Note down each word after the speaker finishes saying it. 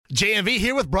JMV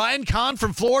here with Brian Kahn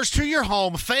from Floors to Your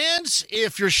Home. Fans,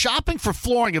 if you're shopping for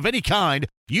flooring of any kind,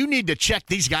 you need to check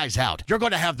these guys out. You're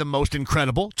going to have the most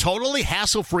incredible, totally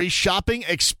hassle-free shopping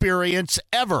experience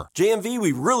ever. JMV,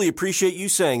 we really appreciate you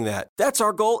saying that. That's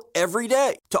our goal every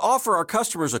day, to offer our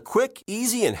customers a quick,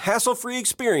 easy, and hassle-free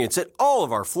experience at all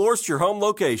of our Floors to Your Home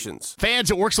locations.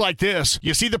 Fans, it works like this.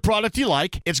 You see the product you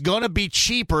like. It's going to be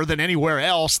cheaper than anywhere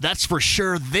else, that's for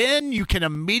sure. Then you can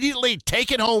immediately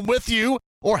take it home with you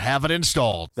or have it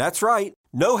installed. That's right.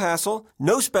 No hassle,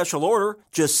 no special order.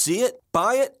 Just see it,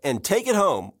 buy it, and take it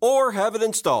home or have it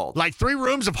installed. Like 3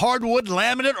 rooms of hardwood,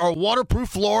 laminate, or waterproof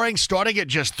flooring starting at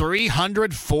just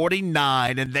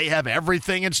 $349, and they have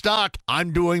everything in stock.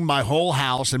 I'm doing my whole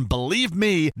house, and believe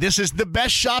me, this is the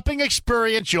best shopping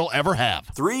experience you'll ever have.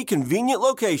 3 convenient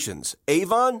locations: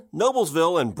 Avon,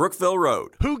 Noblesville, and Brookville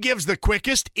Road. Who gives the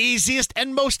quickest, easiest,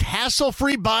 and most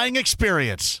hassle-free buying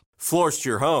experience? Floors to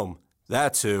Your Home.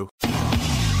 That's who.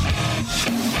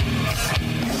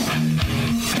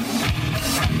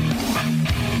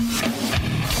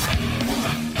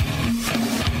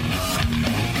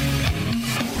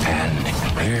 And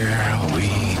here we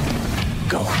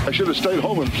go. I should have stayed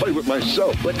home and played with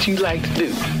myself. What do you like to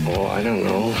do? Oh, I don't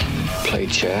know. Play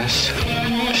chess,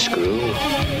 screw.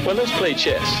 Well, let's play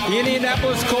chess. The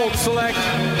Indianapolis Colts select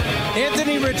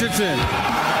Anthony Richardson,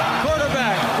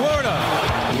 quarterback, Florida.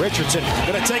 Richardson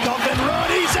going to take off and run.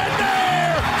 He's in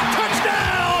there!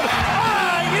 Touchdown!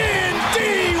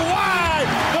 I-N-D-Y!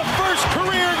 The first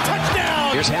career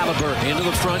touchdown! Here's Halliburton into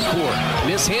the front court.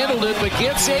 Mishandled it, but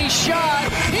gets a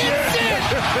shot. Hits it!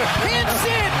 Hits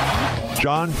it!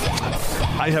 John,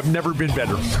 I have never been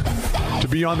better to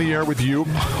be on the air with you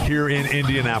here in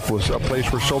Indianapolis, a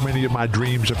place where so many of my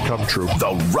dreams have come true.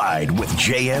 The Ride with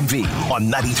JMV on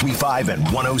 93.5 and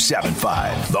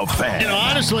 107.5. The Fan. You know,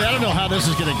 honestly, I don't know how this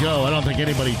is going to go. I don't think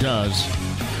anybody does.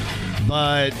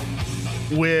 But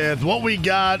with what we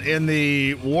got in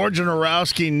the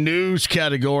Wojnarowski news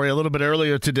category a little bit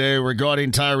earlier today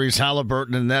regarding Tyrese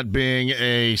Halliburton and that being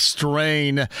a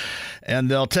strain,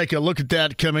 and they'll take a look at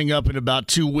that coming up in about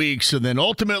 2 weeks, and then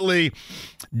ultimately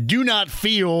do not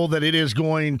feel that it is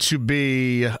going to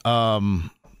be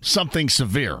something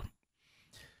severe.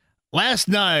 Last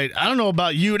night, I don't know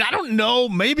about you, and I don't know,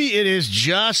 maybe it is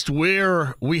just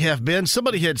where we have been.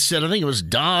 Somebody had said, I think it was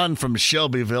Don from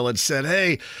Shelbyville, had said,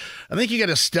 hey, I think you got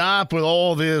to stop with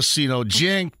all this,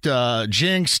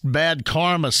 jinxed, bad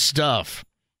karma stuff.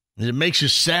 It makes you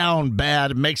sound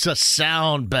bad. It makes us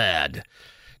sound bad.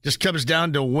 Just comes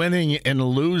down to winning and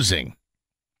losing.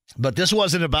 But this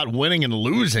wasn't about winning and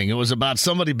losing. It was about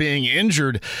somebody being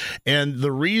injured. And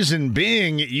the reason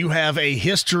being, you have a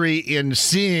history in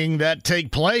seeing that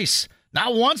take place.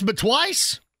 Not once, but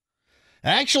twice.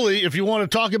 Actually, if you want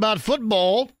to talk about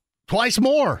football, twice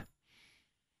more.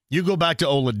 You go back to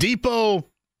Oladipo.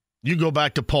 You go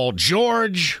back to Paul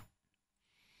George.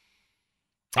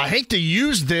 I hate to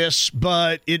use this,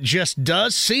 but it just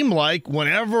does seem like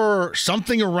whenever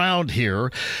something around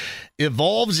here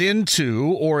evolves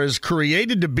into or is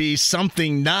created to be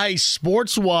something nice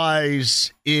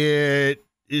sports-wise,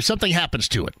 something happens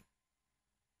to it.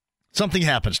 Something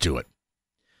happens to it.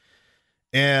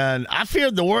 And I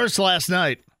feared the worst last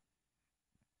night.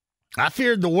 I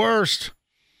feared the worst.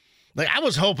 Like, I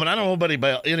was hoping, I don't know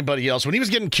about anybody else, when he was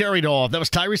getting carried off, that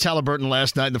was Tyrese Halliburton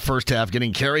last night in the first half,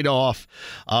 getting carried off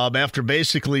after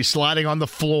basically sliding on the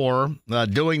floor,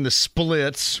 doing the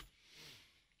splits.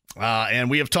 And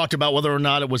we have talked about whether or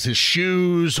not it was his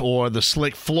shoes or the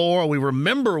slick floor. We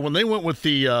remember when they went with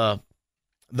the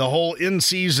whole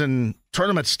in-season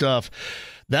tournament stuff,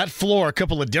 that floor, a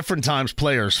couple of different times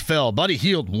players fell. Buddy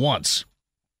healed once.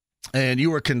 And you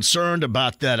were concerned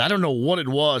about that. I don't know what it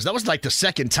was. That was like the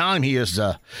second time he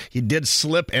did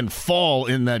slip and fall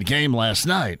in that game last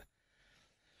night.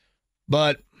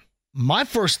 But my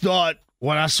first thought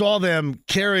when I saw them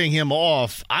carrying him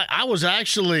off, I was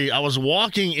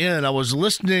walking in. I was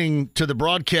listening to the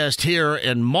broadcast here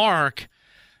and Mark,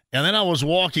 and then I was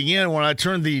walking in when I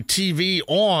turned the TV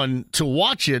on to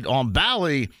watch it on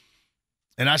Bally,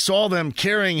 and I saw them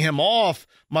carrying him off.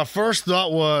 My first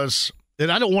thought was,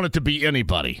 and I don't want it to be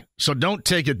anybody, so don't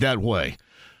take it that way.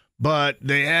 But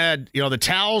they had, the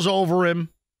towels over him.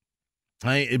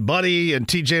 Buddy and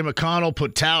T.J. McConnell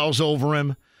put towels over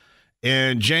him.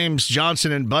 And James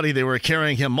Johnson and Buddy, they were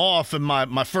carrying him off. And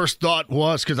my first thought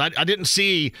was, because I didn't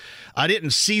see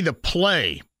the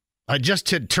play. I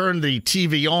just had turned the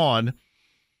TV on.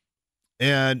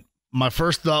 And my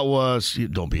first thought was,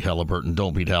 don't be Halliburton,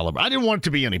 don't be Halliburton. I didn't want it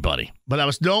to be anybody. But I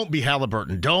was, don't be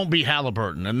Halliburton, don't be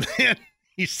Halliburton. And then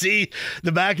you see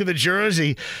the back of the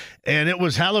jersey, and it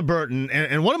was Halliburton.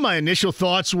 And one of my initial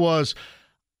thoughts was,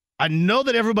 I know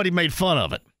that everybody made fun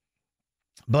of it,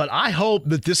 but I hope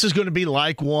that this is going to be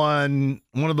like one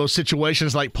of those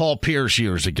situations like Paul Pierce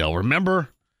years ago. Remember?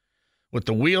 With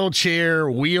the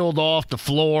wheelchair wheeled off the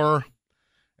floor,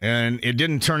 and it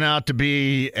didn't turn out to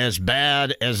be as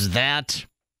bad as that.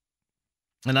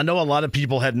 And I know a lot of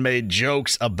people had made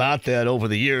jokes about that over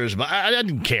the years, but I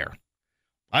didn't care.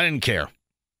 I didn't care.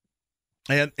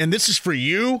 And this is for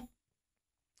you.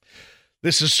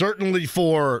 This is certainly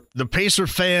for the Pacer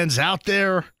fans out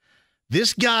there.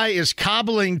 This guy is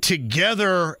cobbling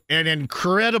together an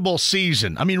incredible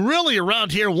season. I mean, really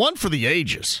around here, one for the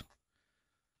ages.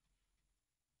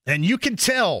 And you can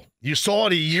tell. You saw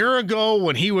it a year ago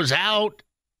when he was out,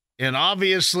 and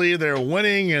obviously they're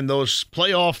winning, and those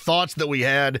playoff thoughts that we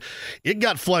had, it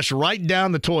got flushed right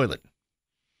down the toilet.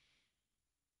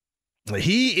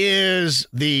 He is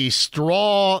the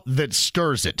straw that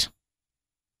stirs it.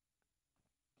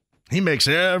 He makes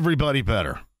everybody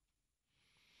better.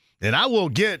 And I will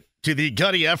get to the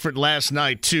gutty effort last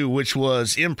night, too, which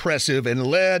was impressive and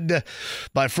led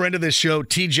by friend of this show,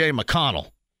 TJ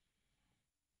McConnell.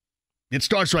 It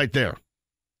starts right there.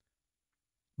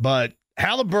 But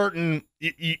Halliburton,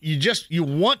 you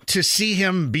want to see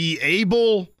him be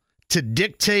able to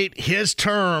dictate his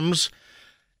terms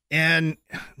and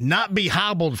not be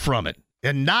hobbled from it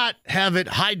and not have it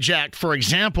hijacked, for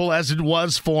example, as it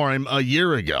was for him a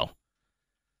year ago.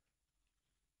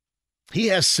 He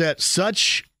has set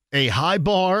such a high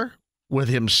bar with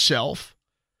himself,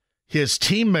 his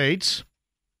teammates,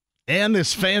 and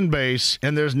this fan base,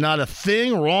 and there's not a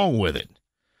thing wrong with it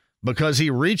because he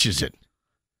reaches it.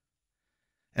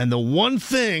 And the one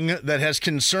thing that has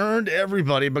concerned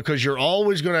everybody, because you're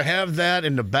always going to have that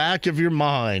in the back of your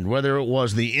mind, whether it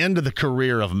was the end of the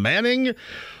career of Manning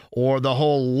or the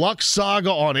whole luck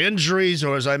saga on injuries,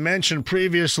 or as I mentioned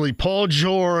previously, Paul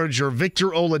George or Victor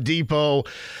Oladipo,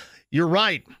 you're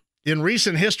right. In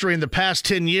recent history, in the past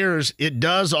 10 years, it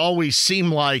does always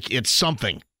seem like it's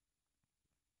something.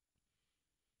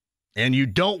 And you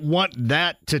don't want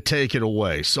that to take it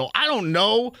away. So I don't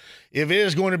know if it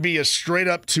is going to be a straight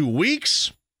up 2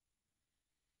 weeks.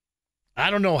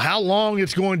 I don't know how long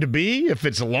it's going to be. If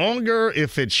it's longer,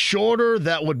 if it's shorter,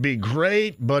 that would be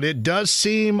great. But it does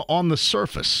seem on the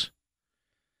surface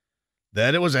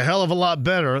that it was a hell of a lot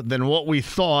better than what we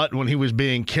thought when he was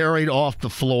being carried off the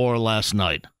floor last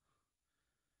night.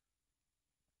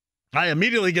 I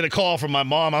immediately get a call from my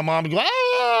mom. My mom goes,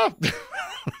 ah!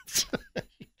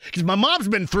 Because my mom's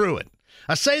been through it.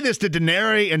 I say this to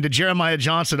Daenerys and to Jeremiah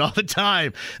Johnson all the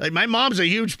time. Like, my mom's a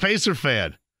huge Pacer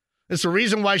fan. It's the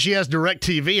reason why she has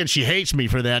DirecTV, and she hates me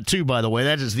for that, too, by the way.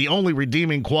 That is the only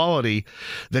redeeming quality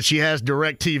that she has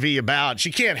DirecTV about. She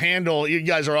can't handle, you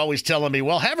guys are always telling me,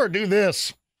 well, have her do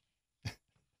this.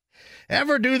 Have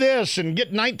her do this and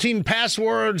get 19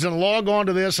 passwords and log on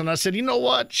to this. And I said, you know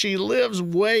what? She lives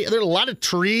there are a lot of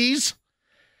trees.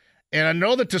 And I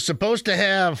know that they're supposed to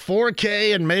have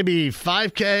 4K and maybe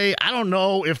 5K. I don't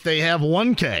know if they have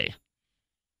 1K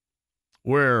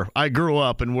where I grew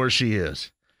up and where she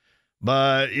is.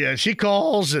 But, yeah, she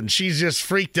calls and she's just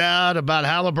freaked out about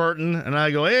Halliburton. And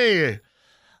I go, hey,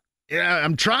 yeah,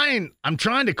 I'm trying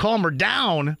to calm her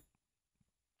down.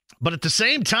 But at the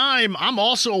same time, I'm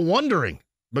also wondering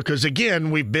because, again,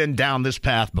 we've been down this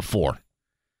path before.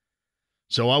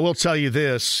 So I will tell you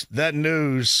this, that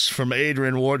news from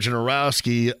Adrian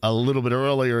Wojnarowski a little bit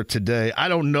earlier today, I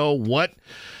don't know what,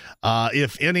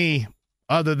 if any,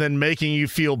 other than making you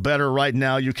feel better right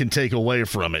now, you can take away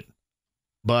from it.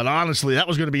 But honestly, that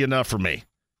was going to be enough for me.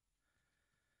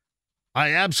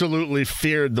 I absolutely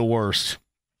feared the worst.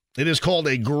 It is called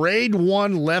a grade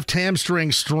 1 left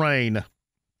hamstring strain,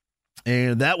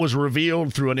 and that was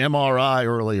revealed through an MRI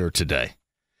earlier today.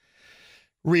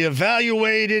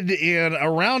 Reevaluated in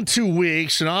around 2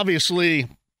 weeks, and obviously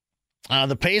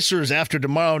the Pacers, after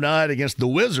tomorrow night against the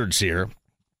Wizards here,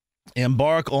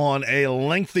 embark on a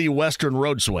lengthy Western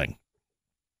road swing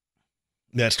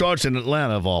that starts in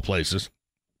Atlanta, of all places.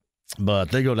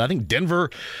 But they go to, I think, Denver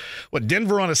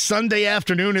on a Sunday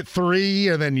afternoon at 3,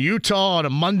 and then Utah on a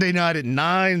Monday night at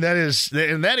 9. That is, the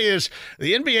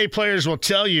NBA players will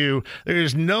tell you there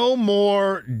is no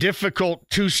more difficult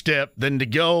two-step than to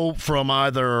go from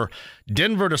either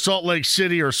Denver to Salt Lake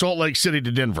City or Salt Lake City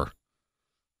to Denver.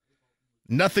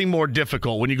 Nothing more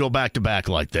difficult when you go back-to-back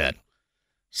like that.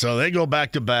 So they go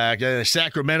back-to-back.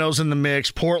 Sacramento's in the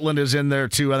mix. Portland is in there,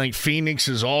 too. I think Phoenix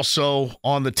is also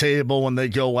on the table when they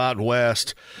go out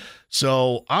west.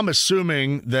 So I'm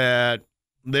assuming that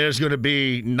there's going to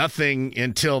be nothing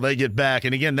until they get back.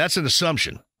 And, again, that's an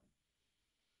assumption.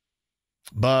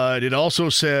 But it also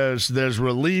says there's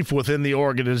relief within the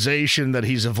organization that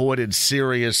he's avoided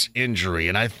serious injury.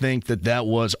 And I think that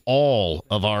was all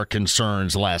of our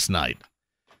concerns last night.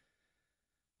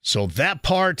 So that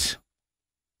part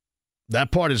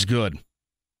is good.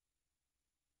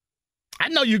 I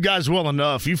know you guys well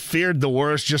enough. You feared the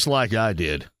worst just like I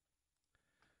did.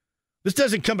 This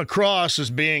doesn't come across as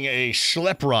being a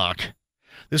slip rock.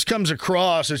 This comes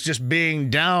across as just being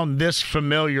down this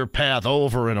familiar path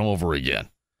over and over again.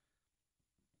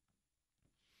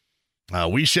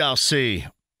 We shall see.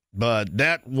 But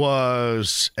that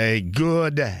was a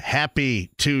good,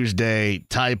 happy Tuesday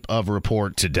type of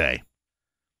report today.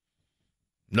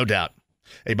 No doubt.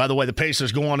 Hey, by the way, the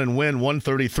Pacers go on and win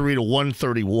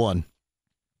 133-131.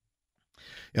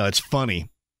 It's funny.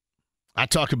 I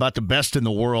talk about the best in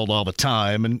the world all the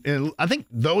time, and I think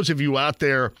those of you out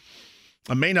there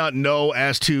may not know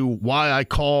as to why I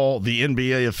call the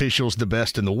NBA officials the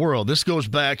best in the world. This goes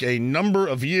back a number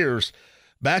of years.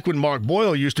 Back when Mark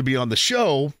Boyle used to be on the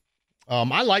show,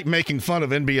 I like making fun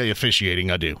of NBA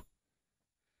officiating. I do.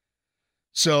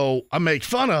 So I make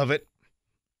fun of it,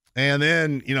 and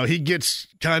then, he gets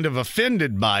kind of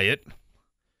offended by it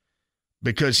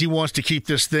because he wants to keep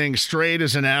this thing straight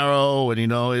as an arrow,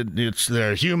 and,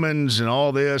 they're humans and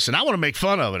all this, and I want to make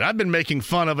fun of it. I've been making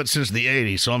fun of it since the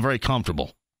 80s, so I'm very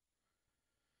comfortable.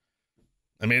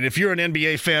 I mean, if you're an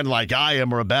NBA fan like I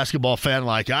am or a basketball fan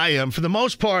like I am, for the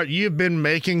most part, you've been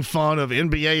making fun of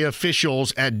NBA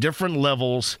officials at different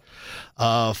levels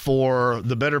for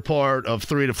the better part of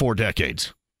 3 to 4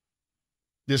 decades.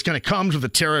 This kind of comes with the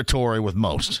territory with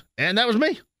most. And that was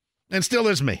me, and still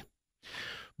is me.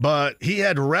 But he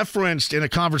had referenced in a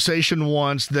conversation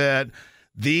once that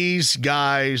these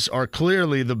guys are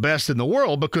clearly the best in the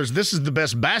world because this is the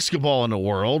best basketball in the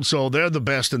world, so they're the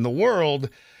best in the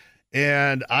world.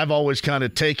 And I've always kind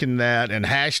of taken that and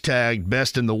hashtagged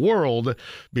best in the world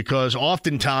because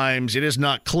oftentimes it is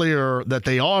not clear that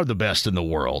they are the best in the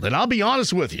world. And I'll be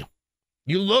honest with you.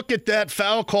 You look at that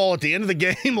foul call at the end of the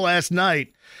game last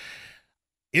night,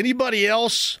 anybody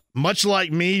else, much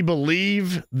like me,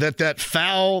 believe that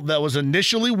foul that was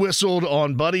initially whistled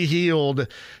on Buddy Hield,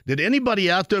 did anybody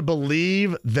out there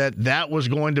believe that was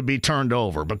going to be turned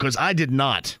over? Because I did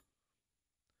not.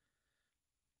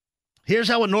 Here's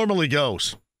how it normally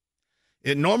goes.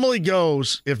 It normally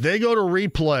goes, if they go to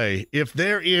replay, if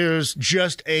there is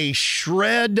just a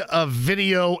shred of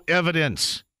video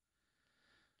evidence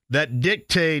that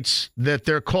dictates that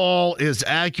their call is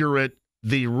accurate,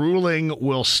 the ruling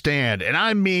will stand. And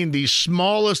I mean the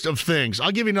smallest of things.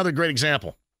 I'll give you another great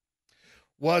example.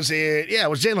 It was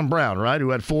Jaylen Brown, right, who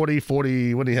had 40,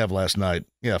 what did he have last night?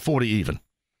 Yeah, 40 even.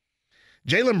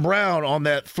 Jaylen Brown on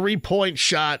that three-point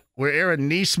shot where Aaron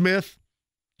Nesmith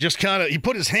just he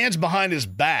put his hands behind his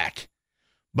back,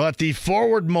 but the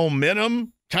forward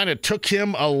momentum kind of took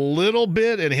him a little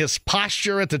bit in his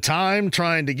posture at the time,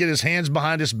 trying to get his hands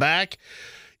behind his back.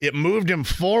 It moved him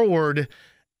forward,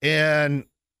 and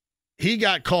he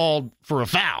got called for a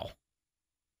foul.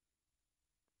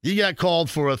 He got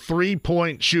called for a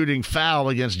three-point shooting foul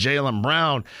against Jaylen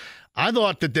Brown. I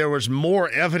thought that there was more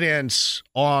evidence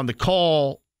on the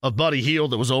call of Buddy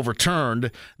Hield that was overturned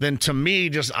than, to me,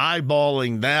 just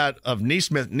eyeballing that of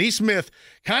Nesmith. Nesmith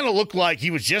kind of looked like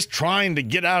he was just trying to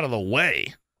get out of the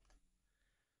way.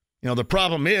 The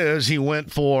problem is he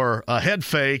went for a head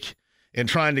fake and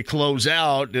trying to close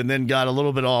out and then got a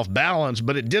little bit off balance,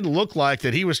 but it did look like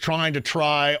that he was trying to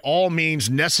try all means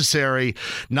necessary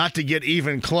not to get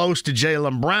even close to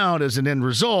Jaylen Brown as an end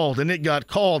result, and it got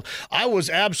called. I was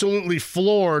absolutely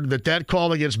floored that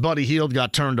call against Buddy Hield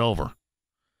got turned over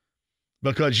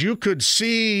because you could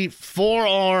see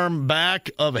forearm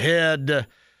back of head,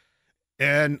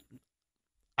 and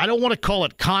I don't want to call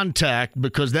it contact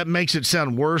because that makes it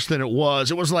sound worse than it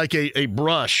was. It was like a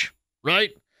brush, right?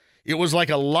 It was like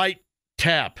a light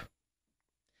tap.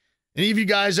 Any of you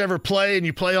guys ever play and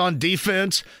you play on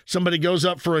defense? Somebody goes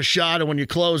up for a shot, and when you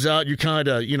close out, you kind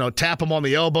of, tap them on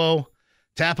the elbow,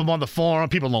 tap them on the forearm.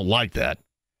 People don't like that.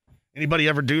 Anybody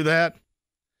ever do that?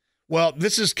 Well,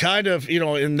 this is kind of,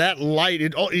 in that light,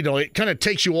 it kind of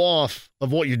takes you off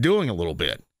of what you're doing a little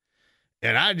bit.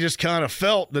 And I just kind of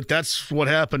felt that that's what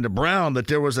happened to Brown, that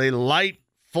there was a light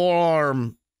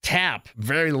forearm tap,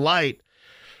 very light.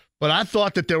 But I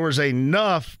thought that there was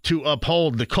enough to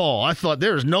uphold the call. I thought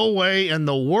there's no way in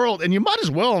the world, and you might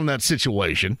as well in that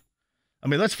situation. I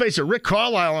mean, let's face it, Rick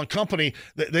Carlisle and company,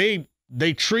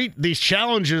 they treat these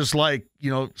challenges like,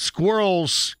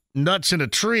 squirrels, nuts in a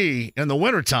tree in the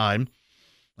wintertime.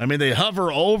 I mean, they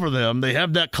hover over them. They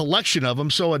have that collection of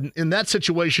them. So in that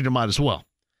situation, you might as well.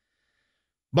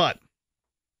 But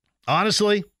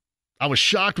honestly, I was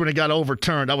shocked when it got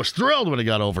overturned. I was thrilled when it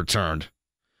got overturned,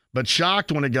 but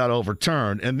shocked when it got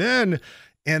overturned. And then,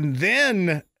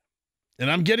 and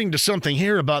I'm getting to something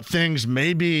here about things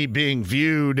maybe being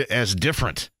viewed as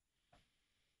different.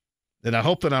 And I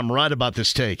hope that I'm right about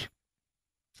this take.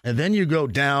 And then you go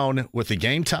down with the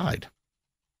game tied.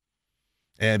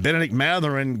 And Benedict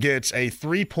Mathurin gets a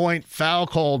 3-point foul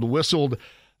called whistled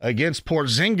against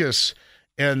Porzingis.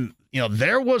 And,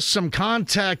 there was some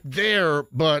contact there,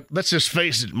 but let's just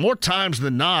face it, more times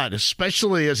than not,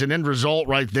 especially as an end result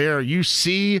right there, you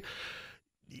see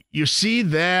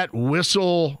that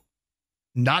whistle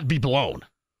not be blown.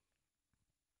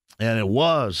 And it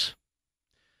was.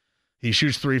 He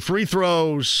shoots 3 free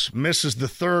throws, misses the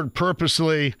third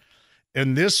purposely,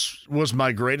 and this was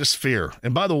my greatest fear.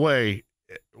 And by the way,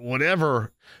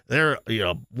 whatever there,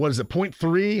 what is it,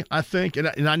 0.3, I think?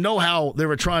 And I know how they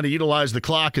were trying to utilize the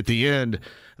clock at the end.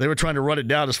 They were trying to run it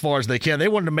down as far as they can. They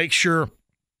wanted to make sure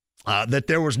that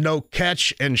there was no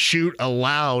catch and shoot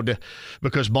allowed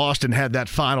because Boston had that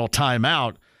final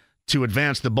timeout to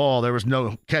advance the ball. There was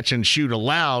no catch and shoot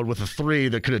allowed with a 3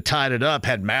 that could have tied it up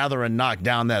had Mathurin knocked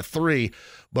down that 3.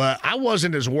 But I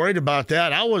wasn't as worried about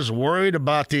that. I was worried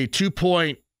about the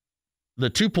 2-point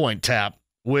tap,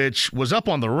 which was up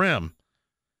on the rim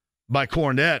by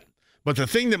Cornette. But the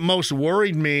thing that most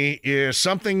worried me is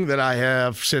something that I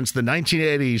have since the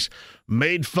 1980s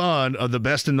made fun of the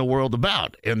best in the world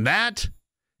about, and that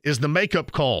is the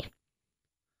makeup call.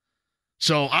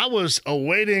 So I was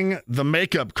awaiting the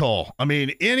makeup call. I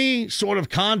mean, any sort of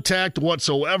contact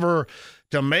whatsoever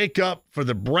to make up for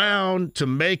the Brown, to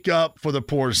make up for the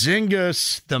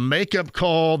Porzingis, the makeup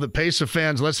call, the Pacer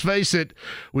fans, let's face it,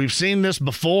 we've seen this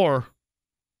before.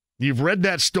 You've read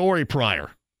that story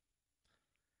prior.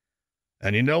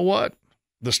 And you know what?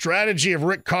 The strategy of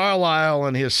Rick Carlisle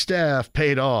and his staff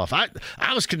paid off. I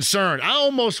was concerned. I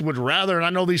almost would rather, and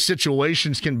I know these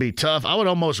situations can be tough, I would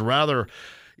almost rather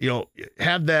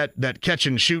have that catch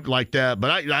and shoot like that,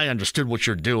 but I understood what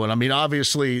you're doing. I mean,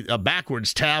 obviously, a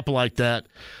backwards tap like that,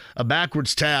 a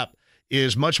backwards tap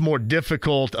is much more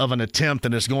difficult of an attempt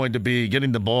than it's going to be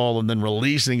getting the ball and then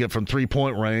releasing it from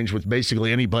 3-point range, which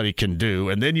basically anybody can do.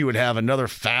 And then you would have another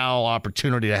foul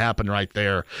opportunity to happen right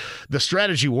there. The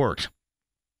strategy worked.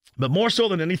 But more so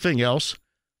than anything else,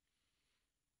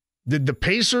 did the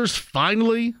Pacers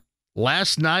finally,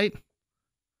 last night,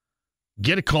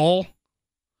 get a call?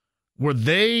 Were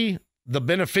they the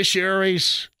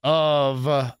beneficiaries of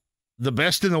the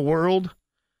best in the world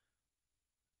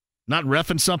not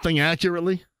reffing something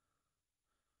accurately?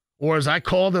 Or as I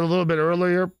called it a little bit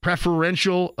earlier,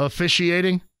 preferential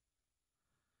officiating?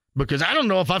 Because I don't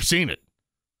know if I've seen it.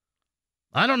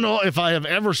 I don't know if I have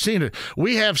ever seen it.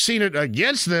 We have seen it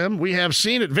against them. We have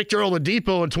seen it, Victor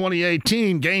Oladipo in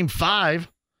 2018, Game 5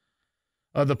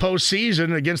 of the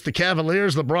postseason against the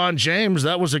Cavaliers. LeBron James,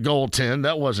 that was a goaltend.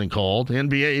 That wasn't called. The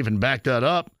NBA even backed that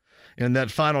up in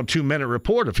that final 2-minute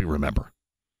report, if you remember.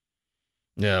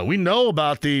 Yeah, we know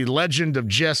about the legend of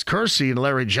Jess Kersey and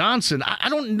Larry Johnson. I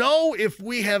don't know if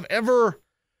we have ever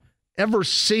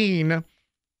seen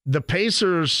the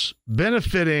Pacers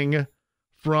benefiting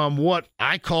from what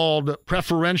I called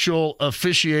preferential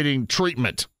officiating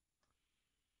treatment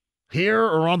here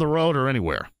or on the road or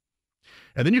anywhere.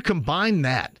 And then you combine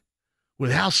that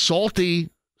with how salty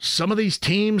some of these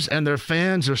teams and their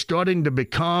fans are starting to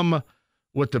become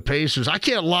with the Pacers. I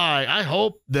can't lie. I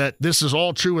hope that this is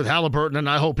all true with Halliburton, and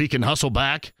I hope he can hustle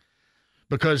back,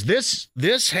 because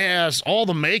this has all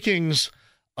the makings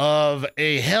of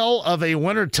a hell of a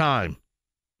wintertime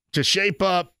to shape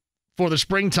up for the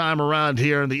springtime around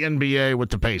here in the NBA with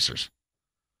the Pacers.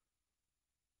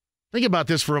 Think about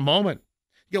this for a moment.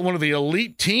 You got one of the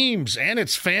elite teams and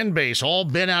its fan base all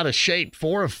been out of shape,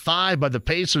 4 of 5 by the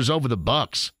Pacers over the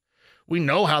Bucks. We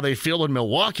know how they feel in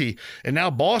Milwaukee, and now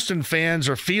Boston fans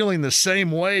are feeling the same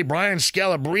way. Brian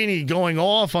Scalabrine going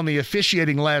off on the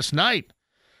officiating last night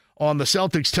on the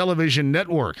Celtics television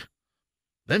network.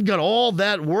 They've got all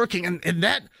that working, and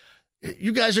that,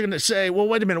 you guys are going to say, well,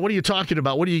 wait a minute, what are you talking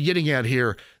about? What are you getting at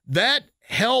here? That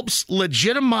helps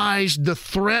legitimize the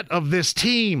threat of this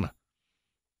team.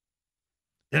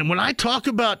 And when I talk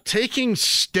about taking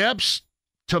steps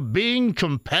to being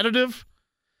competitive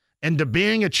and to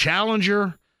being a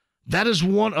challenger, that is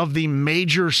one of the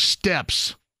major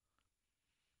steps.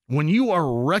 When you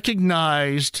are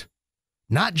recognized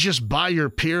not just by your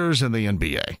peers in the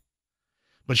NBA,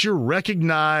 but you're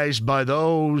recognized by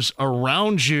those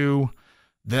around you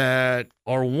that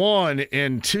are 1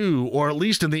 and 2, or at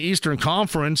least in the Eastern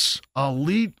Conference,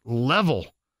 elite level.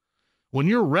 When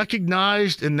you're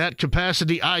recognized in that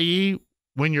capacity, i.e.,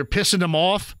 when you're pissing them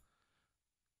off,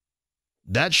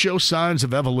 that shows signs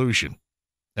of evolution,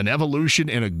 and evolution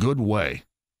in a good way.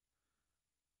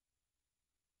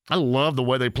 I love the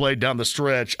way they played down the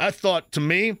stretch. I thought, to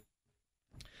me,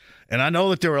 and I know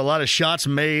that there were a lot of shots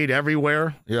made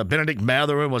everywhere. Yeah, Benedict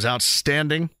Mathurin was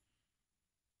outstanding.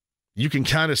 You can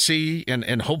kind of see,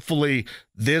 and hopefully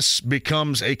this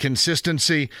becomes a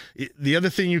consistency. The other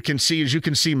thing you can see is you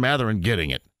can see Mathurin getting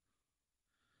it.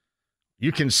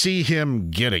 You can see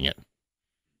him getting it.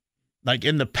 Like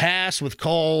in the past with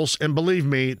calls, and believe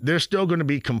me, there's still going to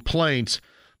be complaints,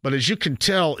 but as you can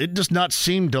tell, it does not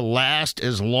seem to last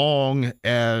as long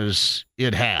as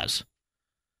it has.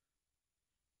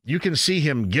 You can see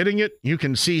him getting it. You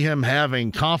can see him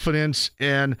having confidence.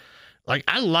 And, like,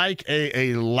 I like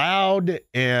a loud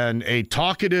and a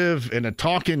talkative and a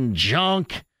talking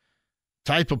junk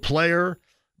type of player.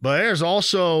 But there's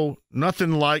also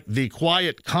nothing like the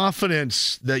quiet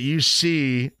confidence that you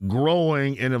see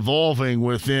growing and evolving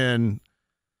within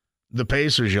the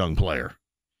Pacers' young player.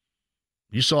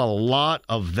 You saw a lot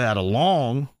of that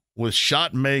along with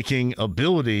shot-making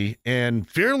ability and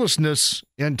fearlessness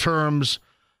in terms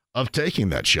of taking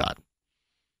that shot,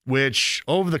 which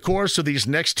over the course of these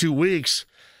next 2 weeks,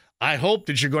 I hope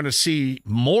that you're going to see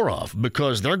more of,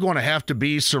 because there are going to have to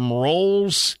be some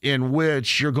roles in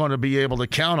which you're going to be able to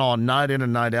count on night in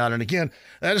and night out. And again,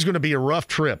 that is going to be a rough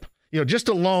trip. You know, just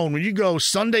alone, when you go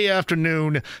Sunday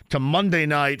afternoon to Monday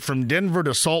night from Denver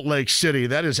to Salt Lake City,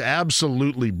 that is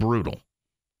absolutely brutal.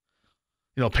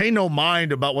 You know, pay no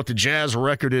mind about what the Jazz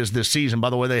record is this season. By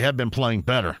the way, they have been playing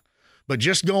better. But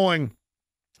just going,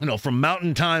 you know, from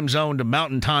mountain time zone to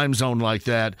mountain time zone like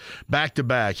that, back to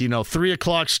back, 3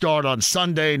 o'clock start on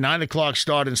Sunday, 9 o'clock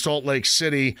start in Salt Lake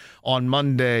City on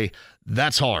Monday,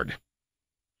 that's hard.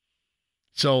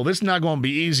 So this is not going to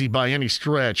be easy by any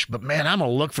stretch, but man, I'm going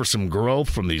to look for some growth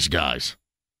from these guys.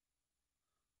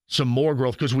 Some more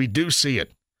growth, because we do see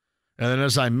it. And then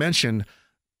as I mentioned,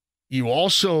 you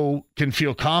also can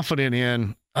feel confident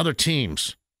in other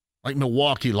teams like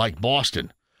Milwaukee, like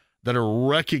Boston, that are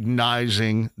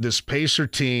recognizing this Pacer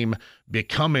team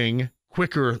becoming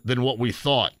quicker than what we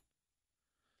thought.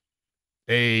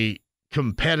 A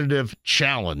competitive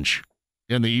challenge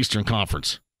in the Eastern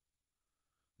Conference.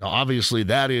 Now, obviously,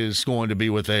 that is going to be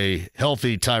with a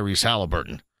healthy Tyrese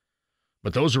Halliburton.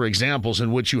 But those are examples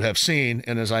in which you have seen,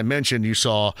 and as I mentioned, you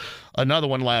saw another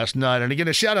one last night. And again,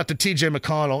 a shout-out to T.J.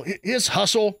 McConnell. His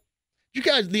hustle, you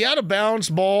guys, the out-of-bounds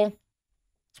ball,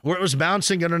 where it was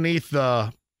bouncing underneath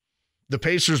the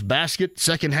Pacers basket,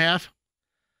 second half.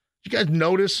 Did you guys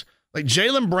notice? Like,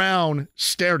 Jaylen Brown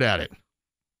stared at it.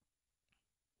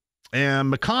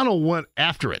 And McConnell went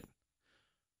after it.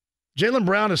 Jaylen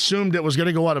Brown assumed it was going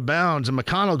to go out of bounds, and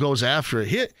McConnell goes after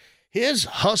it. His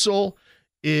hustle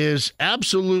is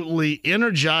absolutely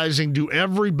energizing to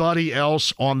everybody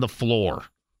else on the floor.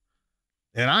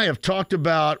 And I have talked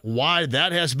about why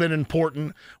that has been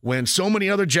important when so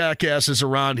many other jackasses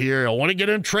around here, I want to get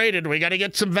him traded, we got to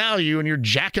get some value, and you're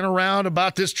jacking around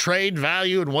about this trade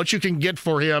value and what you can get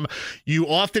for him. You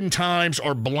oftentimes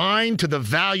are blind to the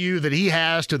value that he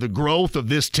has to the growth of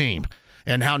this team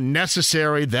and how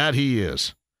necessary that he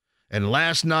is. And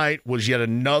last night was yet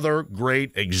another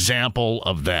great example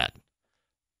of that.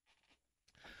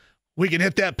 We can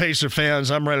hit that, Pacer fans.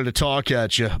 I'm ready to talk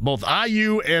at you. Both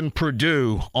IU and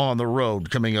Purdue on the road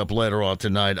coming up later on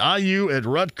tonight. IU at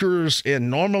Rutgers,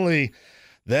 and normally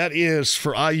that is,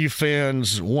 for IU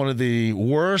fans, one of the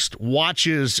worst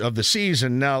watches of the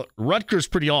season. Now, Rutgers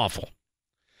pretty awful.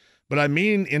 But I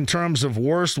mean in terms of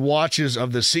worst watches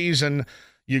of the season,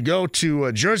 you go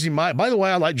to Jersey Mike. By the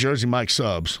way, I like Jersey Mike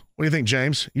subs. What do you think,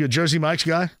 James? You a Jersey Mike's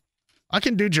guy? I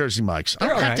can do Jersey Mike's. I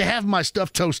don't have to have my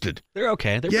stuff toasted. They're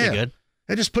okay. They're pretty good.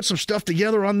 I just put some stuff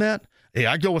together on that. Hey,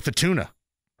 I go with the tuna.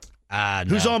 No.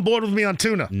 Who's on board with me on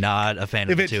tuna? Not a fan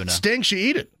of the tuna. If it stinks, you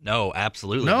eat it. No,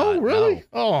 absolutely not. No, really? No.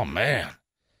 Oh, man.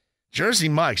 Jersey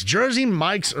Mike's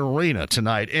Arena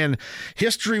tonight. And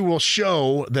history will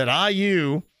show that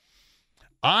IU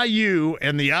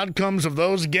and the outcomes of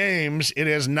those games, it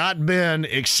has not been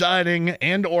exciting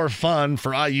and or fun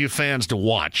for IU fans to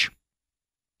watch.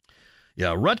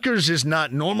 Yeah, Rutgers is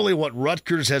not normally what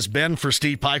Rutgers has been for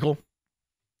Steve Peichel,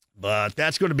 but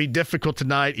that's going to be difficult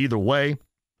tonight either way.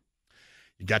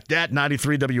 You got that,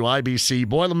 93 WIBC.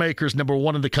 Boilermakers, number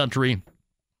 1 in the country.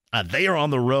 They are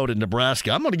on the road in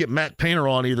Nebraska. I'm going to get Matt Painter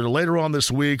on either later on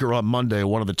this week or on Monday,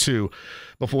 one of the two,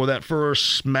 before that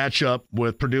first matchup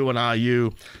with Purdue and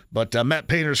IU. But Matt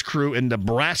Painter's crew in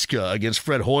Nebraska against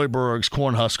Fred Hoiberg's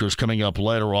Cornhuskers coming up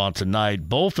later on tonight.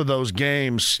 Both of those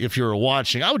games, if you're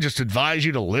watching, I would just advise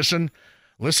you to listen.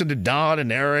 Listen to Don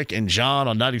and Eric and John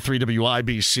on 93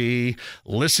 WIBC.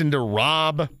 Listen to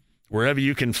Rob wherever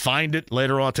you can find it.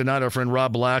 Later on tonight, our friend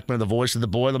Rob Blackman, the voice of the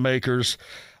Boilermakers.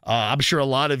 I'm sure a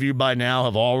lot of you by now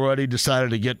have already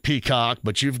decided to get Peacock,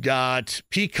 but you've got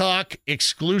Peacock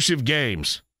exclusive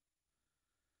games.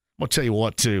 I'll tell you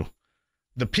what, too.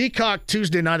 The Peacock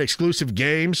Tuesday night exclusive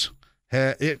games,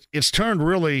 it's turned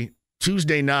really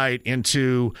Tuesday night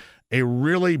into a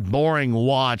really boring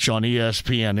watch on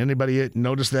ESPN. Anybody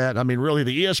notice that? I mean, really,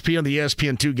 the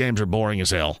ESPN2 games are boring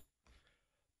as hell.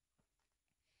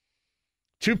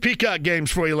 2 Peacock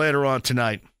games for you later on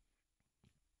tonight.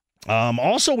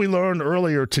 Also, we learned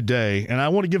earlier today, and I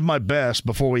want to give my best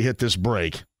before we hit this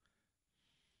break.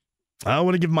 I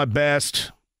want to give my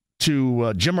best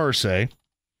to Jim Irsay.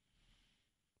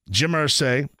 Jim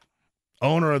Irsay,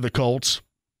 owner of the Colts.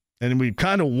 And we've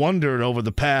kind of wondered over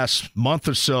the past month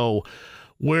or so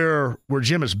where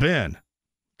Jim has been.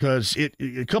 Because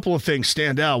a couple of things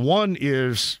stand out. One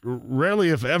is rarely,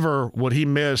 if ever, would he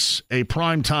miss a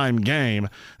primetime game,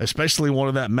 especially one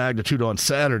of that magnitude on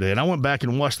Saturday. And I went back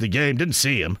and watched the game, didn't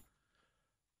see him.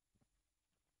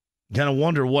 Kind of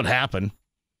wonder what happened.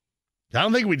 I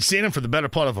don't think we'd seen him for the better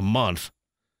part of a month.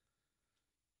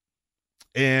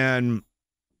 And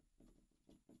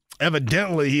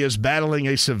evidently he is battling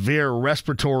a severe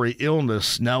respiratory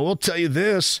illness. Now, we'll tell you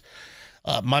this.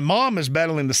 My mom is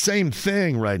battling the same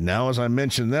thing right now, as I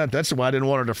mentioned that. That's why I didn't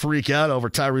want her to freak out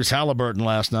over Tyrese Halliburton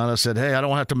last night. I said, hey, I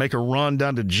don't have to make a run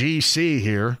down to GC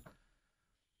here.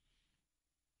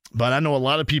 But I know a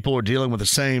lot of people are dealing with the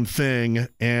same thing,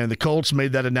 and the Colts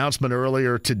made that announcement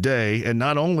earlier today. And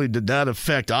not only did that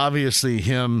affect, obviously,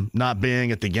 him not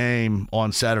being at the game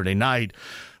on Saturday night,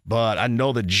 but I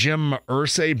know the Jim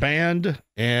Irsay Band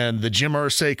and the Jim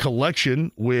Irsay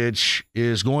Collection, which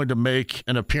is going to make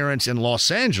an appearance in Los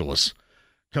Angeles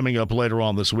coming up later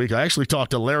on this week. I actually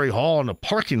talked to Larry Hall in the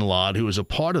parking lot, who is a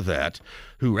part of that,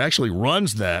 who actually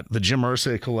runs the Jim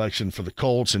Irsay Collection for the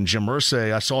Colts. And Jim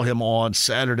Irsay, I saw him on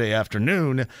Saturday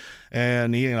afternoon,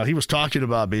 and he was talking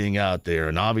about being out there.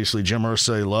 And obviously Jim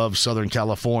Irsay loves Southern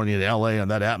California and L.A. and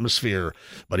that atmosphere,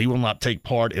 but he will not take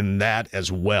part in that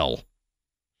as well.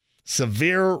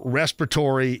 Severe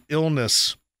respiratory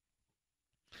illness.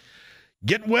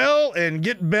 Get well and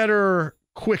get better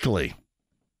quickly.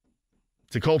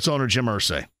 To Colts owner Jim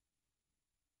Irsay.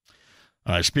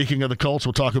 All right, speaking of the Colts,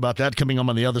 we'll talk about that coming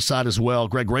on the other side as well.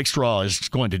 Greg Rakestraw is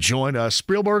going to join us.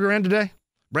 Spielberger in today.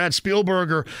 Brad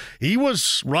Spielberger, he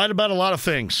was right about a lot of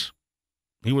things.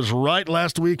 He was right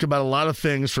last week about a lot of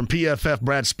things. From PFF,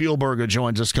 Brad Spielberger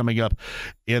joins us coming up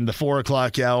in the 4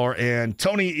 o'clock hour. And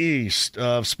Tony East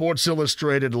of Sports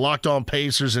Illustrated, Locked On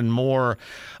Pacers, and more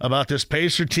about this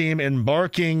Pacer team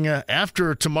embarking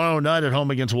after tomorrow night at home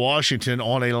against Washington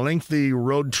on a lengthy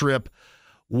road trip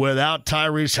without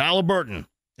Tyrese Halliburton.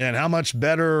 And how much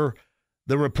better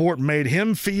the report made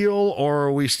him feel, or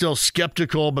are we still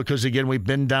skeptical because, again, we've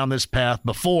been down this path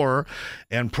before,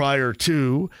 and prior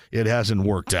to, it hasn't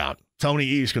worked out. Tony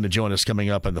E is going to join us coming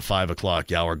up in the 5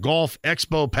 o'clock hour. Golf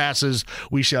Expo passes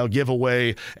we shall give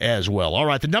away as well. All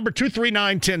right, the number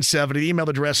 239-1070. The email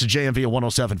address is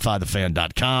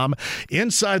jmv1075thefan.com.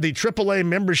 Inside the AAA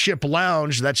Membership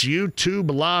Lounge, that's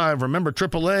YouTube Live. Remember,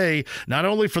 AAA, not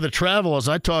only for the travel, as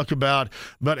I talk about,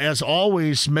 but as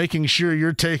always, making sure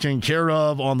you're taken care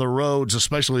of on the roads,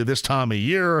 especially this time of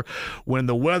year when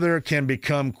the weather can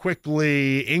become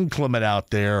quickly inclement out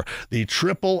there. The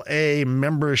AAA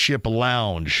Membership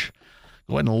Lounge.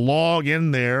 Go ahead and log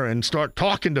in there and start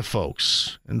talking to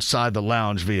folks inside the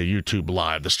lounge via YouTube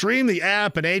Live. The stream, the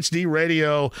app, and HD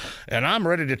radio, and I'm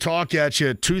ready to talk at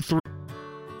you 2-3.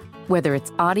 Whether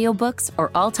it's audiobooks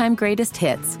or all-time greatest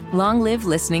hits, long live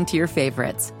listening to your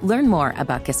favorites. Learn more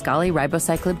about Kisqali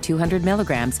Ribociclib 200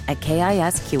 milligrams at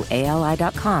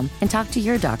KISQALI.com and talk to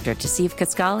your doctor to see if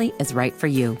Kisqali is right for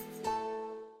you.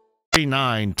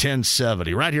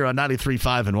 1070 right here on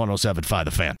 93.5 and 107.5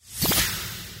 The Fan.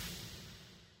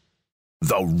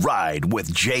 The Ride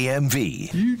with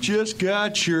JMV. You just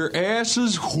got your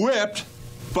asses whipped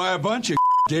by a bunch of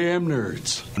damn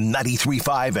nerds.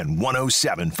 93.5 and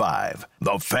 107.5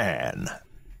 The Fan.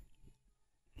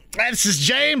 This is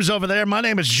James over there. My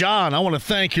name is John. I want to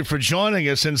thank you for joining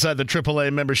us inside the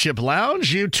AAA Membership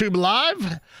Lounge, YouTube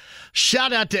Live.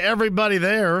 Shout out to everybody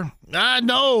there. I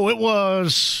know it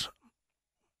was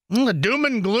a doom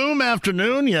and gloom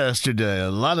afternoon yesterday. A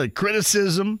lot of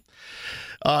criticism.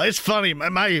 It's funny.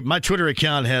 My Twitter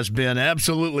account has been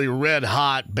absolutely red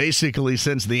hot basically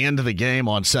since the end of the game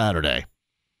on Saturday.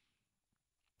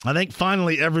 I think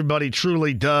finally everybody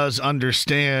truly does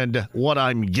understand what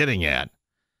I'm getting at.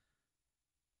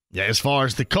 Yeah, as far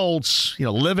as the Colts,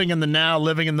 living in the now,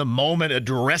 living in the moment,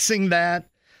 addressing that,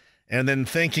 and then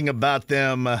thinking about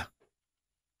them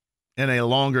in a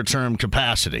longer-term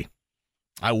capacity.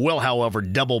 I will, however,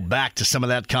 double back to some of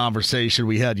that conversation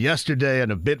we had yesterday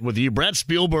and a bit with you. Brad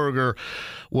Spielberger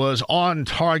was on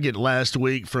target last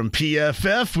week from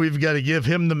PFF. We've got to give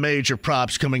him the major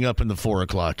props coming up in the 4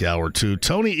 o'clock hour, too.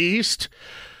 Tony East,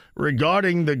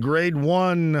 regarding the grade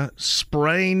 1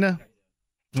 sprain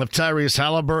of Tyrese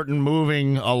Halliburton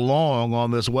moving along on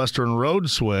this Western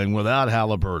Road swing without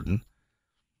Halliburton.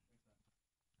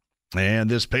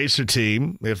 And this Pacer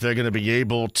team, if they're going to be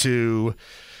able to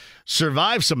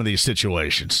survive some of these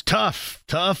situations. Tough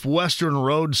Western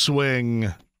Road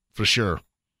swing for sure.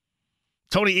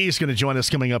 Tony East going to join us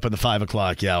coming up in the 5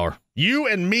 o'clock hour. You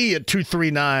and me at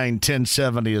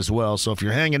 239-1070 as well. So if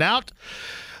you're hanging out,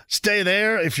 stay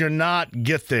there. If you're not,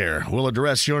 get there. We'll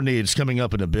address your needs coming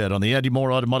up in a bit. On the Andy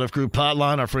Moore Automotive Group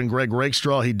hotline, our friend Greg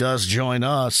Rakestraw, he does join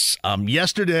us.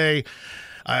 Yesterday,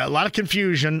 a lot of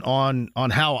confusion on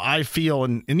how I feel,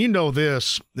 and you know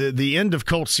this, the end of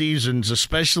Colts seasons,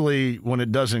 especially when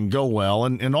it doesn't go well,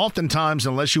 and oftentimes,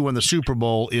 unless you win the Super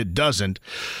Bowl, it doesn't.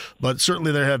 But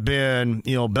certainly there have been,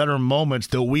 better moments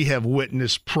that we have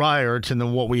witnessed prior to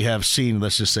than what we have seen,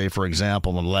 let's just say, for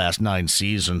example, in the last 9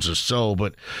 seasons or so.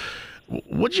 But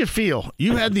what'd you feel?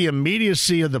 You had the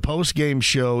immediacy of the post-game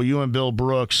show, you and Bill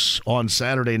Brooks, on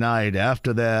Saturday night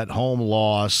after that home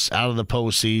loss out of the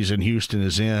postseason. Houston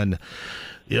is in.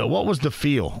 What was the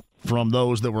feel from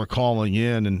those that were calling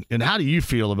in, and how do you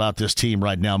feel about this team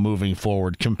right now moving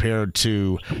forward compared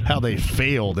to how they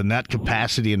failed in that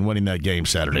capacity in winning that game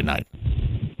Saturday night?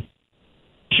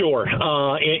 Sure.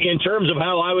 In terms of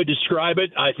how I would describe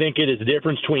it, I think it is the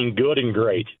difference between good and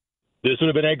great. This would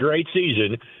have been a great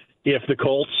season if the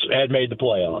Colts had made the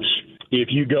playoffs. If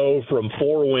you go from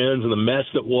 4 wins and the mess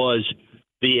that was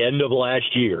the end of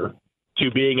last year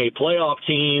to being a playoff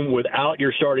team without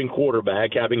your starting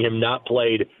quarterback, having him not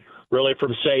played really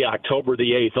from, say, October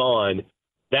the 8th on,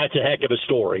 that's a heck of a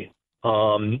story.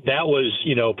 That was,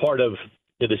 part of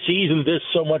the season this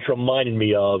so much reminded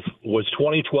me of was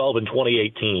 2012 and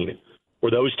 2018,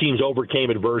 where those teams overcame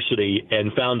adversity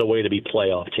and found a way to be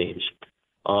playoff teams.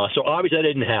 So obviously that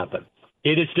didn't happen.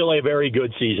 It is still a very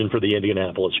good season for the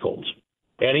Indianapolis Colts.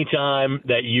 Anytime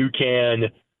that you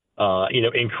can,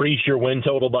 increase your win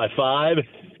total by 5,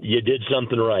 you did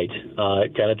something right.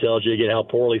 It kind of tells you again how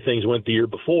poorly things went the year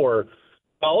before.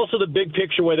 Also, the big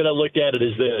picture way that I looked at it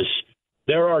is this.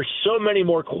 There are so many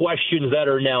more questions that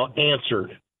are now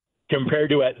answered compared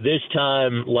to at this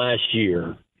time last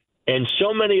year. And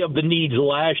so many of the needs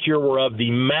last year were of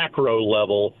the macro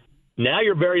level. Now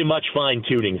you're very much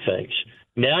fine-tuning things.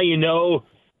 Now you know,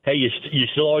 hey, you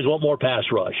still always want more pass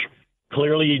rush.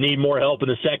 Clearly you need more help in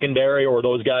the secondary, or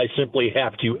those guys simply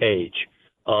have to age.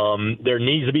 There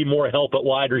needs to be more help at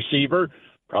wide receiver.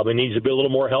 Probably needs to be a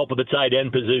little more help at the tight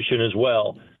end position as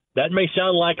well. That may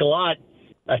sound like a lot.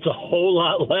 That's a whole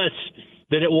lot less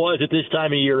than it was at this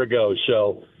time a year ago.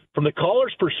 So from the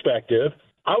caller's perspective,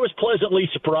 I was pleasantly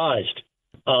surprised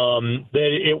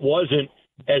that it wasn't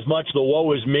as much the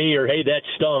woe is me or, hey, that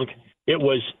stunk. It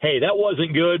was, hey, that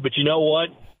wasn't good, but you know what?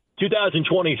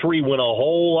 2023 went a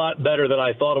whole lot better than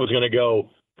I thought it was going to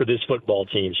go for this football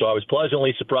team. So I was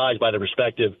pleasantly surprised by the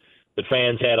perspective that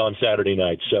fans had on Saturday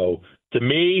night. So to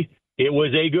me, it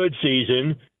was a good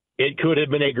season. It could have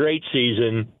been a great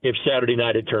season if Saturday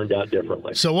night had turned out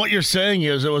differently. So what you're saying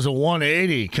is it was a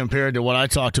 180 compared to what I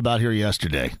talked about here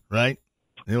yesterday, right?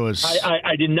 It was.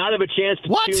 I did not have a chance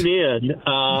to tune in,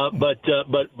 but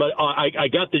I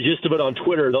got the gist of it on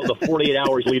Twitter the 48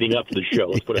 hours leading up to the show.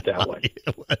 Let's put it that way.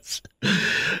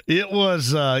 It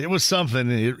was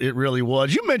something. It really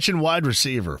was. You mentioned wide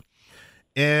receiver,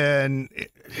 and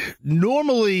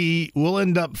normally we'll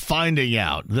end up finding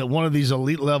out that one of these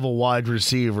elite level wide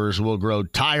receivers will grow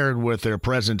tired with their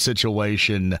present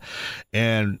situation,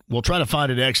 and we'll try to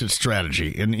find an exit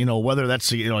strategy. And whether that's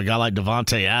a guy like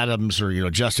Devontae Adams or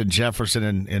Justin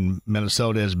Jefferson in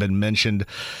Minnesota has been mentioned.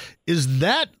 Is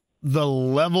that the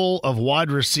level of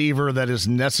wide receiver that is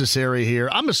necessary here?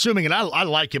 I'm assuming, and I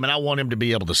like him, and I want him to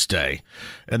be able to stay,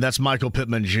 and that's Michael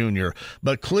Pittman Jr.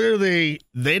 But clearly,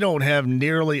 they don't have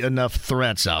nearly enough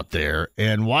threats out there,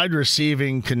 and wide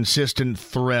receiving consistent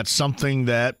threats, something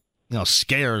that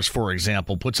scares, for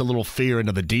example, puts a little fear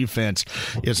into the defense,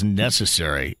 is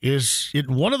necessary. Is it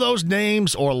one of those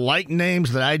names or like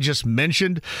names that I just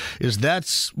mentioned? Is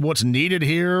that's what's needed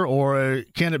here, or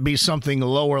can it be something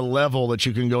lower level that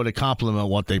you can go to complement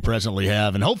what they presently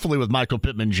have, and hopefully with Michael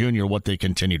Pittman Jr., what they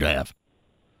continue to have?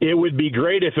 It would be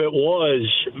great if it was,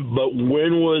 but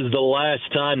when was the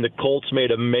last time the Colts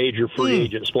made a major free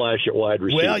agent splash at wide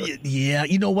receiver? Well, yeah,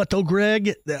 you know what though,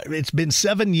 Greg? It's been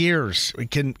 7 years.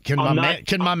 Can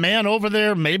my man over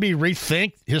there maybe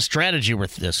rethink his strategy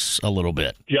with this a little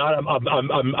bit? John,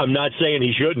 I'm not saying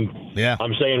he shouldn't. Yeah,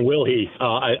 I'm saying will he?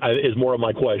 Is more of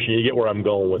my question. You get where I'm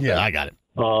going with that. Yeah, I got it.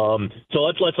 So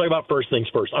let's talk about first things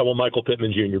first. I want Michael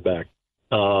Pittman Jr. back.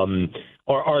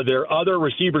 Are there other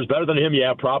receivers better than him?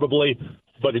 Yeah, probably.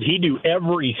 But did he do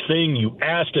everything you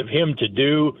asked of him to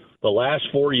do the last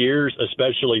 4 years,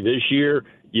 especially this year?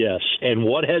 Yes. And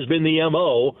what has been the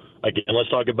MO? Again, let's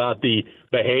talk about the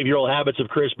behavioral habits of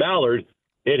Chris Ballard.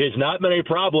 It has not been a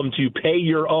problem to pay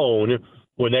your own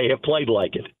when they have played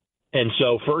like it. And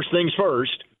so first things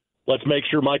first, let's make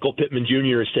sure Michael Pittman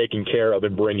Jr. is taken care of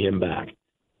and bring him back.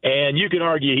 And you can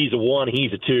argue he's a 1,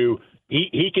 he's a 2.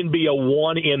 He can be a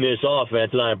 1 in this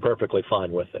offense, and I am perfectly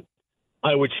fine with it.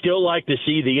 I would still like to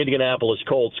see the Indianapolis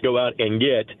Colts go out and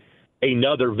get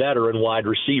another veteran wide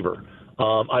receiver.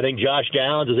 I think Josh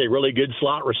Downs is a really good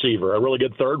slot receiver, a really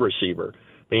good third receiver.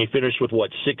 I mean, he finished with,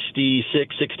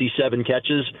 66, 67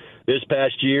 catches this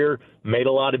past year, made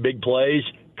a lot of big plays.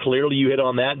 Clearly you hit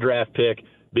on that draft pick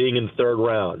being in the third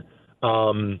round.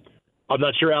 I'm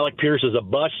not sure Alec Pierce is a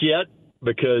bust yet,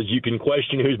 because you can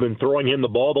question who's been throwing him the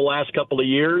ball the last couple of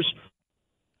years.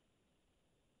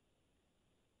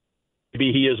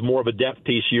 Maybe he is more of a depth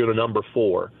piece here to number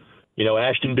 4. You know,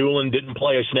 Ashton Doolin didn't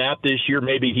play a snap this year.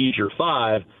 Maybe he's your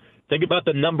 5. Think about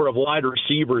the number of wide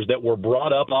receivers that were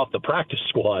brought up off the practice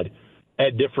squad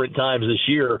at different times this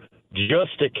year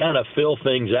just to kind of fill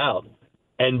things out,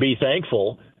 and be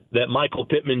thankful that Michael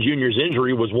Pittman Jr.'s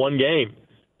injury was 1 game,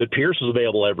 that Pierce was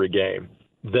available every game,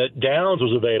 that Downs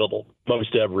was available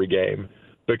most every game,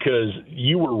 because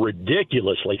you were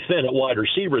ridiculously thin at wide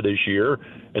receiver this year,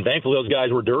 and thankfully those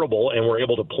guys were durable and were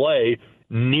able to play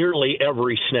nearly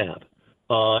every snap.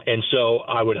 And so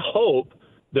I would hope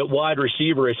that wide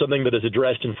receiver is something that is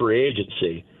addressed in free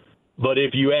agency. But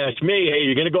if you ask me, hey,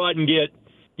 you're going to go out and get,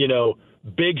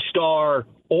 big star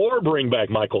or bring back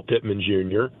Michael Pittman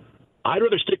Jr., I'd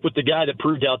rather stick with the guy that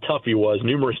proved how tough he was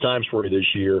numerous times for you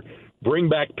this year. Bring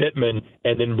back Pittman,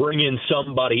 and then bring in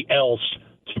somebody else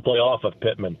to play off of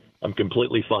Pittman. I'm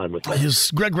completely fine with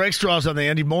that. Greg Rakestraw's on the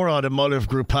Andy Moore Automotive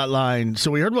Group hotline. So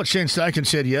we heard what Shane Steichen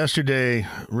said yesterday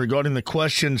regarding the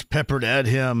questions peppered at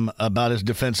him about his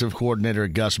defensive coordinator,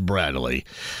 Gus Bradley.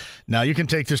 Now, you can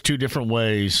take this 2 different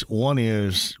ways. One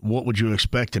is, what would you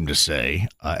expect him to say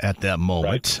at that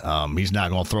moment? Right. He's not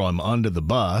going to throw him under the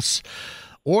bus.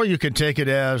 Or you can take it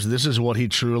as this is what he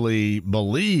truly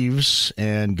believes,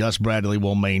 and Gus Bradley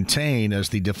will maintain as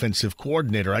the defensive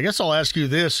coordinator. I guess I'll ask you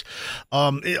this.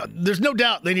 There's no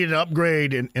doubt they need an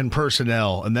upgrade in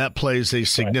personnel, and that plays a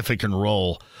significant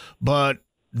role. But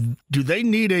do they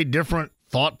need a different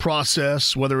thought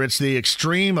process, whether it's the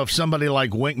extreme of somebody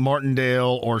like Wink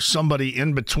Martindale or somebody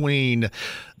in between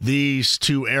these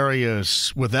 2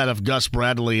 areas with that of Gus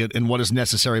Bradley and what is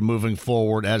necessary moving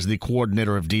forward as the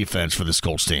coordinator of defense for this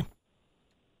Colts team?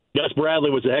 Gus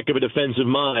Bradley was a heck of a defensive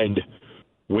mind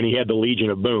when he had the Legion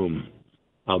of Boom.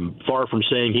 I'm far from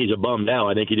saying he's a bum now.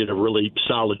 I think he did a really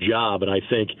solid job, and I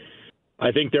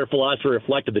think their philosophy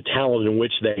reflected the talent in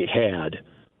which they had.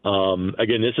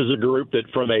 Again, this is a group that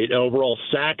from an overall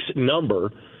sacks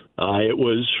number, it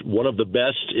was one of the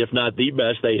best, if not the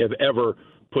best, they have ever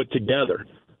put together.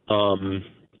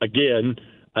 Again,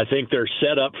 I think they're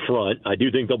set up front. I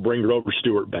do think they'll bring Grover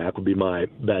Stewart back, would be my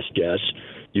best guess.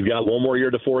 You've got 1 more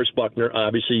year to Forrest Buckner.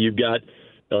 Obviously, you've got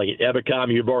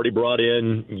Ebicom you've already brought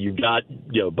in. You've got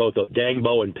both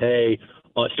Dangbo and Pay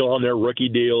still on their rookie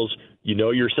deals.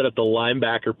 You're set at the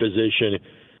linebacker position.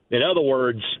 In other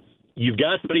words, you've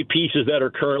got so many pieces that are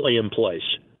currently in place.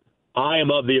 I am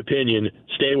of the opinion,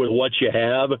 stay with what you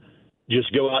have,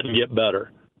 just go out and get better.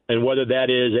 And whether that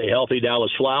is a healthy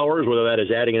Dallas Flowers, whether that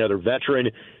is adding another veteran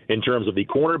in terms of the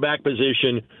cornerback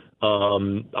position,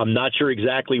 I'm not sure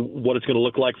exactly what it's going to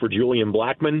look like for Julian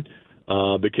Blackmon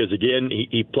because, again,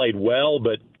 he played well,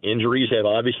 but injuries have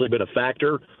obviously been a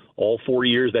factor all 4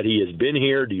 years that he has been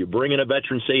here. Do you bring in a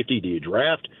veteran safety? Do you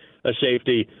draft a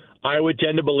safety? I would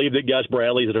tend to believe that Gus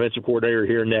Bradley is a defensive coordinator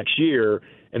here next year,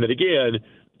 and that, again,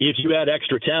 if you add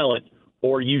extra talent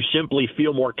or you simply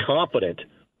feel more confident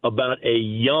about a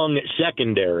young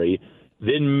secondary,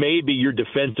 then maybe your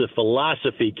defensive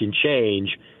philosophy can change,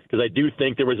 because I do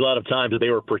think there was a lot of times that they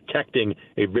were protecting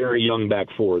a very young back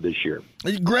 4 this year.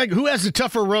 Greg, who has the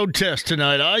tougher road test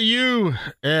tonight, IU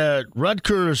at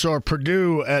Rutgers or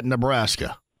Purdue at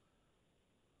Nebraska?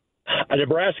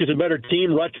 Nebraska's a better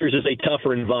team. Rutgers is a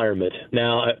tougher environment.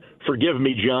 Now, forgive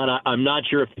me, John. I'm not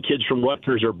sure if the kids from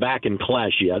Rutgers are back in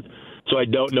class yet, so I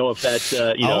don't know if that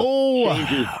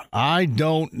changes. I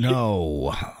don't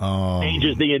know.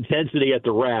 Changes the intensity at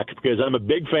the rack, because I'm a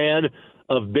big fan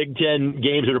of Big Ten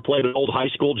games that are played at old high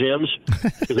school gyms,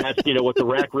 because that's what the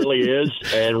rack really is.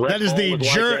 And that is the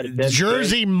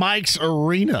Jersey Mike's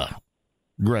Arena.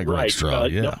 Greg Rakestraw,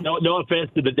 yeah. No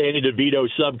offense to the Danny DeVito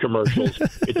sub-commercials.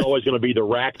 It's always going to be the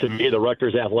rack to me, the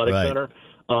Rutgers Athletic Center.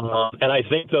 And I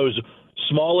think those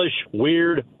smallish,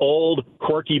 weird, old,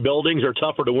 quirky buildings are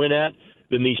tougher to win at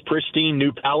than these pristine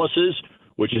new palaces,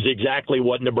 which is exactly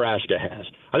what Nebraska has.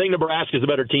 I think Nebraska is a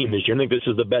better team this year. I think this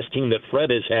is the best team that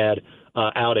Fred has had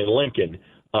out in Lincoln.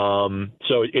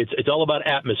 So it's all about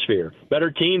atmosphere. Better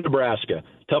team, Nebraska.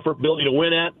 Tougher building to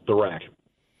win at, the rack.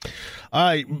 All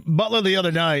right, Butler the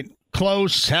other night,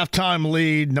 close, halftime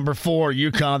lead, number 4,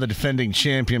 UConn, the defending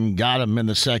champion, got him in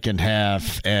the second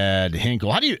half at Hinkle.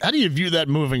 How do you view that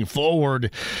moving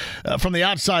forward from the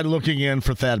outside looking in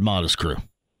for Thad Matta's crew?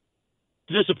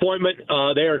 Disappointment.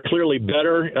 They are clearly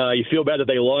better. You feel bad that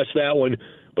they lost that one,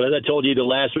 but as I told you the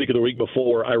last week or the week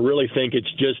before, I really think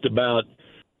it's just about,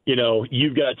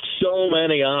 you've got so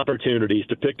many opportunities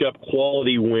to pick up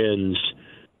quality wins.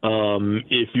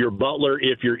 If you're Butler,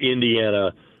 if you're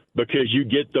Indiana, because you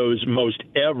get those most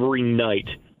every night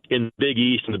in the Big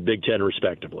East and the Big Ten,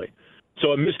 respectively.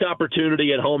 So a missed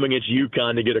opportunity at home against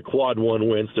UConn to get a quad one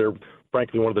win. They're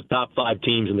frankly one of the top 5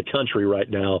 teams in the country right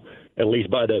now, at least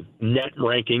by the net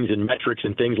rankings and metrics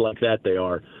and things like that they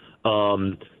are.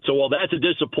 So while that's a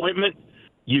disappointment,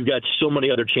 you've got so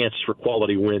many other chances for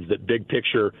quality wins that big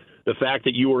picture, the fact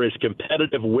that you were as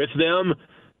competitive with them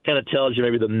kind of tells you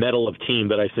maybe the mettle of team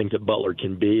that I think that Butler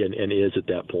can be and is at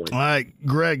that point. All right,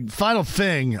 Greg, final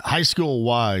thing, high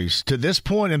school-wise, to this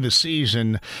point in the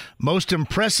season, most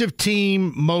impressive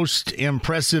team, most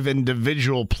impressive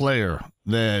individual player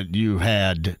that you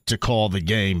had to call the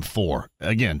game for,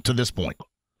 again, to this point.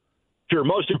 Sure,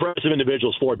 most impressive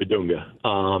individuals for Bedunga.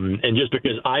 And just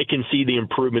because I can see the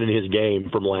improvement in his game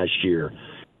from last year.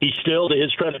 He still, to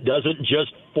his credit, doesn't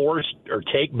just force or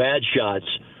take bad shots,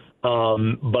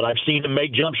 but I've seen him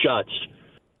make jump shots.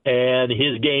 And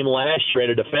his game last year at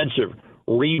a defensive,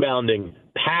 rebounding,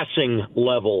 passing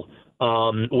level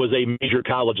was a major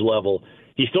college level.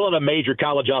 He's still not a major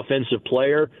college offensive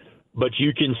player, but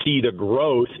you can see the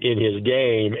growth in his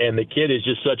game. And the kid is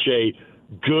just such a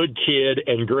good kid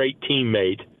and great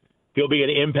teammate. He'll be an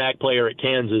impact player at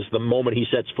Kansas the moment he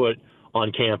sets foot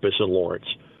on campus in Lawrence.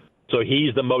 So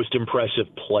he's the most impressive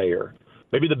player.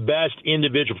 Maybe the best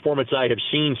individual performance I have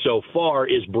seen so far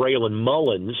is Braylon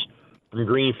Mullins from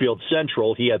Greenfield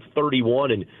Central. He had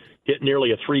 31 and hit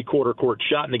nearly a three-quarter court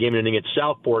shot in the game ending at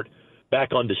Southport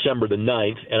back on December the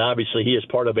 9th, and obviously he is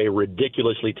part of a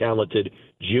ridiculously talented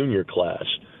junior class.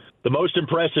 The most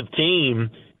impressive team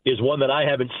is one that I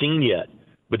haven't seen yet,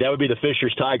 but that would be the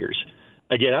Fishers Tigers.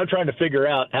 Again, I'm trying to figure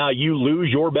out how you lose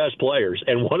your best players,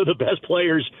 and one of the best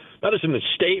players, not just in the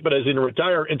state, but as in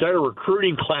the entire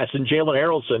recruiting class in Jalen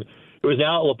Harrelson, who is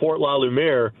now at LaPorte La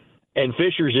Lumiere, and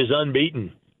Fishers is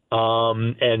unbeaten.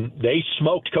 And they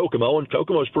smoked Kokomo, and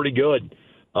Kokomo's pretty good.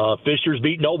 Fishers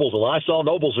beat Noblesville. I saw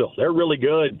Noblesville. They're really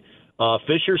good.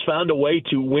 Fishers found a way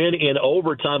to win in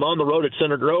overtime on the road at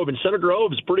Center Grove, and Center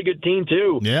Grove is a pretty good team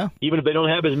too. Yeah. Even if they don't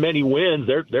have as many wins,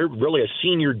 they're really a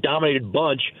senior-dominated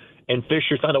bunch, and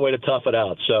Fishers found a way to tough it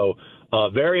out. So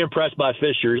very impressed by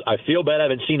Fishers. I feel bad I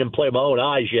haven't seen him play with my own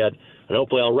eyes yet, and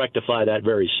hopefully I'll rectify that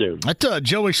very soon. That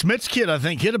Joey Schmidt's kid, I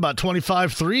think, hit about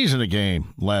 25 threes in a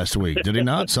game last week. Did he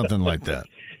not? Something like that.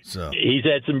 So he's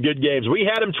had some good games. We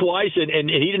had him twice, and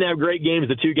he didn't have great games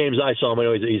the 2 games I saw him. I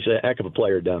know he's a heck of a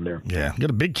player down there. Yeah,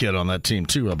 got a big kid on that team,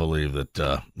 too, I believe.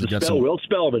 Will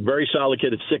Spellman, very solid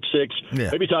kid at 6'6". Yeah.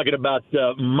 Maybe talking about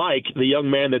Mike, the young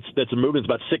man that's moving,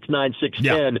 about 6'9", 6'10",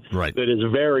 yeah, right. That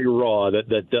is very raw,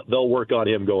 that they'll work on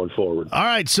him going forward. All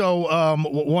right, so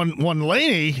one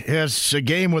Laney has a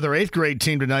game with her 8th grade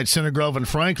team tonight, Center Grove and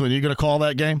Franklin. Are you going to call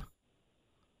that game?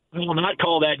 I will not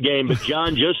call that game, but,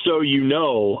 John, just so you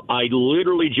know, I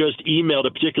literally just emailed a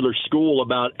particular school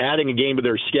about adding a game to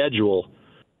their schedule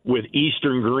with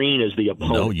Eastern Green as the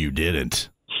opponent. No, you didn't.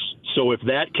 So if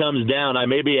that comes down, I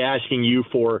may be asking you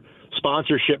for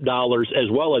sponsorship dollars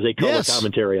as well as a color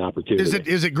commentary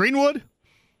opportunity. Is it Greenwood?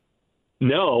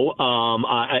 No,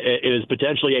 it is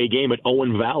potentially a game at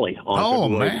Owen Valley. On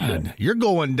February 6th. You're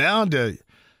going down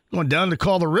to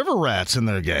call the River Rats in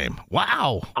their game.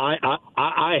 Wow.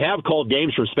 I have called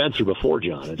games from Spencer before,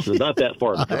 John. It's not that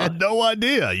far. I had no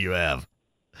idea you have.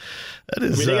 That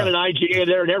is, they got an IGA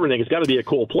there and everything. It's got to be a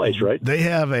cool place, right? They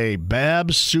have a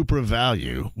Babs Super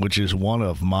Value, which is one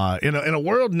of my in a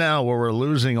world now where we're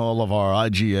losing all of our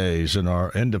IGAs and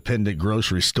our independent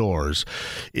grocery stores.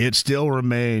 It still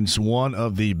remains one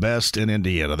of the best in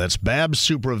Indiana. That's Babs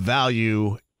Super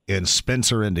Value in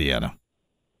Spencer, Indiana.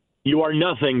 You are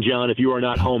nothing, John, if you are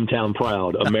not hometown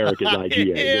proud, America's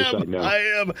IGA. Yes, I know. I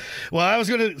am. Well, I was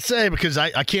going to say, because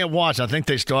I can't watch. I think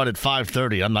they start at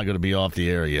 5:30. I'm not going to be off the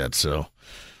air yet, so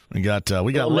we got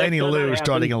Laney Lou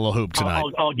starting a little hoop tonight.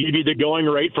 I'll give you the going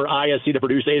rate for ISC to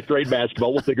produce 8th grade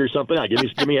basketball. We'll figure something out.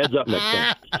 Give me a heads up next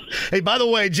time. Hey, by the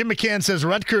way, Jim McCann says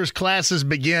Rutgers classes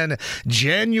begin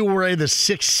January the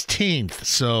 16th.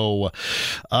 So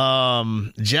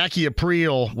Jackie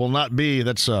Aprile will not be.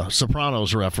 That's a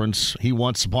Sopranos reference. He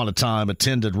once upon a time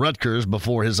attended Rutgers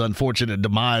before his unfortunate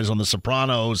demise on The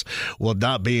Sopranos. Will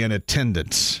not be in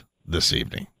attendance this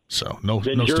evening. So no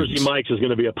Jersey students. Mike's is going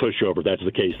to be a pushover. If that's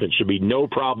the case, then it should be no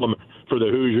problem for the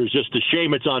Hoosiers. Just a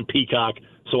shame it's on Peacock,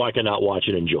 so I cannot watch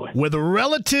and enjoy. With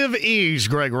relative ease,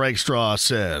 Greg Rakestraw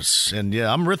says. And,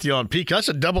 yeah, I'm with you on Peacock. That's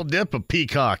a double dip of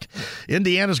Peacock.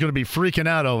 Indiana's going to be freaking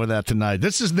out over that tonight.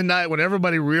 This is the night when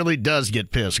everybody really does get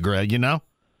pissed, Greg, you know?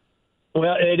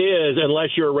 Well, it is, unless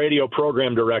you're a radio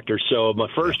program director. So my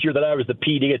first year that I was the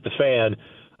PD at the Fan,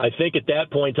 I think at that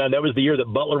point in time, that was the year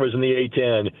that Butler was in the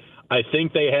A-10. I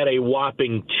think they had a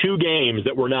whopping 2 games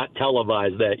that were not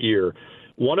televised that year.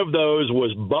 One of those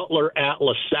was Butler at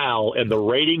LaSalle, and the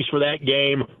ratings for that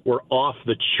game were off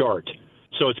the chart.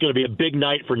 So it's going to be a big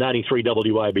night for 93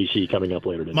 WIBC coming up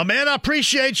later tonight. My man, I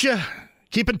appreciate you.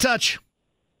 Keep in touch.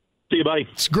 See you, buddy.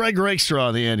 It's Greg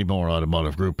Rakestraw, the Andy Moore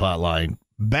Automotive Group hotline.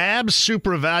 Babs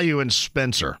Super Value in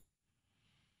Spencer.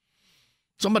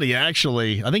 Somebody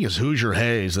actually, I think it's Hoosier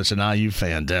Hayes, that's an IU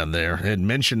fan down there, had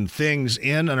mentioned things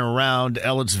in and around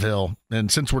Ellettsville. And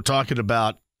since we're talking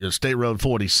about State Road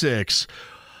 46,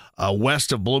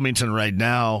 west of Bloomington right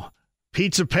now,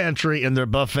 Pizza Pantry and their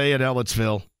buffet at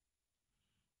Ellettsville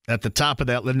at the top of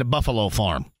that, in the Buffalo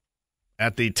Farm,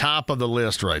 at the top of the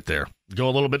list right there. Go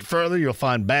a little bit further, you'll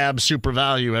find Babs Super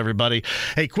Value, everybody.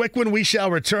 Hey, quick when we shall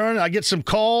return. I get some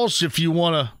calls if you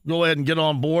want to go ahead and get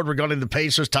on board regarding the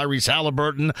Pacers, Tyrese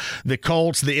Halliburton, the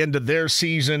Colts, the end of their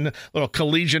season. Little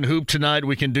collegiate hoop tonight.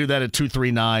 We can do that at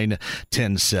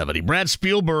 239-1070. Brad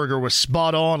Spielberger was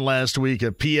spot on last week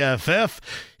at PFF.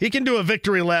 He can do a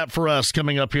victory lap for us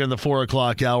coming up here in the 4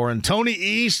 o'clock hour. And Tony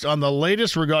East on the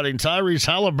latest regarding Tyrese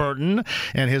Halliburton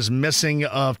and his missing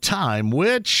of time,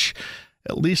 which,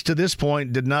 at least to this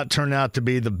point, did not turn out to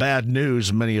be the bad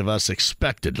news many of us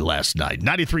expected last night.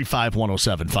 93.5,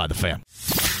 107.5 The Fan.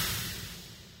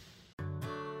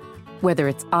 Whether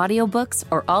it's audiobooks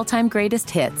or all-time greatest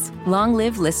hits, long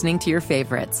live listening to your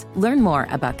favorites. Learn more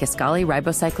about Kisqali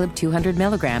Ribociclib 200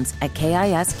 milligrams at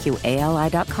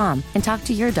KISQALI.com and talk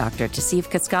to your doctor to see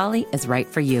if Kisqali is right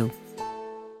for you.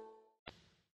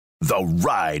 The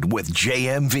Ride with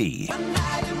JMV.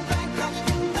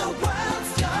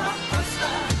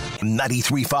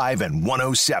 93.5 and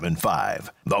 107.5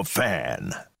 The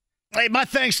Fan. Hey, my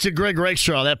thanks to Greg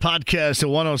Rakestraw, that podcast at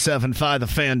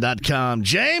 1075thefan.com.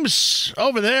 James,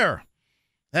 over there,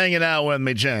 hanging out with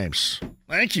me, James.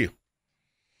 Thank you.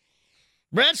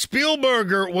 Brad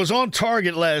Spielberger was on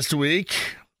target last week,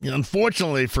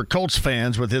 unfortunately for Colts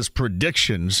fans, with his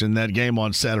predictions in that game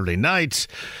on Saturday night.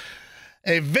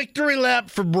 A victory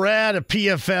lap for Brad at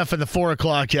PFF in the 4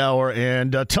 o'clock hour.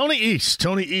 And Tony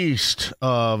East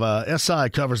of SI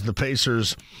covers the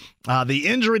Pacers. The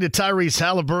injury to Tyrese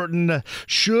Halliburton,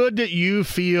 should you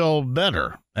feel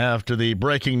better after the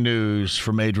breaking news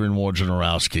from Adrian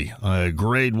Wojnarowski? A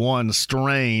grade 1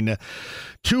 strain.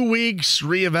 2 weeks,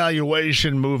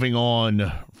 reevaluation, moving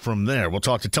on from there. We'll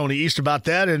talk to Tony East about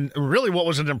that and really what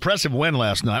was an impressive win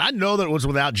last night. I know that it was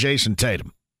without Jason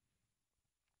Tatum.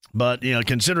 But,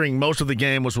 considering most of the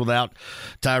game was without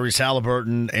Tyrese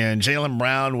Halliburton and Jaylen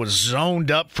Brown was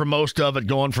zoned up for most of it,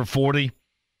 going for 40,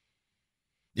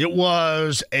 it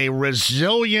was a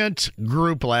resilient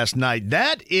group last night.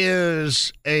 That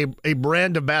is a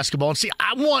brand of basketball. And see,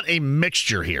 I want a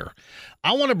mixture here.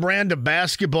 I want a brand of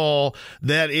basketball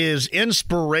that is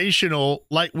inspirational,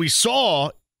 like we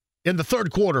saw in the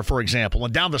third quarter, for example,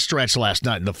 and down the stretch last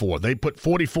night in the fourth. They put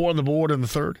 44 on the board in the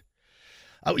third.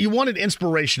 You wanted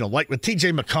inspirational, like with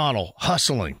T.J. McConnell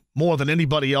hustling more than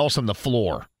anybody else on the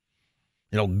floor,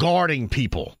 guarding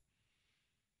people.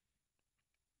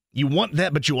 You want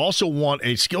that, but you also want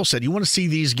a skill set. You want to see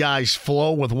these guys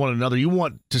flow with one another. You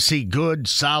want to see good,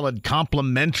 solid,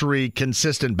 complementary,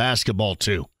 consistent basketball,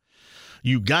 too.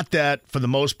 You got that for the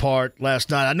most part last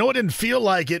night. I know it didn't feel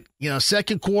like it.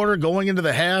 Second quarter, going into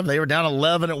the half, they were down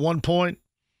 11 at one point.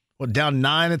 down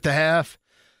 9 at the half.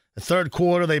 The third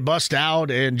quarter, they bust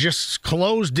out and just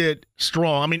closed it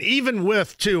strong. I mean, even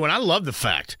with two, and I love the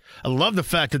fact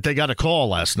that they got a call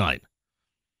last night.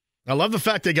 I love the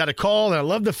fact they got a call, and I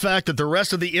love the fact that the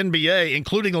rest of the NBA,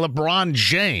 including LeBron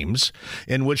James,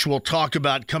 in which we'll talk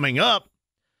about coming up,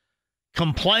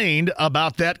 complained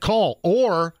about that call,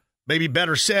 or maybe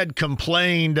better said,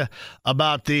 complained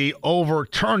about the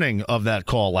overturning of that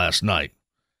call last night.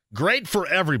 Great for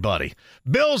everybody.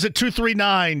 Bill's at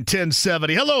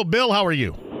 239-1070. Hello, Bill. How are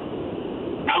you?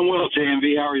 I'm well,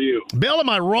 JMV. How are you? Bill, am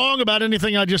I wrong about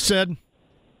anything I just said?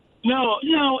 No.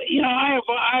 You know,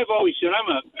 I've always said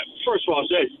first of all, I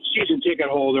said season ticket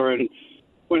holder, and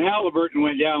when Halliburton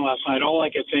went down last night, all I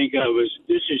could think of was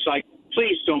this is like,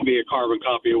 please don't be a carbon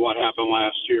copy of what happened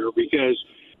last year, because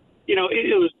you know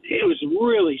it was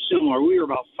really similar. We were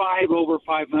about 5 over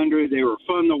 500. They were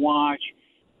fun to watch.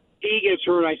 He gets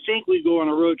hurt. I think we go on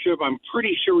a road trip. I'm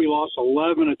pretty sure we lost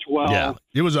 11 to 12. Yeah,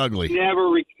 it was ugly. Never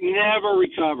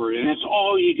recovered, and that's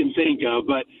all you can think of.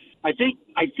 But I think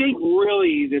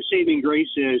really the saving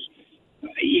grace is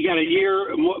you got a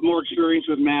year more experience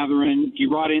with Mathurin. You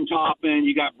brought in Toppin.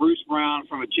 You got Bruce Brown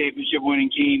from a championship-winning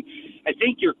team. I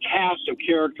think your cast of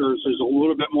characters is a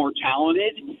little bit more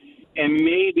talented and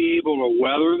may be able to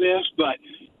weather this. But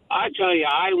I tell you,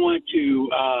 I want to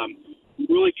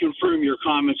really confirm your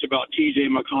comments about T.J.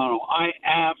 McConnell. I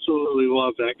absolutely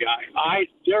love that guy.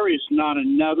 There is not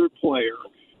another player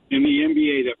in the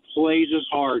NBA that plays as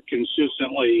hard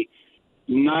consistently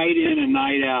night in and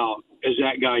night out as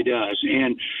that guy does.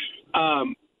 And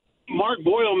Mark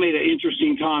Boyle made an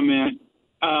interesting comment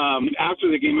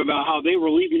after the game about how they were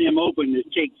leaving him open to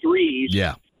take threes.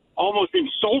 Yeah. Almost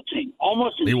insulting.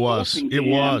 It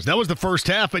was. That was the first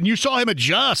half, and you saw him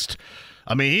adjust.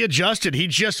 I mean, he adjusted. He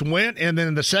just went, and then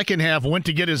in the second half went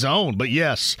to get his own. But,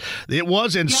 yes, it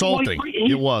was insulting.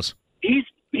 It was. He's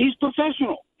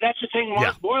professional. That's the thing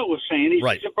Mark Boyle was saying. He's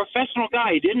a professional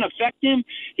guy. It didn't affect him.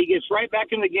 He gets right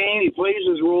back in the game. He plays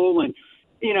his role. And,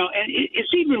 you know, and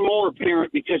it's even more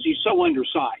apparent because he's so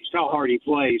undersized how hard he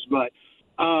plays. But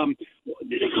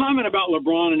the comment about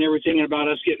LeBron and everything and about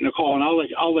us getting a call, and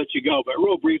I'll let you go. But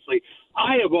real briefly,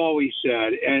 I have always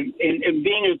said, and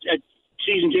being a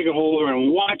season ticket holder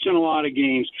and watching a lot of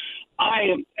games,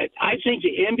 I think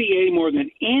the NBA more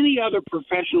than any other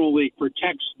professional league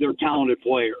protects their talented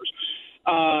players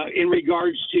in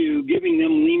regards to giving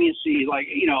them leniency, like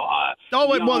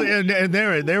and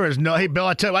there is no. Hey, Bill,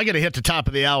 I tell you, I got to hit the top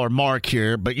of the hour mark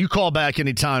here, but you call back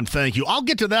anytime. Thank you. I'll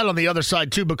get to that on the other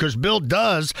side too, because Bill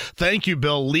does. Thank you,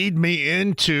 Bill. Lead me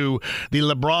into the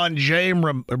LeBron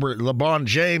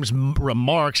James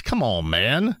remarks. Come on,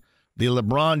 man. The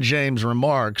LeBron James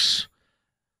remarks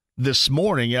this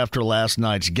morning after last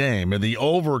night's game and the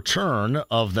overturn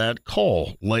of that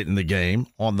call late in the game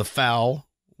on the foul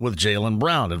with Jaylen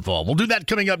Brown involved. We'll do that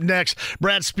coming up next.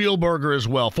 Brad Spielberger as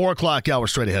well. 4 o'clock hour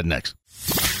straight ahead next.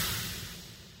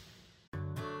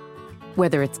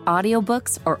 Whether it's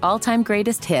audiobooks or all-time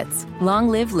greatest hits, long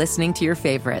live listening to your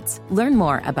favorites. Learn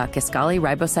more about Kisqali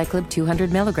Ribociclib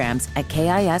 200 milligrams at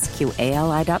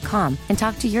KISQALI.com and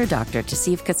talk to your doctor to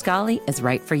see if Kisqali is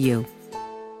right for you.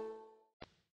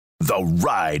 The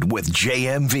Ride with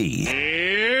JMV.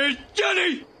 Here's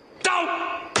Johnny.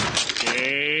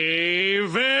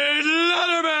 David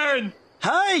Letterman.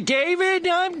 Hi, David.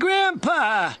 I'm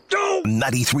Grandpa.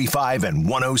 93.5 and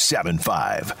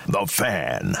 107.5. The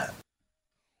Fan.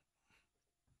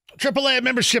 AAA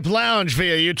Membership Lounge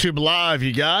via YouTube Live,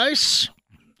 you guys.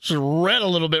 Just read a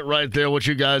little bit right there what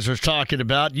you guys are talking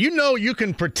about. You know you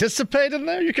can participate in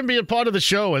there. You can be a part of the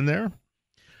show in there.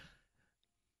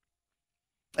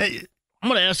 Hey, I'm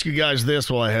going to ask you guys this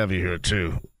while I have you here,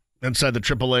 too. Inside the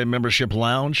AAA Membership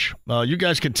Lounge. You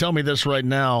guys can tell me this right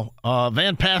now.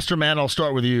 Van Pasterman, I'll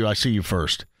start with you. I see you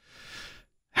first.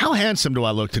 How handsome do I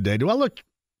look today? Do I look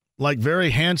like very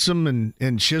handsome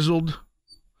and chiseled?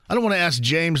 I don't want to ask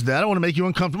James that. I don't want to make you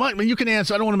uncomfortable. I mean, you can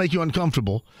answer. I don't want to make you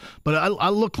uncomfortable. But I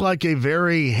look like a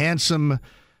very handsome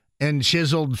and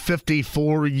chiseled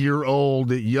 54-year-old,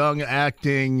 young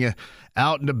acting,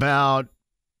 out and about,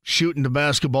 shooting the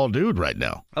basketball dude right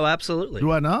now. Oh, absolutely.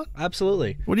 Do I not?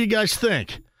 Absolutely. What do you guys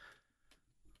think?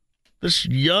 This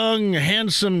young,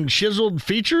 handsome, chiseled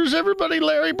features everybody,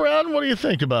 Larry Brown? What do you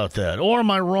think about that? Or am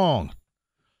I wrong?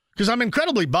 Because I'm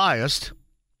incredibly biased.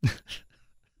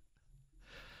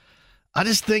 I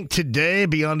just think today,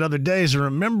 beyond other days, and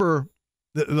remember,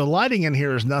 the lighting in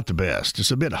here is not the best.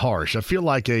 It's a bit harsh. I feel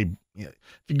like if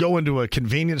you go into a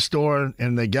convenience store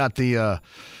and they got the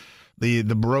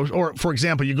the or for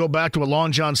example, you go back to a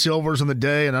Long John Silver's in the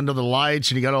day and under the lights,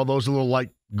 and you got all those little like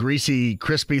greasy,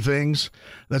 crispy things.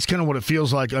 That's kind of what it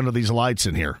feels like under these lights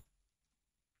in here.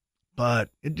 But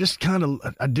it just kind of,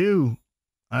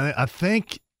 I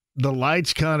think the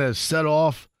lights kind of set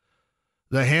off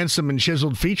the handsome and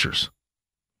chiseled features.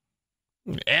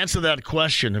 Answer that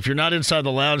question. If you're not inside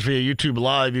the lounge via YouTube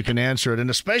Live, you can answer it. And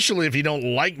especially if you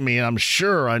don't like me, I'm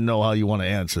sure I know how you want to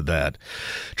answer that.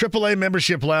 AAA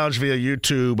Membership Lounge via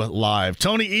YouTube Live.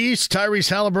 Tony East, Tyrese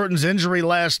Halliburton's injury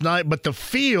last night, but the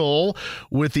feel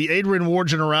with the Adrian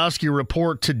Wojnarowski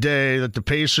report today that the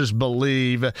Pacers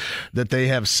believe that they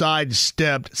have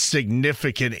sidestepped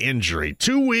significant injury.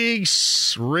 2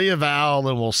 weeks, reeval,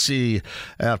 and we'll see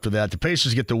after that. The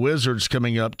Pacers get the Wizards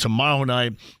coming up tomorrow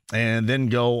night, and then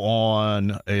go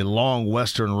on a long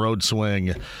Western road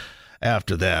swing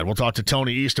after that. We'll talk to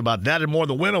Tony East about that and more.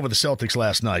 The win over the Celtics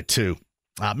last night, too.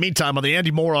 Meantime, on the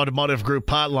Andy Moore Automotive Group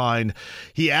hotline,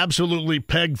 he absolutely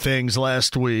pegged things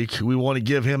last week. We want to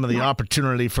give him the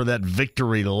opportunity for that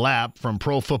victory lap from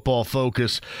Pro Football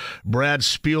Focus, Brad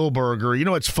Spielberger. You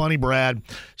know, it's funny, Brad.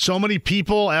 So many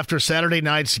people after Saturday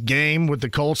night's game with the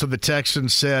Colts and the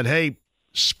Texans said, hey,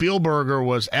 Spielberger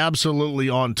was absolutely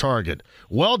on target.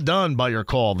 Well done by your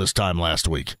call this time last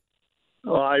week.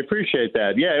 Well, I appreciate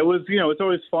that. Yeah, it was, it's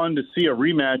always fun to see a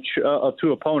rematch of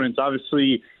two opponents.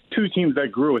 Obviously, two teams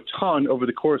that grew a ton over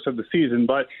the course of the season.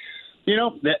 But,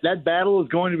 that battle is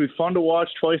going to be fun to watch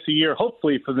twice a year,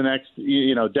 hopefully for the next,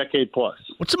 decade plus.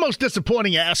 What's the most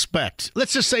disappointing aspect?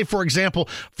 Let's just say, for example,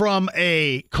 from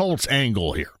a Colts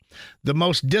angle here. The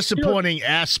most disappointing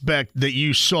aspect that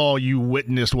you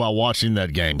witnessed while watching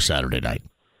that game Saturday night?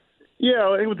 Yeah,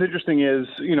 I think what's interesting is,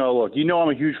 look, I'm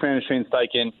a huge fan of Shane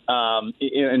Steichen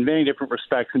in many different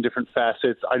respects and different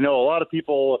facets. I know a lot of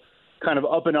people kind of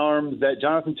up in arms that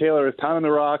Jonathan Taylor is pounding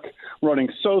the rock, running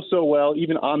so well,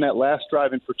 even on that last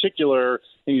drive in particular,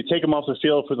 and you take him off the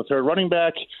field for the third running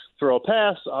back, throw a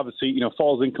pass, obviously,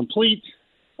 falls incomplete.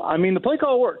 I mean, the play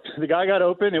call worked. The guy got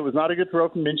open. It was not a good throw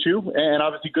from Minshew, and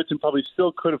obviously Goodson probably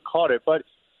still could have caught it. But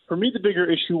for me, the bigger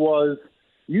issue was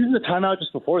using the timeout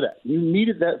just before that. You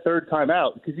needed that third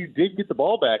timeout because you did get the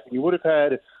ball back, and you would have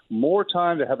had more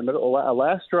time to have a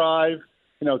last drive,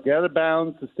 get out of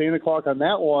bounds, sustain the clock on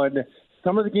that one.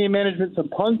 Some of the game management, some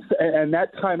punts, and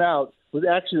that timeout was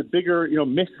actually the bigger,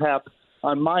 mishap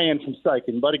on my end from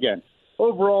Steichen. But again,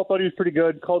 overall, thought he was pretty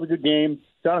good, called a good game.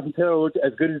 Jonathan Taylor looked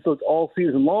as good as he's looked all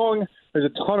season long. There's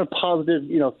a ton of positive,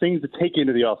 things to take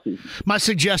into the offseason. My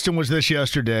suggestion was this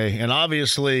yesterday, and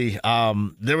obviously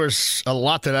there was a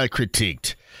lot that I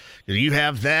critiqued. You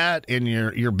have that in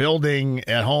your building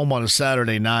at home on a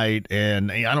Saturday night,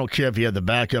 and I don't care if you had the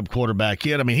backup quarterback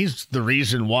in. I mean, he's the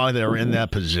reason why they're in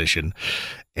that position.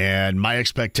 And my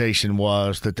expectation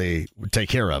was that they would take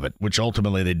care of it, which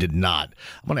ultimately they did not.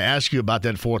 I'm going to ask you about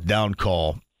that fourth down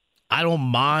call. I don't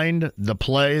mind the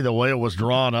play, the way it was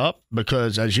drawn up,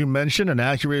 because as you mentioned, and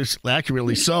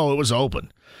accurately so, it was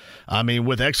open. I mean,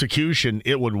 with execution,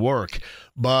 it would work.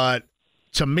 But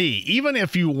to me, even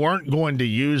if you weren't going to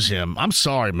use him, I'm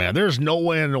sorry, man, there's no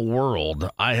way in the world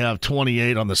I have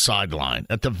 28 on the sideline.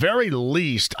 At the very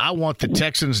least, I want the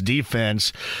Texans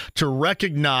defense to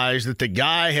recognize that the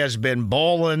guy has been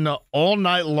balling all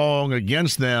night long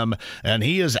against them, and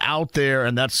he is out there,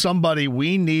 and that's somebody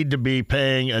we need to be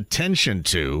paying attention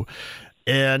to.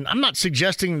 And I'm not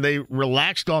suggesting they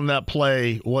relaxed on that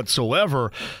play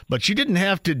whatsoever, but you didn't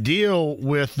have to deal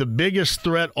with the biggest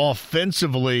threat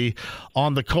offensively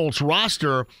on the Colts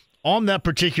roster on that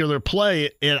particular play.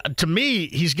 And to me,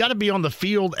 he's got to be on the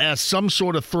field as some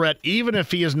sort of threat, even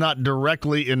if he is not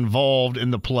directly involved in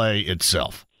the play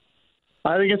itself.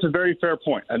 I think it's a very fair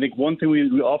point. I think one thing we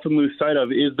often lose sight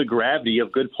of is the gravity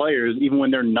of good players, even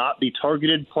when they're not the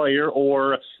targeted player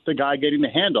or the guy getting the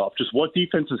handoff. Just what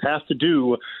defenses have to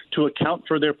do to account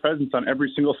for their presence on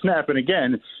every single snap. And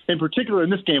again, in particular in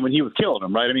this game when he was killing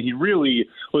them, right? I mean, he really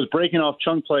was breaking off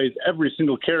chunk plays every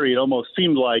single carry, it almost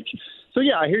seemed like. So,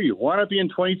 yeah, I hear you. Why not be in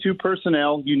 22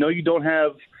 personnel? You don't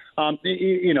have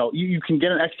you can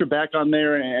get an extra back on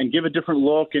there and give a different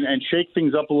look and shake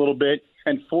things up a little bit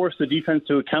and force the defense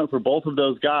to account for both of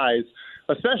those guys,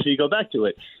 especially, go back to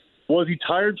it. Was he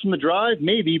tired from the drive?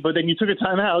 Maybe, but then you took a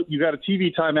timeout. You got a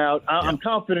TV timeout. I'm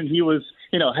confident he was,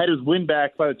 had his win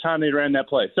back by the time they ran that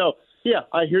play. So, yeah,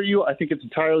 I hear you. I think it's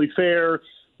entirely fair.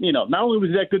 Not only was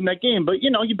he that good in that game, but,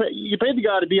 you paid the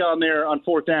guy to be on there on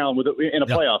fourth down in a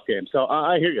playoff game. So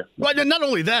I hear you. Right, and not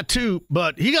only that, too,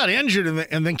 but he got injured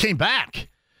and then came back.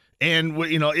 And,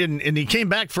 and he came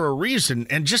back for a reason.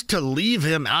 And just to leave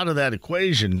him out of that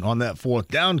equation on that fourth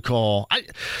down call,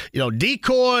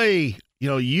 decoy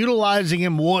utilizing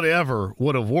him, whatever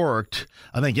would have worked.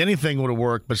 I think anything would have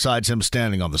worked besides him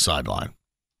standing on the sideline.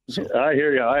 So, I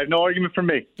hear you. I have no argument from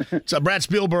me. So Brad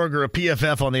Spielberger, a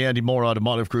PFF on the Andy Moore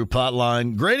Automotive Group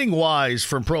hotline. Grading-wise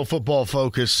from Pro Football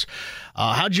Focus,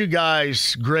 how'd you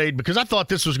guys grade? Because I thought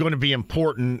this was going to be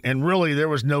important, and really there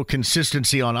was no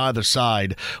consistency on either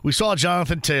side. We saw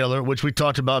Jonathan Taylor, which we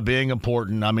talked about being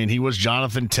important. I mean, he was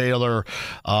Jonathan Taylor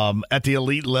at the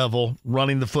elite level,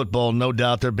 running the football, no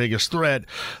doubt their biggest threat.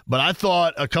 But I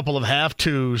thought a couple of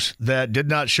half-twos that did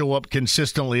not show up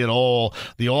consistently at all,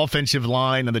 the offensive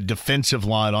line and the defensive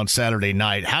line on Saturday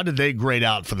night. How did they grade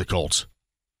out for the Colts?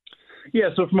 Yeah,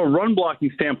 so from a run blocking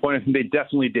standpoint, I think they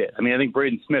definitely did. I mean, I think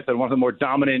Braden Smith had one of the more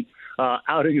dominant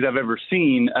outings I've ever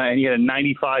seen, and he had a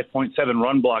 95.7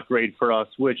 run block grade for us,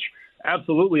 which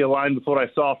absolutely aligned with what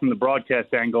I saw from the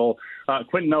broadcast angle.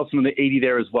 Quentin Nelson in the 80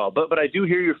 there as well. But I do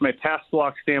hear you from a pass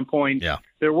block standpoint. Yeah.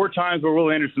 There were times where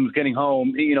Will Anderson was getting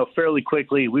home, fairly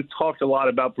quickly. We've talked a lot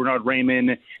about Bernard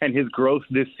Raymond and his growth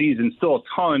this season. Still a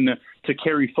ton to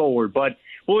carry forward, but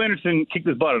Will Anderson kicked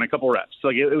his butt on a couple reps.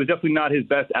 Like it was definitely not his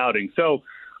best outing. So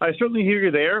I certainly hear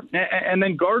you there. And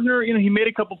then Gardner, he made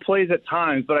a couple plays at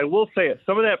times, but I will say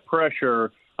some of that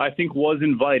pressure I think was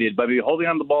invited by maybe holding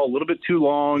on the ball a little bit too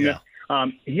long. Yeah.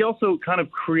 He also kind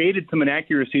of created some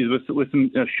inaccuracies with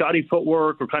some shoddy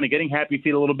footwork or kind of getting happy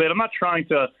feet a little bit. I'm not trying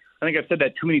to, I think I've said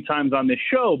that too many times on this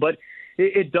show, but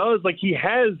it does, like he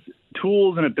has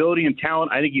tools and ability and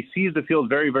talent. I think he sees the field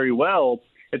very, very well.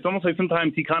 It's almost like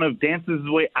sometimes he kind of dances his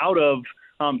way out of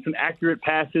some accurate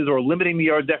passes or limiting the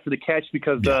yards after the catch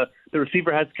because the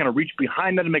receiver has to kind of reach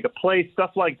behind them to make a play.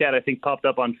 Stuff like that, I think, popped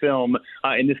up on film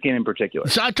in this game in particular.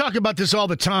 So I talk about this all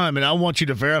the time, and I want you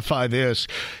to verify this.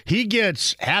 He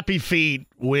gets happy feet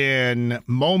when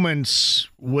moments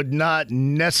would not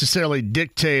necessarily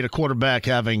dictate a quarterback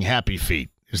having happy feet.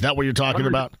 Is that what you're talking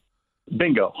about?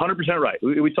 Bingo, 100% right.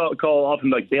 We call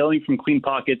often like bailing from clean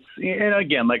pockets. And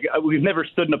again, like we've never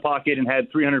stood in a pocket and had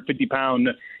 350-pound,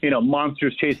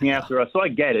 monsters chasing after us. So I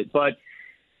get it, but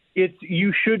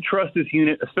you should trust this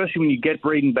unit, especially when you get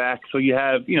Braden back. So you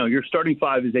have, your starting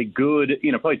five is a good,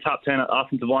 probably top 10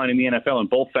 offensive line in the NFL in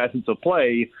both facets of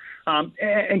play.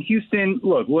 And Houston,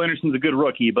 look, Will Anderson's a good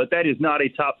rookie, but that is not a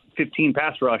top 15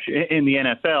 pass rush in the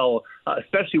NFL,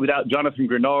 especially without Jonathan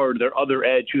Grenard, their other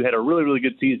edge, who had a really, really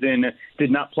good season, did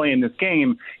not play in this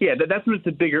game. Yeah, that's when it's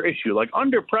a bigger issue. Like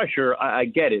under pressure, I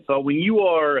get it. But when you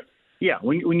are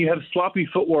when you have sloppy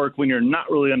footwork, when you're not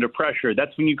really under pressure,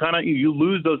 that's when you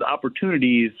lose those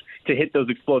opportunities to hit those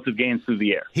explosive gains through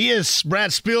the air. He is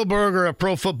Brad Spielberger of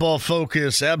Pro Football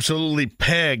Focus, absolutely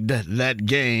pegged that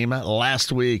game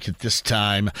last week at this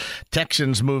time.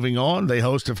 Texans moving on. They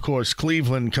host, of course,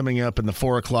 Cleveland coming up in the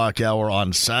 4 o'clock hour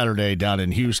on Saturday down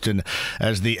in Houston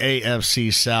as the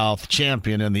AFC South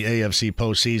champion in the AFC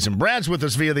postseason. Brad's with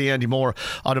us via the Andy Moore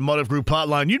Automotive Group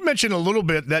hotline. You'd mentioned a little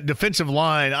bit that defensive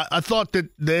line. I thought that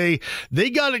they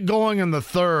got it going in the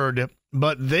third,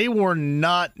 but they were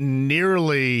not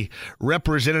nearly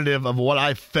representative of what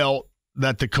I felt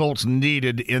that the Colts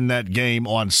needed in that game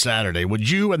on Saturday. Would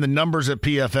you and the numbers at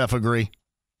PFF agree?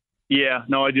 Yeah,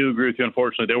 no, I do agree with you,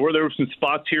 unfortunately. There were some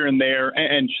spots here and there,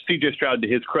 and C.J. Stroud, to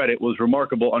his credit, was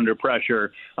remarkable under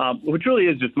pressure, which really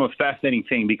is just the most fascinating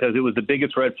thing because it was the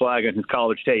biggest red flag on his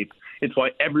college tape. It's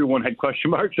why everyone had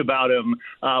question marks about him.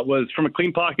 Was from a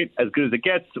clean pocket, as good as it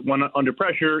gets. When under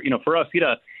pressure, for us, he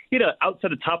had an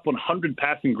outside of top 100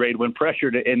 passing grade when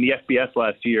pressured in the FBS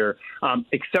last year.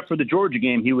 Except for the Georgia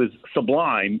game, he was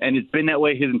sublime, and it's been that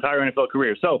way his entire NFL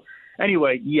career. So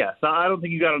anyway, yes, I don't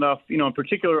think you got enough, in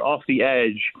particular off the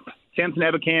edge. Samson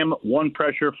Ebukam, one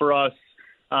pressure for us.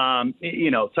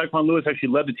 Tyquan Lewis actually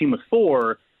led the team with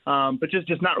 4. But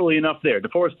just not really enough there.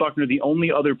 DeForest Buckner, the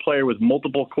only other player with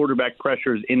multiple quarterback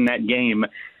pressures in that game.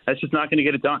 That's just not going to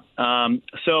get it done. I'm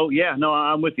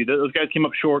with you. Those guys came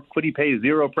up short. Kwity Paye,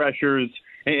 0 pressures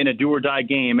in a do-or-die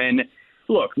game. And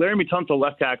look, Laramie Tunsil,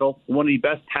 left tackle, one of the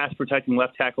best pass-protecting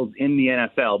left tackles in the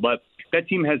NFL. But that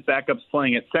team has backups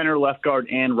playing at center, left guard,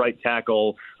 and right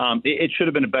tackle. It should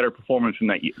have been a better performance from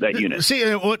that unit. See,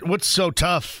 what's so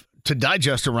tough to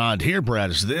digest around here, Brad,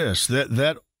 is this,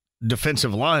 that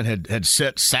defensive line had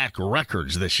set sack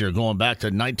records this year, going back to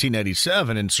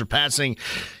 1987 and surpassing,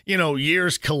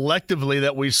 years collectively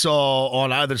that we saw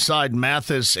on either side.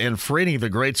 Mathis and Freeney, the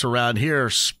greats around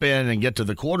here, spin and get to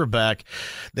the quarterback.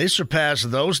 They surpassed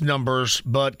those numbers,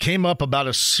 but came up about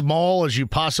as small as you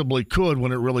possibly could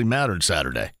when it really mattered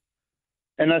Saturday.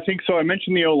 And I think so. I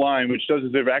mentioned the O-line, which does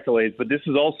deserve accolades, but this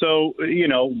is also,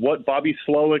 what Bobby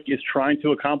Slowick is trying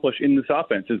to accomplish in this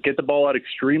offense is get the ball out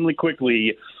extremely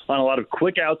quickly on a lot of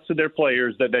quick outs to their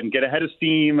players that then get ahead of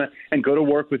steam and go to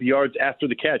work with yards after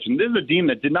the catch. And this is a team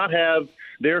that did not have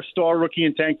their star rookie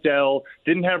in Tank Dell,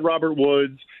 didn't have Robert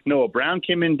Woods. Noah Brown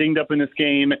came in dinged up in this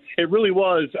game. It really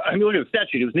was, look at the stat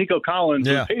sheet. It was Nico Collins,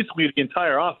 who was basically the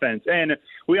entire offense. And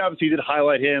we obviously did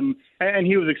highlight him, and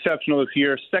he was exceptional this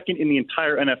year, second in the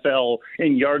entire NFL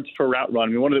in yards per route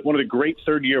run. One of the great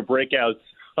third-year breakouts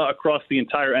across the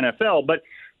entire NFL. But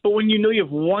when you know you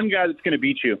have one guy that's going to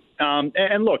beat you,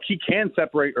 and look, he can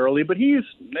separate early, but he's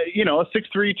a 6'3",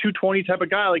 220 type of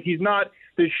guy. Like, he's not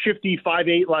this shifty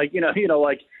 5'8",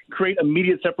 like create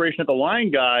immediate separation at the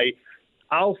line guy.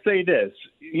 I'll say this,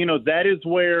 that is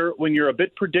where when you're a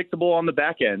bit predictable on the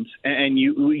back end and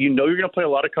you're going to play a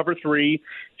lot of cover 3,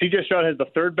 C.J. Stroud has the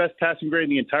third best passing grade in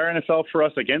the entire NFL for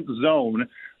us against zone,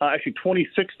 actually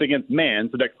 26th against man.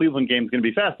 So that Cleveland game is going to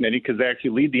be fascinating because they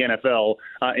actually lead the NFL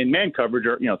in man coverage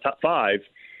or, top 5.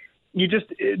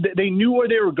 They knew where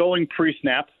they were going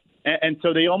pre-snap. And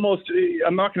so they almost,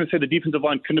 I'm not going to say the defensive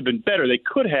line couldn't have been better. They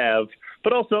could have,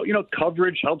 but also,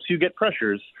 coverage helps you get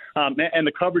pressures. And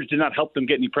the coverage did not help them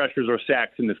get any pressures or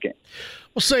sacks in this game.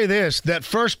 We'll say this, that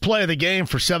first play of the game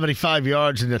for 75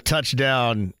 yards and a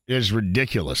touchdown is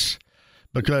ridiculous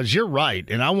because you're right,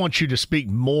 and I want you to speak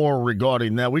more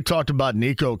regarding that. We talked about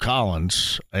Nico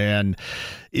Collins, and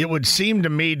it would seem to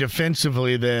me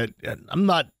defensively that I'm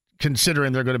not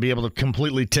considering they're going to be able to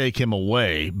completely take him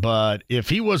away. But if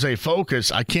he was a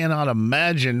focus, I cannot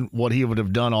imagine what he would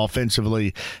have done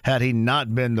offensively had he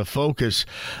not been the focus.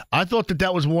 I thought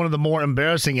that was one of the more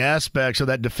embarrassing aspects of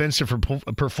that defensive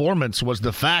performance was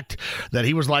the fact that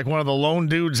he was like one of the lone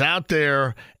dudes out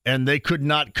there and they could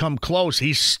not come close.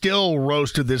 He still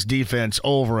roasted this defense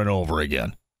over and over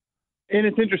again. And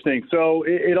it's interesting. So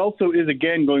it also is,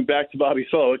 again, going back to Bobby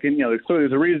Slowick, and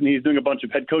there's a reason he's doing a bunch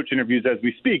of head coach interviews as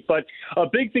we speak. But a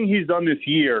big thing he's done this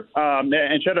year,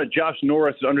 and shout out Josh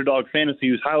Norris at Underdog Fantasy,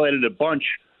 who's highlighted a bunch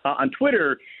on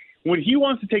Twitter, when he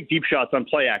wants to take deep shots on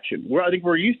play action. Where I think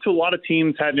we're used to a lot of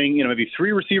teams having, maybe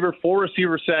 3 receiver, 4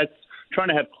 receiver sets, trying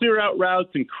to have clear out routes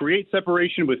and create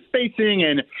separation with spacing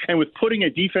and with putting a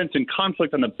defense in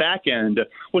conflict on the back end.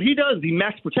 What he does, he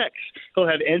max protects. He'll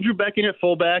have Andrew Beckton at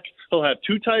fullback. He'll have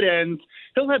 2 tight ends.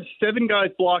 He'll have 7 guys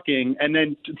blocking and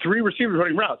then 3 receivers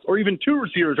running routes or even 2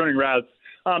 receivers running routes.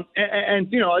 And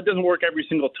it doesn't work every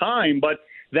single time, but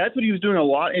that's what he was doing a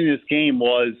lot in this game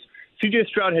was C.J.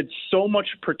 Stroud had so much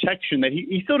protection that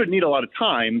he still didn't need a lot of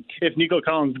time if Nico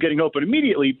Collins was getting open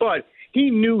immediately, but he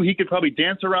knew he could probably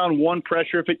dance around one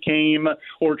pressure if it came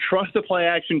or trust the play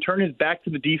action, turn his back to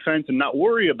the defense and not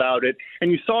worry about it.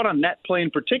 And you saw it on that play in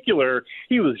particular.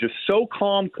 He was just so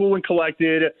calm, cool, and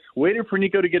collected, waited for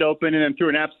Nico to get open and then threw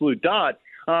an absolute dot.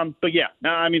 But yeah,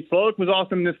 Slowick was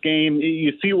awesome in this game.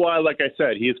 You see why, like I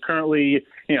said, he is currently,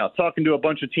 talking to a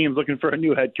bunch of teams looking for a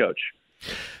new head coach.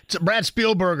 It's Brad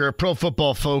Spielberger, Pro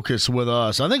Football Focus with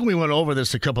us. I think we went over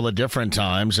this a couple of different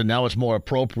times, and now it's more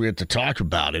appropriate to talk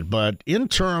about it. But in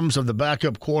terms of the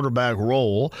backup quarterback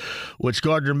role, which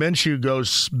Gardner Minshew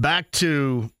goes back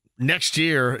to next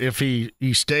year if he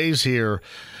stays here,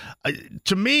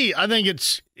 to me, I think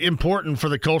it's important for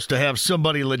the Colts to have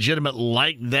somebody legitimate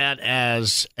like that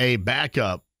as a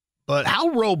backup. But how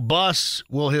robust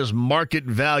will his market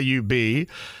value be,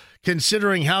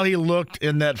 considering how he looked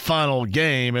in that final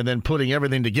game and then putting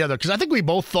everything together? Because I think we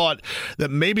both thought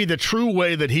that maybe the true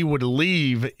way that he would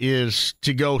leave is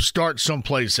to go start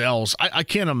someplace else. I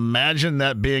can't imagine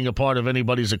that being a part of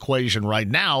anybody's equation right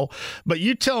now. But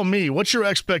you tell me, what's your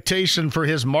expectation for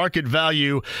his market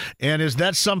value? And is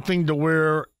that something to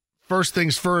where, first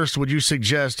things first, would you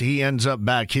suggest he ends up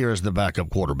back here as the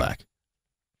backup quarterback?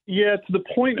 Yeah, to the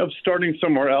point of starting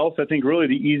somewhere else, I think really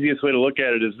the easiest way to look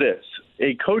at it is this.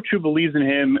 A coach who believes in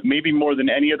him, maybe more than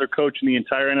any other coach in the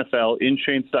entire NFL, in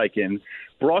Shane Steichen,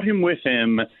 brought him with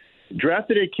him,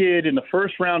 drafted a kid in the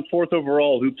first round, 4th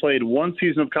overall, who played 1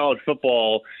 season of college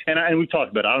football, and we've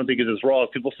talked about it. I don't think it's as raw as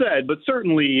people said, but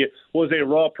certainly was a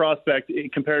raw prospect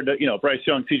compared to, Bryce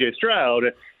Young, C.J. Stroud,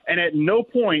 and at no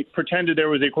point pretended there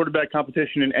was a quarterback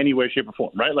competition in any way, shape, or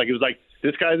form, right? Like, it was like,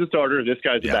 this guy's a starter, this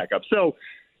guy's a backup. So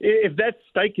if that's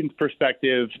Steichen's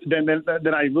perspective, then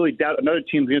I really doubt another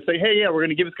team's going to say, hey, yeah, we're going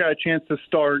to give this guy a chance to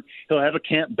start. He'll have a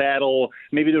camp battle.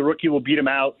 Maybe the rookie will beat him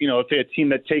out. If they're a team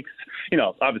that takes,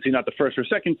 obviously not the first or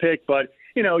second pick, but,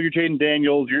 your Jaden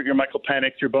Daniels, your Michael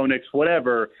Penix, your Bo Nix,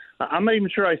 whatever. I'm not even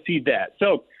sure I see that.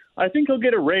 So I think he'll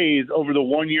get a raise over the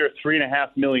 1 year,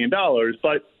 $3.5 million.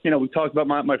 But, we talked about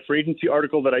my free agency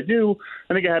article that I do.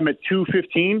 I think I have him at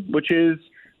 $215, which is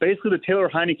basically the Taylor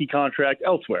Heineke contract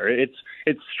elsewhere. It's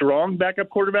strong backup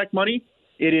quarterback money.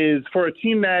 It is for a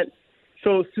team that –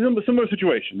 so similar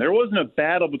situation. There wasn't a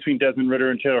battle between Desmond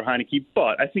Ridder and Taylor Heineke,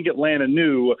 but I think Atlanta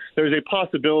knew there's a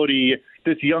possibility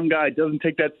this young guy doesn't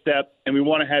take that step, and we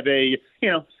want to have a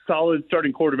solid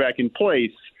starting quarterback in place.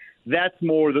 That's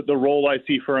more the role I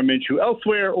see for a Minshew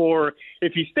elsewhere, or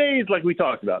if he stays like we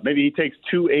talked about, maybe he takes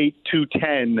 2.8,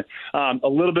 2.10, a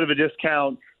little bit of a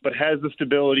discount, but has the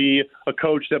stability, a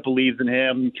coach that believes in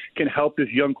him, can help this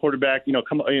young quarterback,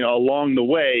 come along the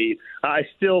way. I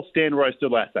still stand where I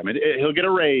stood last time. He'll get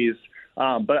a raise,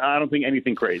 but I don't think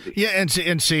anything crazy. Yeah,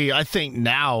 and see, I think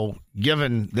now,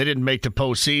 given they didn't make the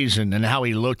postseason and how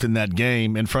he looked in that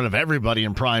game in front of everybody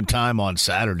in prime time on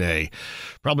Saturday,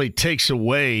 probably takes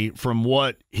away from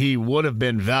what he would have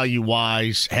been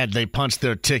value-wise had they punched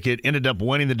their ticket, ended up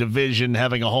winning the division,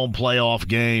 having a home playoff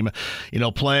game,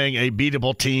 playing a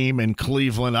beatable team in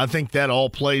Cleveland. I think that all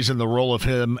plays in the role of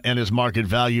him and his market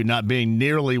value not being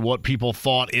nearly what people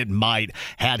thought it might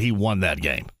had he won that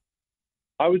game.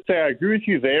 I would say I agree with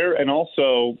you there, and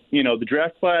also, the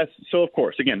draft class. So, of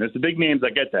course, again, there's the big names. I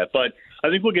get that, but I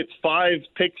think we'll get 5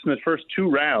 picks in the first 2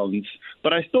 rounds.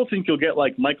 But I still think you'll get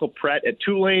like Michael Pratt at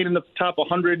Tulane in the top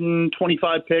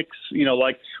 125 picks. We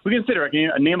consider. I can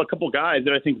name a couple guys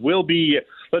that I think will be,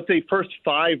 let's say, first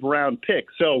 5-round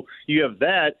picks. So you have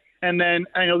that. And then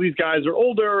I know these guys are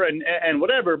older and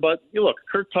whatever, but look,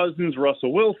 Kirk Cousins,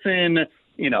 Russell Wilson.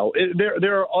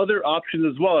 There are other options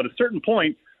as well. At a certain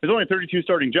point, there's only 32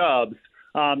 starting jobs,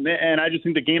 and I just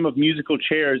think the game of musical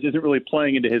chairs isn't really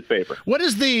playing into his favor. What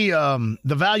is the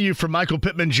value for Michael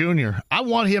Pittman Jr.? I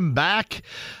want him back.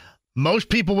 Most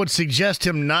people would suggest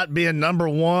him not being number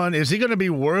 1. Is he going to be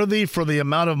worthy for the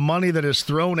amount of money that is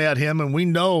thrown at him? And we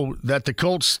know that the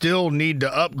Colts still need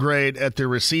to upgrade at the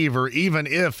receiver, even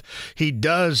if he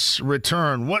does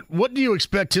return. What do you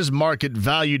expect his market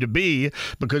value to be?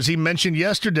 Because he mentioned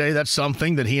yesterday that's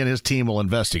something that he and his team will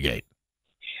investigate.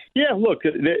 Yeah, look,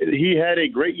 he had a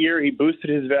great year. He boosted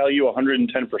his value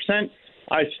 110%.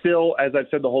 I still, as I've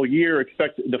said the whole year,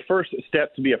 expect the first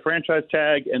step to be a franchise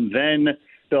tag, and then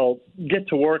they'll get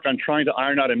to work on trying to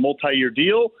iron out a multi-year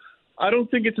deal. I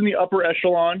don't think it's in the upper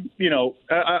echelon.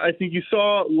 I think you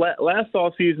saw last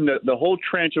offseason that the whole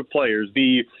tranche of players,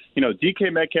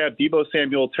 DK Metcalf, Deebo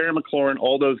Samuel, Terry McLaurin,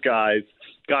 all those guys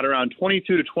got around $22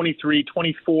 to $23,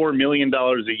 $24 million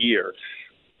a year.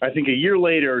 I think a year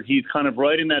later, he's kind of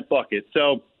right in that bucket.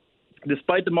 So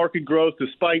despite the market growth,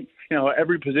 despite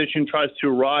every position tries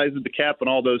to rise with the cap and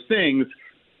all those things,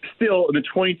 still in the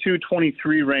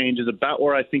 22-23 range is about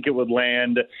where I think it would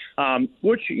land,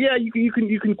 which, yeah, you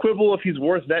can quibble if he's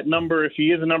worth that number, if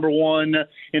he is a number 1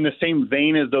 in the same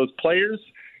vein as those players.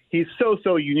 He's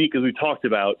so unique, as we talked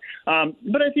about.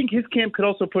 But I think his camp could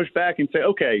also push back and say,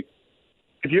 okay,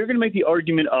 if you're going to make the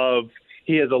argument of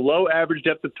he has a low average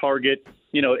depth of target,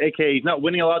 aka he's not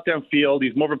winning a lot downfield,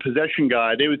 he's more of a possession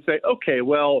guy, they would say, okay,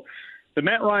 well, the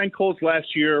Matt Ryan Colts last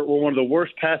year were one of the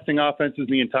worst passing offenses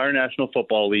in the entire National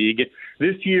Football League.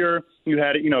 This year, you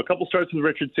had a couple starts with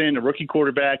Richardson, a rookie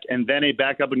quarterback, and then a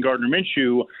backup in Gardner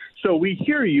Minshew. So we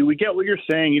hear you. We get what you're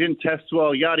saying. You didn't test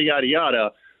well, yada, yada,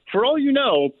 yada. For all you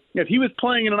know, if he was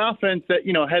playing in an offense that,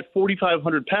 had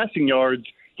 4,500 passing yards,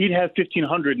 he'd have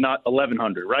 1,500, not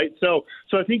 1,100, right? So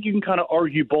I think you can kind of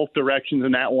argue both directions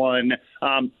in that one.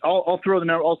 I'll throw the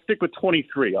number. I'll stick with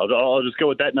 23. I'll just go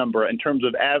with that number in terms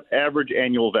of average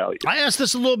annual value. I asked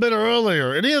this a little bit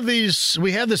earlier. Any of these,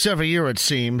 we have this every year, it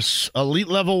seems,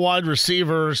 elite-level wide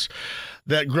receivers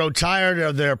that grow tired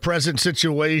of their present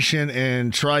situation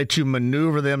and try to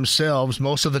maneuver themselves,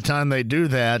 most of the time they do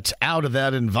that, out of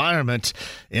that environment.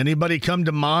 Anybody come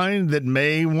to mind that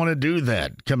may want to do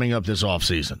that coming up this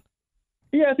offseason?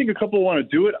 Yeah, I think a couple want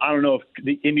to do it. I don't know if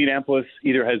the Indianapolis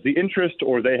either has the interest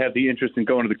or they have the interest in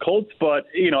going to the Colts, but,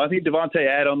 I think Devontae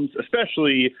Adams,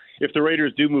 especially if the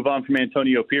Raiders do move on from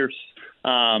Antonio Pierce,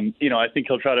 I think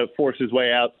he'll try to force his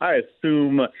way out. I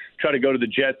assume try to go to the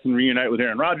Jets and reunite with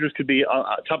Aaron Rodgers could be on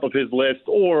top of his list,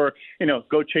 or,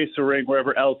 go chase the ring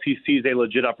wherever else he sees a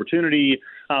legit opportunity.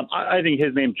 I think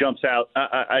his name jumps out.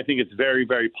 I think it's very,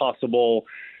 very possible.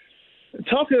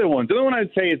 Tough the other one. The other one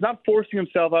I'd say is not forcing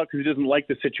himself out because he doesn't like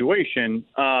the situation.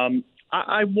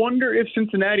 I wonder if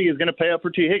Cincinnati is going to pay up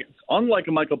for T. Higgins. Unlike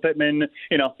a Michael Pittman,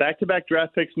 back-to-back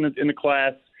draft picks in the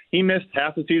class. He missed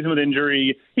half the season with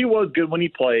injury. He was good when he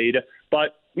played,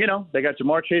 but, they got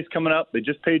Jamar Chase coming up. They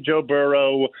just paid Joe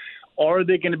Burrow. Are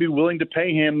they going to be willing to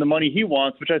pay him the money he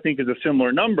wants, which I think is a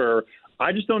similar number?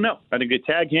 I just don't know. I think they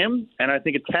tag him, and I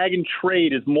think a tag and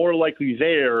trade is more likely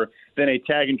there than a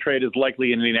tag and trade is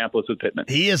likely in Indianapolis with Pittman.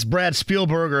 He is Brad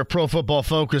Spielberger of Pro Football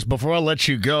Focus. Before I let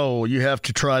you go, you have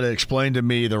to try to explain to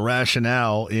me the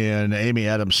rationale in Amy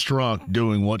Adams Strunk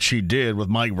doing what she did with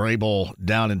Mike Vrabel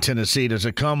down in Tennessee. Does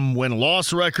it come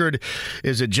win-loss record?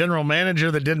 Is it general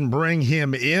manager that didn't bring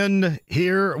him in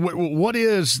here? What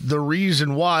is the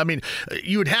reason why? I mean,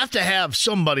 you would have to have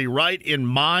somebody right in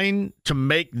mind to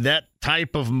make that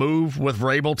type of move with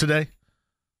Vrabel today?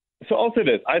 So I'll say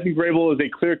this. I think Vrabel is a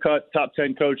clear-cut top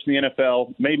 10 coach in the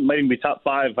NFL. Might even be top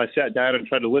 5 if I sat down and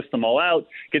tried to list them all out.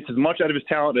 Gets as much out of his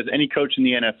talent as any coach in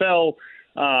the NFL.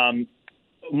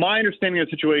 My understanding of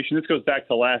the situation, this goes back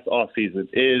to last offseason,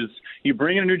 is you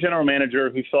bring in a new general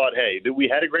manager who thought, hey, we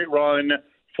had a great run,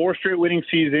 4 straight winning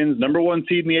seasons, number 1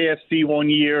 seed in the AFC one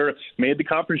year, made the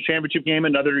conference championship game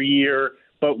another year.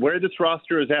 But where this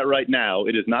roster is at right now,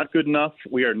 it is not good enough.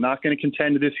 We are not going to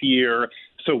contend this year.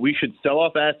 So we should sell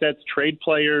off assets, trade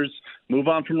players, move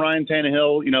on from Ryan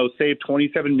Tannehill, save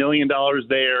 $27 million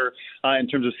there in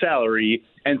terms of salary,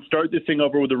 and start this thing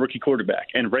over with a rookie quarterback.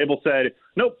 And Vrabel said,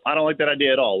 nope, I don't like that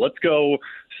idea at all. Let's go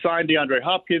sign DeAndre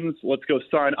Hopkins. Let's go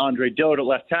sign Andre Dillard at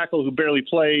left tackle, who barely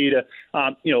played.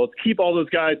 Let's keep all those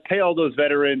guys, pay all those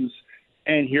veterans,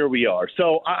 and here we are.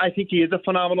 So I think he is a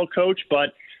phenomenal coach,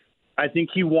 but I think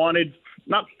he wanted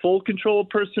not full control of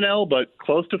personnel, but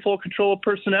close to full control of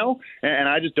personnel. And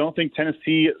I just don't think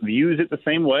Tennessee views it the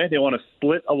same way. They want to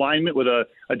split alignment with a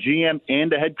GM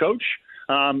and a head coach.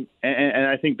 And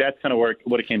I think that's kind of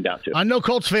what it came down to. I know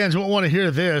Colts fans won't want to hear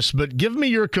this, but give me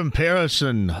your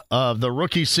comparison of the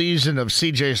rookie season of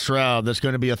C.J. Stroud that's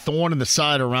going to be a thorn in the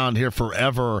side around here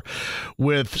forever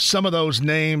with some of those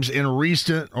names in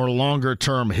recent or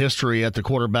longer-term history at the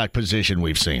quarterback position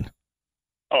we've seen.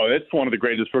 Oh, it's one of the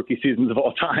greatest rookie seasons of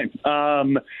all time.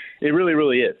 It really,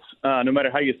 really is, no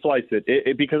matter how you slice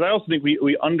it. Because I also think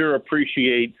we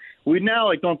underappreciate – we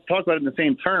now don't talk about it in the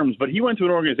same terms, but he went to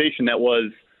an organization that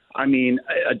was,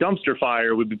 a dumpster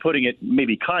fire would be putting it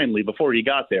maybe kindly before he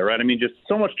got there, right? Just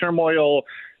so much turmoil,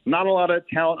 not a lot of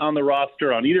talent on the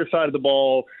roster on either side of the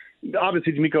ball.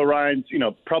 Obviously, DeMeco Ryans,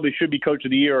 probably should be coach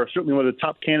of the year or certainly one of the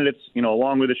top candidates,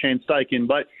 along with Shane Steichen.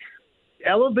 But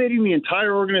elevating the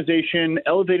entire organization,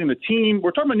 elevating the team.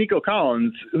 We're talking about Nico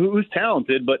Collins, who's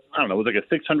talented, but I don't know, was like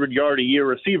a 600-yard-a-year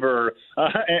receiver,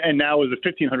 and now is a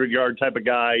 1,500-yard type of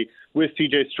guy with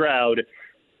C.J. Stroud.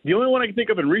 The only one I can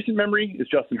think of in recent memory is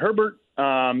Justin Herbert.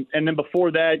 And then before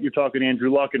that, you're talking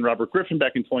Andrew Luck and Robert Griffin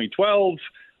back in 2012.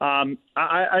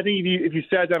 I think if you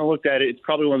sat down and looked at it, it's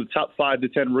probably one of the top 5 to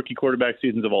 10 rookie quarterback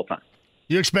seasons of all time.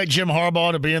 You expect Jim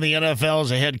Harbaugh to be in the NFL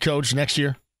as a head coach next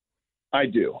year? I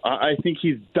do. I think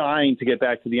he's dying to get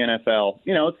back to the NFL.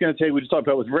 It's going to take, we just talked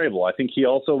about with Vrabel. I think he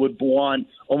also would want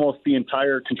almost the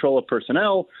entire control of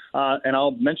personnel. And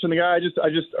I'll mention the guy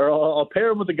I'll pair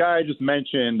him with the guy I just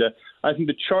mentioned. I think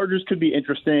the Chargers could be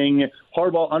interesting.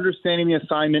 Harbaugh understanding the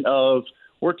assignment of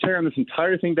we're tearing this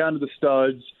entire thing down to the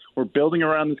studs. We're building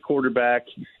around this quarterback,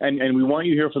 and we want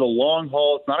you here for the long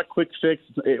haul. It's not a quick fix.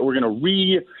 We're going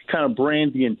to kind of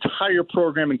brand the entire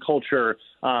program and culture.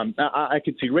 I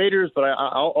could see Raiders, but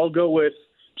I'll go with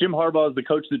Jim Harbaugh as the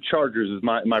coach of the Chargers is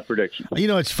my prediction.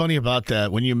 It's funny about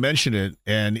that when you mention it,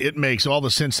 and it makes all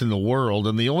the sense in the world.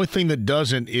 And the only thing that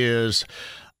doesn't is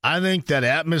I think that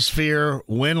atmosphere,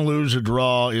 win, lose, or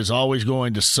draw, is always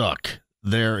going to suck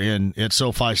there at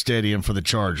SoFi Stadium for the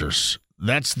Chargers.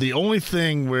 That's the only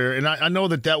thing where, and I know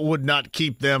that would not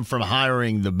keep them from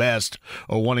hiring the best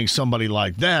or wanting somebody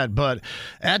like that, but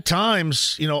at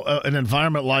times, an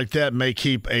environment like that may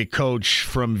keep a coach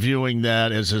from viewing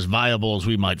that as viable as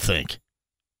we might think.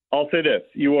 I'll say this.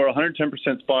 You are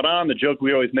 110% spot on. The joke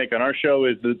we always make on our show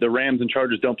is that the Rams and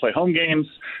Chargers don't play home games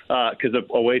because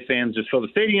away fans just fill the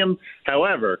stadium.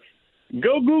 However,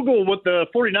 go Google what the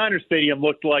 49ers stadium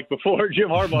looked like before Jim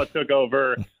Harbaugh took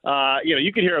over.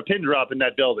 You could hear a pin drop in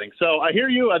that building. So I hear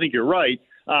you. I think you're right.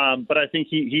 But I think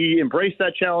he embraced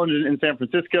that challenge in San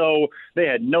Francisco. They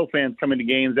had no fans coming to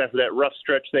games after that rough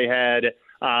stretch they had.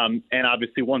 And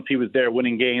obviously once he was there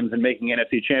winning games and making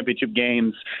NFC championship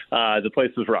games, the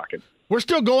place was rocking. We're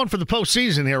still going for the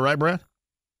postseason here, right, Brad?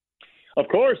 Of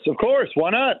course. Why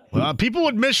not? Well, people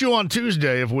would miss you on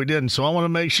Tuesday if we didn't, so I want to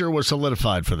make sure we're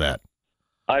solidified for that.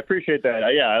 I appreciate that.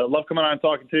 I love coming on and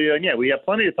talking to you. And, we have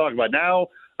plenty to talk about now.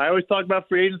 I always talk about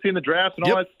free agency and the draft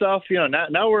and all that stuff.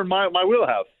 Now we're in my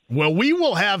wheelhouse. Well, we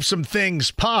will have some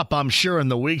things pop, I'm sure, in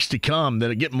the weeks to come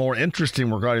that get more interesting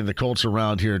regarding the Colts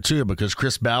around here, too, because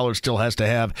Chris Ballard still has to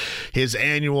have his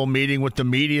annual meeting with the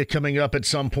media coming up at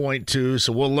some point, too.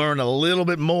 So we'll learn a little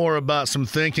bit more about some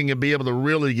thinking and be able to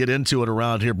really get into it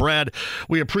around here. Brad,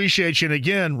 we appreciate you. And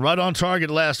again, right on target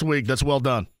last week. That's well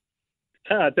done.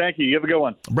 Thank you. You have a good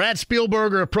one. Brad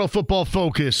Spielberger of Pro Football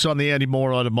Focus on the Andy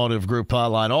Moore Automotive Group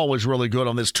hotline. Always really good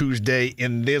on this Tuesday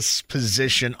in this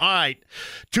position. All right,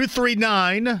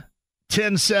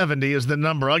 239-1070 is the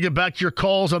number. I'll get back to your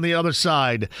calls on the other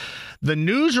side. The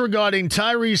news regarding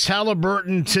Tyrese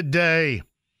Halliburton today.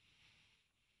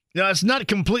 It's not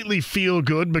completely feel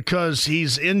good because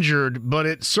he's injured, but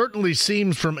it certainly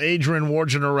seems from Adrian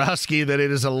Wojnarowski that it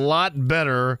is a lot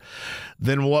better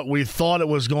than what we thought it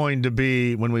was going to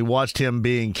be when we watched him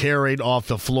being carried off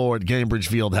the floor at Cambridge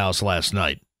Fieldhouse last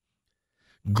night.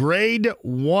 Grade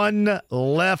 1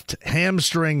 left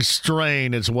hamstring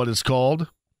strain is what it's called.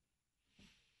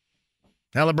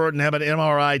 Halliburton had an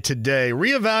MRI today,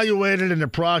 reevaluated in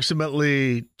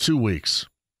approximately 2 weeks.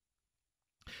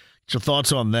 Your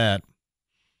thoughts on that?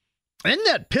 And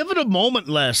that pivotal moment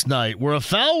last night where a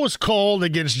foul was called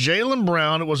against Jaylen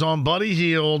Brown. It was on Buddy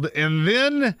Hield, and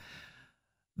then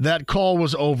that call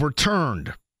was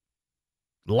overturned.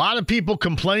 A lot of people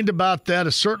complained about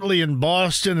that, certainly in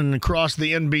Boston and across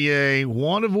the NBA,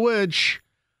 one of which,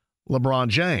 LeBron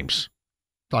James.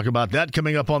 Talk about that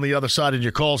coming up on the other side of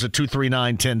your calls at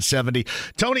 239-1070.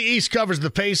 Tony East covers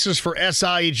the Pacers for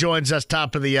SI. He joins us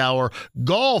top of the hour.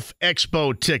 Golf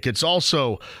Expo tickets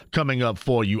also coming up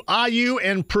for you. IU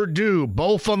and Purdue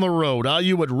both on the road.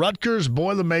 IU at Rutgers,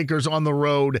 Boilermakers on the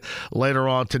road later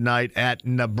on tonight at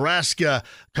Nebraska.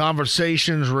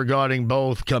 Conversations regarding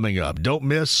both coming up. Don't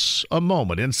miss a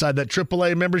moment inside that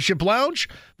AAA membership lounge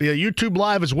via YouTube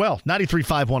Live as well.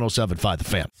 93.5, 107.5 The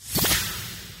Fan.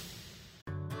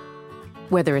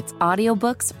 Whether it's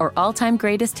audiobooks or all-time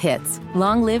greatest hits,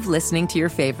 long live listening to your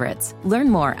favorites. Learn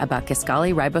more about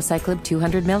Kisqali Ribociclib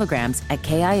 200 milligrams at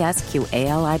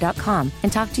KISQALI.com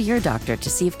and talk to your doctor to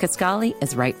see if Kisqali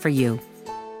is right for you.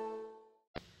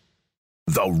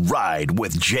 The Ride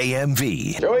with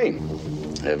JMV. Joey,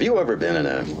 have you ever been in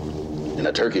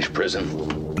a Turkish prison?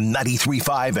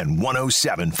 93.5 and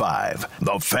 107.5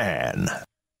 The Fan.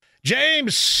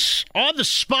 James, on the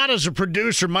spot as a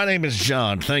producer, my name is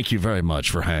John. Thank you very much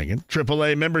for hanging.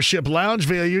 AAA Membership Lounge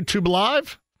via YouTube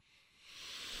Live.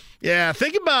 Yeah,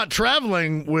 think about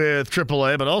traveling with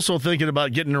AAA, but also thinking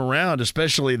about getting around,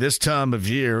 especially this time of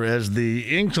year as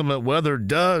the inclement weather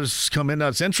does come in.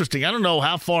 That's interesting. I don't know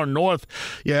how far north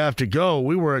you have to go.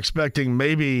 We were expecting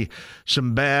maybe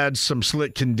some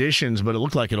slick conditions, but it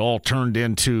looked like it all turned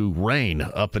into rain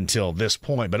up until this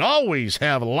point. But always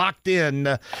have locked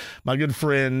in my good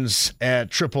friends at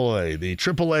AAA, the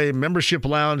AAA Membership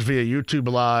Lounge via YouTube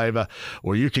Live,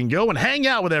 where you can go and hang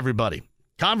out with everybody.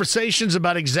 Conversations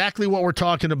about exactly what we're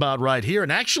talking about right here,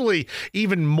 and actually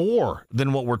even more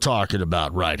than what we're talking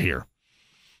about right here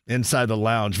inside the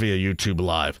lounge via YouTube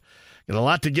Live. Got a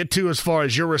lot to get to as far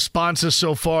as your responses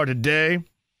so far today.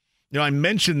 I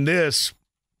mentioned this.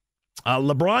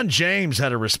 LeBron James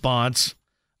had a response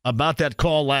about that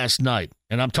call last night,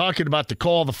 and I'm talking about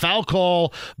the foul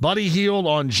call, Buddy Hield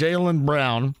on Jaylen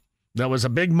Brown. That was a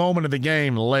big moment of the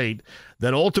game late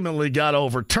that ultimately got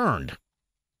overturned.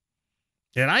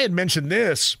 And I had mentioned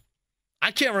this.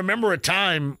 I can't remember a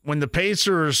time when the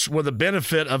Pacers were the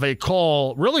benefit of a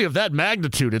call really of that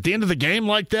magnitude at the end of the game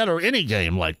like that or any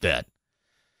game like that.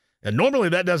 And normally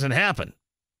that doesn't happen.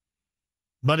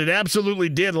 But it absolutely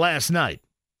did last night.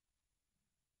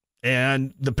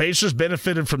 And the Pacers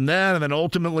benefited from that, and then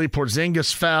ultimately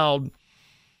Porzingis fouled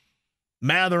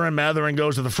Matherin. Matherin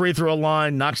goes to the free throw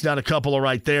line, knocks down a couple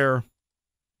right there,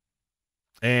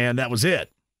 and that was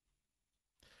it.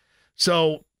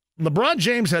 So LeBron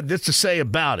James had this to say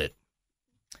about it.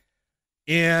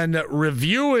 In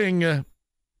reviewing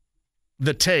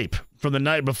the tape from the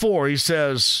night before, he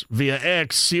says via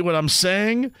X, see what I'm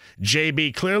saying?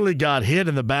 JB clearly got hit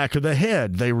in the back of the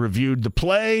head. They reviewed the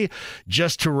play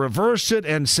just to reverse it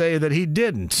and say that he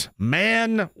didn't.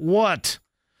 Man, what?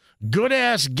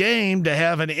 Good-ass game to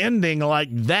have an ending like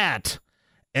that.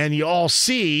 And you all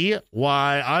see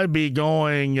why I'd be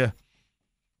going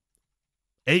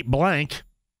 8-blank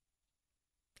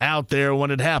out there when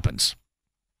it happens.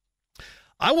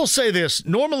 I will say this.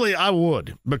 Normally I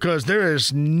would, because there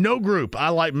is no group I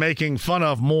like making fun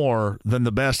of more than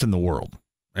the best in the world,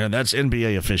 and that's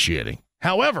NBA officiating.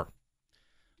 However,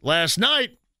 last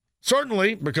night,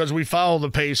 Certainly, because we follow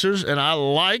the Pacers, and I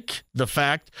like the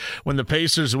fact when the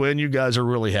Pacers win, you guys are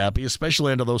really happy,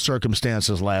 especially under those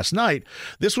circumstances last night.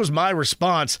 This was my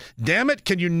response. Damn it,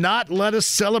 can you not let us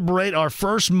celebrate our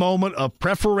first moment of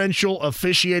preferential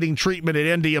officiating treatment at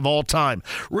Indy of all time?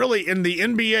 Really, in the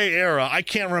NBA era, I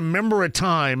can't remember a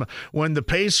time when the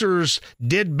Pacers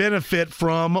did benefit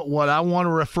from what I want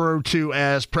to refer to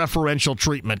as preferential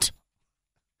treatment.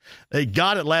 They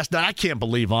got it last night. I can't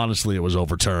believe, honestly, it was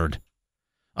overturned.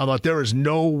 I thought there is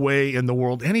no way in the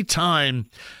world, any time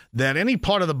that any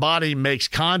part of the body makes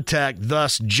contact,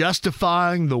 thus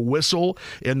justifying the whistle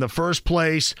in the first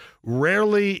place,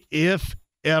 rarely, if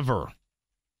ever,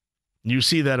 you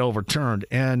see that overturned.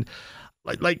 And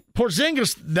like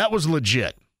Porzingis, that was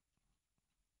legit.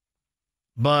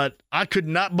 But I could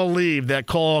not believe that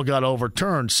call got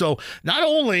overturned. So not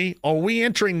only are we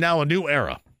entering now a new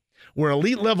era, where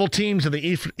elite-level teams in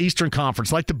the Eastern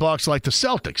Conference, like the Bucks, like the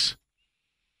Celtics,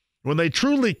 when they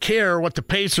truly care what the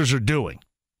Pacers are doing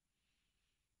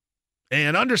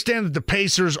and understand that the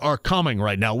Pacers are coming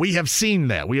right now. We have seen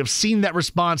that. We have seen that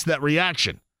response, that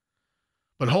reaction.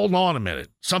 But hold on a minute.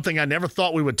 Something I never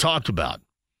thought we would talk about.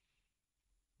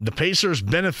 The Pacers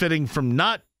benefiting from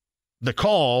not the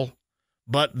call,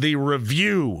 but the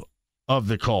review of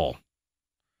the call.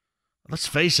 Let's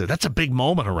face it, that's a big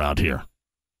moment around here.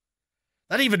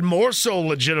 That even more so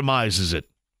legitimizes it.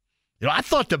 You know, I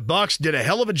thought the Bucks did a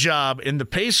hell of a job in the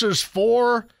Pacers'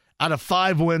 4 out of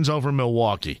 5 wins over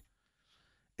Milwaukee.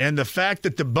 And the fact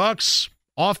that the Bucks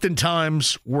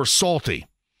oftentimes were salty.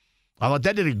 I thought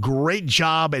that did a great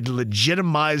job at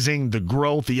legitimizing the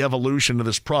growth, the evolution of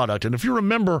this product. And if you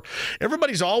remember,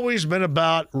 everybody's always been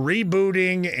about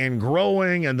rebooting and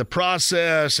growing and the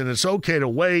process, and it's okay to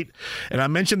wait. And I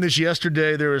mentioned this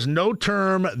yesterday. There is no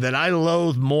term that I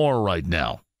loathe more right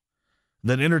now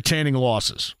than entertaining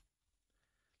losses.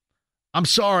 I'm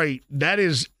sorry, that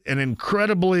is an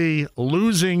incredibly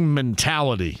losing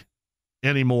mentality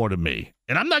anymore to me.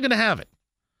 And I'm not going to have it.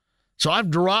 So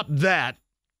I've dropped that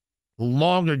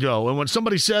long ago. And when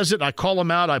somebody says it, I call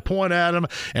them out, I point at them,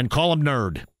 and call them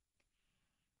nerd.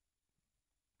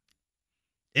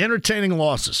 Entertaining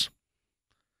losses.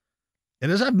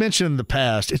 And as I've mentioned in the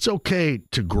past, it's okay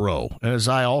to grow. And as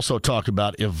I also talk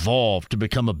about, evolve to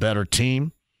become a better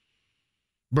team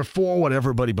before what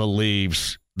everybody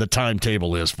believes the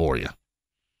timetable is for you.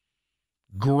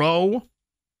 Grow,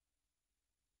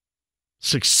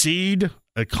 succeed,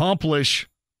 accomplish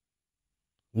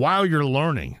while you're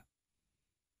learning.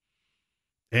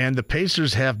 And the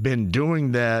Pacers have been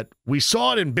doing that. We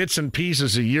saw it in bits and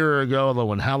pieces a year ago, though,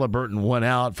 when Halliburton went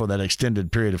out for that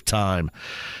extended period of time.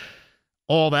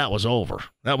 All that was over.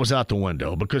 That was out the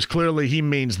window because clearly he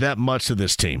means that much to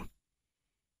this team.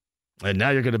 And now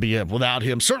you're going to be without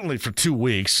him, certainly for 2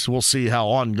 weeks. We'll see how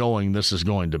ongoing this is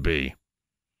going to be.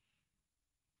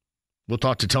 We'll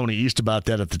talk to Tony East about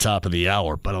that at the top of the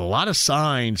hour. But a lot of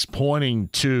signs pointing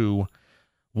to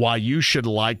why you should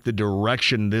like the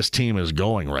direction this team is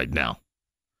going right now.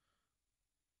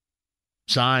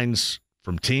 Signs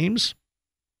from teams.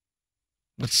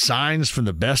 But signs from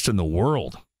the best in the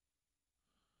world. A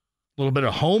little bit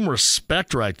of home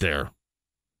respect right there.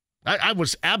 I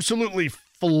was absolutely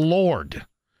floored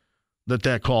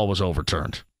that call was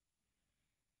overturned.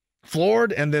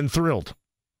 Floored and then thrilled.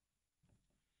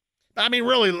 I mean,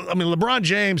 really, LeBron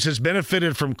James has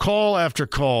benefited from call after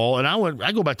call, and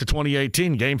I go back to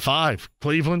 2018, Game 5,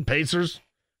 Cleveland, Pacers,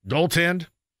 goaltend.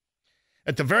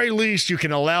 At the very least, you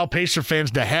can allow Pacer fans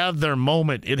to have their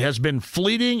moment. It has been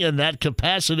fleeting in that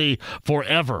capacity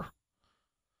forever.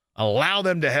 Allow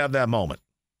them to have that moment.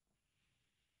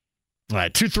 All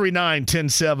right,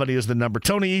 239-1070 is the number.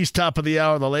 Tony East, top of the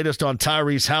hour, the latest on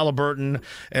Tyrese Halliburton.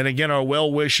 And again, our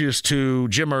well wishes to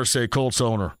Jim Irsay, Colts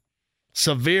owner.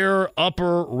 Severe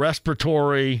upper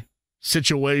respiratory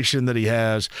situation that he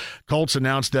has. Colts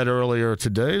announced that earlier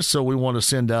today, so we want to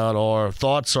send out our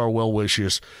thoughts, our well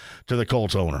wishes to the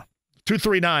Colts owner.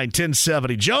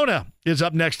 239-1070. Jonah is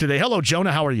up next today. Hello,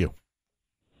 Jonah. How are you?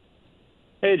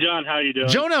 Hey, John. How are you doing?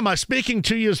 Jonah, am I speaking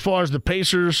to you as far as the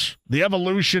Pacers, the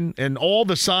evolution, and all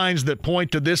the signs that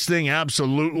point to this thing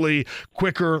absolutely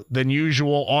quicker than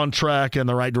usual, on track, in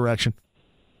the right direction?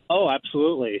 Oh,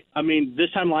 absolutely. I mean,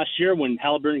 this time last year when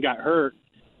Halliburton got hurt,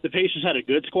 the Pacers had a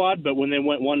good squad, but when they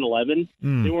went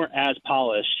 1-11, they weren't as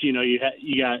polished. You know, you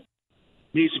got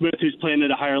Neesmith, who's playing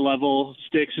at a higher level,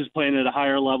 Sticks is playing at a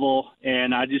higher level,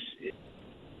 and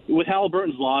with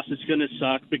Halliburton's loss, it's going to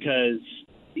suck because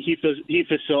he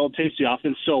facilitates the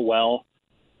offense so well.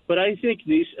 But I think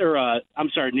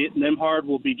Nembhard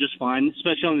will be just fine,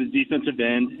 especially on the defensive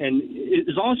end. And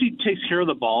as long as he takes care of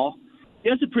the ball, he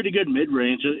has a pretty good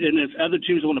mid-range, and if other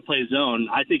teams want to play zone,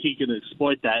 I think he can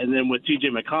exploit that. And then with T.J.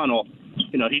 McConnell,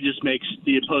 he just makes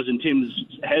the opposing team's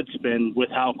head spin with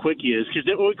how quick he is. Because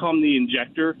didn't we call him the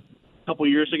injector a couple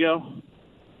years ago?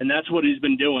 And that's what he's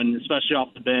been doing, especially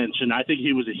off the bench. And I think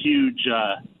he was a huge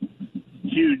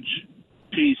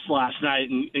piece last night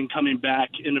in coming back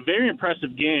in a very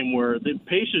impressive game where the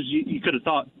Pacers you could have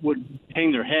thought would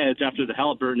hang their heads after the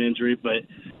Halliburton injury, but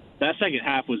that second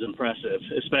half was impressive,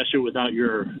 especially without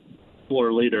your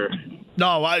floor leader.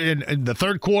 No, in the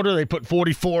third quarter, they put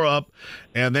 44 up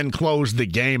and then closed the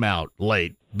game out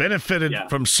late. Benefited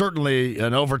from certainly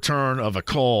an overturn of a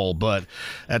call, but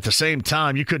at the same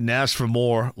time, you couldn't ask for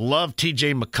more. Love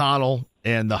T.J. McConnell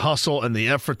and the hustle and the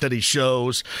effort that he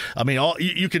shows. I mean,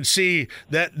 you can see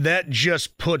that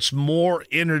just puts more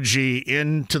energy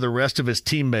into the rest of his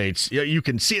teammates. You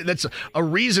can see it. That's a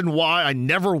reason why I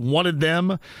never wanted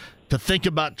them to think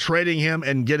about trading him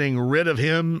and getting rid of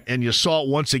him, and you saw it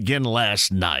once again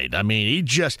last night. I mean, he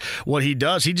just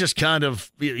kind of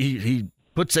he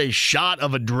puts a shot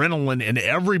of adrenaline in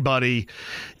everybody,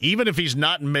 even if he's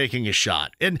not making a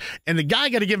shot. And the guy,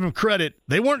 got to give him credit,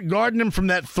 they weren't guarding him from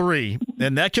that three,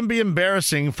 and that can be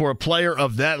embarrassing for a player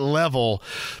of that level.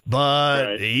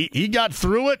 But he got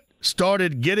through it,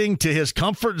 started getting to his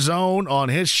comfort zone on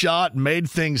his shot, made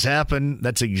things happen.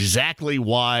 That's exactly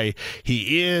why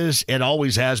he is and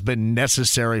always has been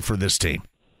necessary for this team.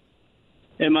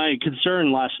 And my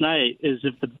concern last night is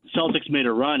if the Celtics made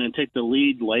a run and take the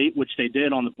lead late, which they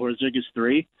did on the Porzingis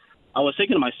 3, I was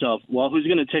thinking to myself, well, who's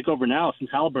going to take over now since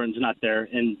Halliburton's not there?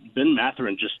 And Ben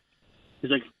Mathurin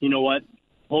he's like, you know what?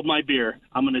 Hold my beer.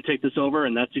 I'm going to take this over,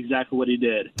 and that's exactly what he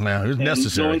did. Yeah, it was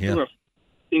necessary.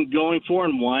 Going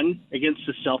 4-1 against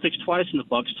the Celtics twice and the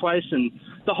Bucks twice, and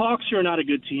the Hawks are not a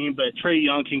good team, but Trae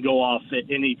Young can go off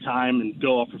at any time and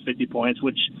go off for 50 points,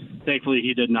 which thankfully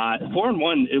he did not.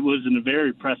 4-1, it was in a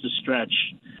very impressive stretch,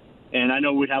 and I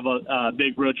know we have a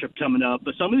big road trip coming up,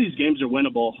 but some of these games are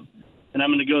winnable, and I'm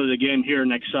going to go to the game here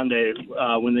next Sunday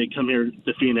when they come here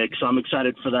to Phoenix, so I'm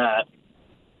excited for that.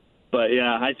 But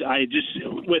yeah, I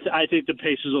think the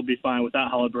Pacers will be fine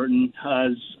without Halliburton.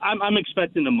 I'm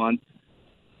expecting a month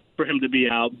for him to be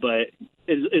out, but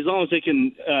as long as they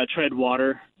can tread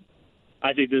water,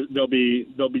 I think they'll be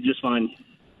just fine.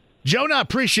 Jonah, I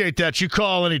appreciate that. You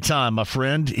call anytime, my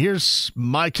friend. Here's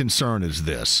my concern is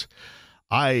this.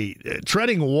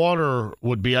 Treading water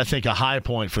would be, I think, a high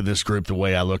point for this group the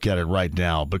way I look at it right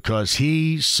now, because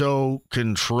he so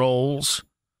controls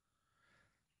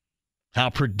how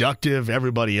productive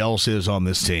everybody else is on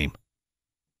this team.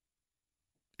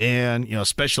 And,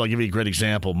 especially, I'll give you a great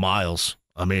example, Miles.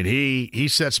 I mean, he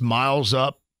sets Miles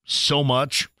up so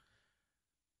much,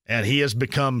 and he has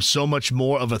become so much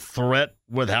more of a threat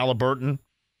with Halliburton.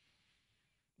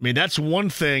 I mean, that's one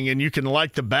thing, and you can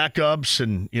like the backups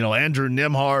and, Andrew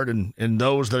Nembhard and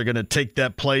those that are going to take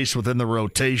that place within the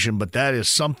rotation, but that is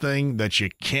something that you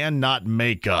cannot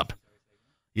make up.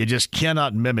 You just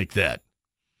cannot mimic that.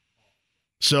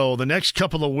 So the next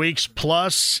couple of weeks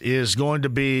plus is going to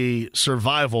be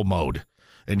survival mode.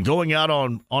 And going out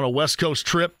on a West Coast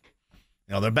trip,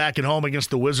 they're back at home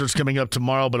against the Wizards coming up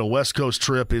tomorrow, but a West Coast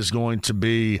trip is going to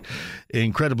be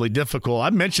incredibly difficult. I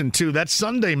mentioned, too, that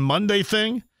Sunday-Monday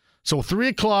thing. So 3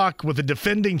 o'clock with the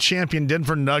defending champion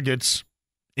Denver Nuggets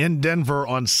in Denver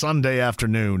on Sunday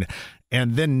afternoon,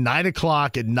 and then 9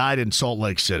 o'clock at night in Salt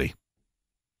Lake City.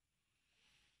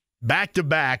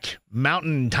 Back-to-back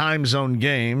Mountain Time Zone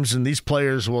games, and these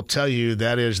players will tell you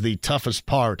that is the toughest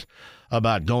part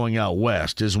about going out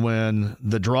west, is when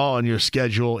the draw on your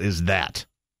schedule is that.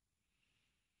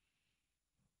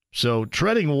 So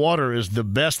treading water is the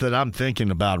best that I'm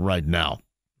thinking about right now.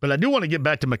 But I do want to get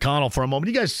back to McConnell for a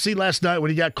moment. You guys see last night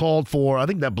when he got called for, I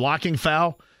think, that blocking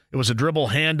foul? It was a dribble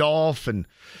handoff,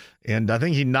 and I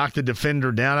think he knocked the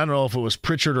defender down. I don't know if it was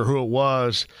Pritchard or who it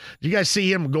was. Did you guys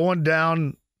see him going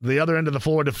down the other end of the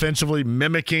floor defensively,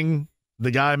 mimicking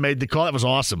the guy who made the call? That was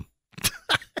awesome.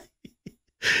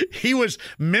 He was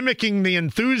mimicking the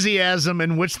enthusiasm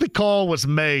in which the call was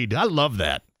made. I love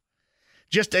that.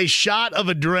 Just a shot of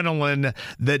adrenaline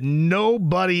that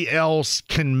nobody else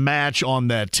can match on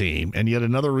that team. And yet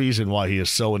another reason why he is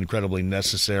so incredibly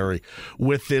necessary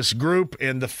with this group.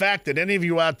 And the fact that any of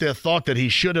you out there thought that he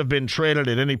should have been traded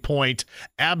at any point,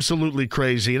 absolutely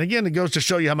crazy. And again, it goes to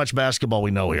show you how much basketball we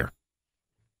know here.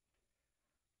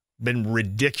 Been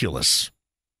ridiculous.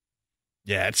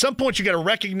 Yeah, at some point you got to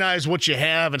recognize what you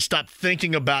have and stop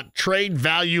thinking about trade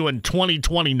value in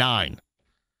 2029.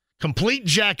 Complete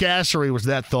jackassery was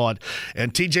that thought,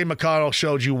 and T.J. McConnell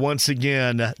showed you once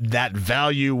again that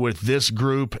value with this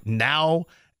group now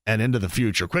and into the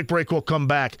future. Quick break, we'll come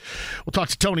back. We'll talk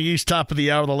to Tony East, top of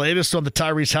the hour, the latest on the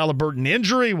Tyrese Halliburton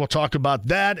injury. We'll talk about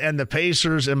that and the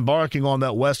Pacers embarking on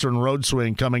that Western road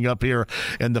swing coming up here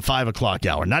in the 5 o'clock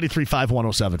hour. 93.5,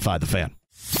 107.5, The Fan.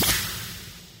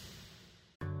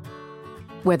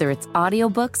 Whether it's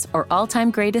audiobooks or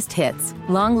all-time greatest hits,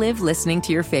 long live listening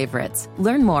to your favorites.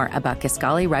 Learn more about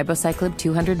Kisqali Ribociclib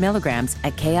 200 milligrams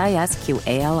at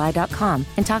KISQALI.com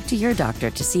and talk to your doctor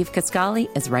to see if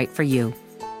Kisqali is right for you.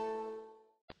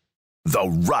 The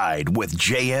Ride with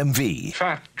JMV.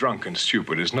 Fat, drunk, and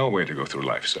stupid is no way to go through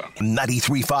life, son.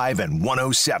 93.5 and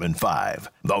 107.5,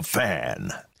 The Fan.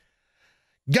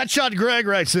 Gutshot Greg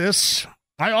writes this.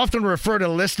 I often refer to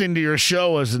listening to your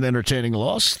show as an entertaining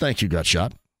loss. Thank you,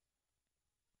 Gutshot.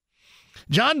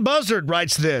 John Buzzard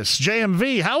writes this.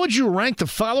 JMV, how would you rank the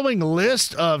following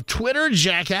list of Twitter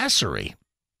jackassery?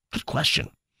 Good question.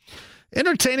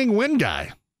 Entertaining win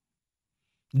guy.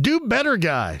 Do better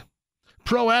guy.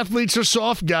 Pro athletes are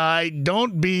soft guy.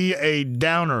 Don't be a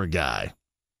downer guy.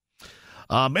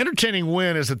 Entertaining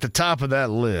win is at the top of that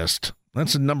list.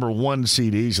 That's a number one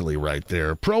seed easily right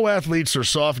there. Pro athletes or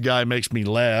soft guy makes me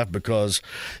laugh because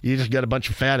you just got a bunch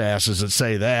of fat asses that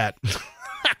say that.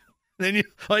 Then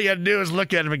all you got to do is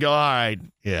look at them and go, all right,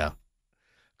 yeah.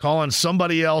 Calling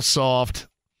somebody else soft,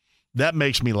 that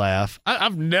makes me laugh.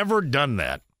 I've never done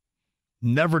that.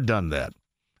 Never done that.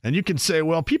 And you can say,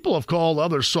 well, people have called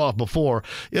others soft before.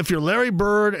 If you're Larry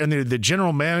Bird and the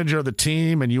general manager of the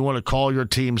team and you want to call your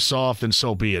team soft, then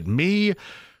so be it. Me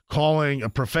calling a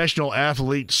professional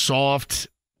athlete soft,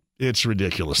 it's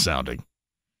ridiculous sounding.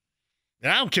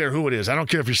 And I don't care who it is. I don't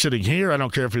care if you're sitting here. I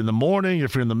don't care if you're in the morning,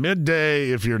 if you're in the midday,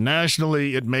 if you're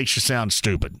nationally, it makes you sound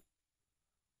stupid. I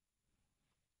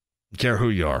don't care who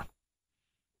you are.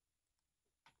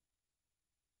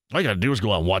 All you got to do is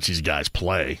go out and watch these guys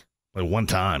play like one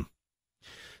time.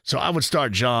 So I would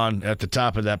start John at the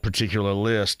top of that particular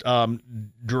list.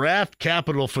 Draft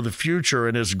capital for the future,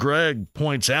 and as Greg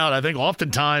points out, I think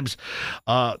oftentimes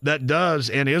that does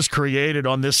and is created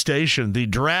on this station, the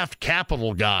draft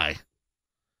capital guy.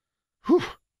 Whew.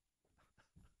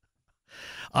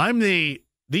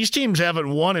 These teams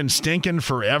haven't won in stinking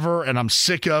forever, and I'm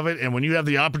sick of it, and when you have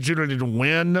the opportunity to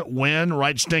win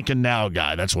right stinking now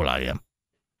guy. That's what I am.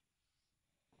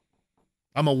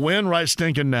 I'm a win right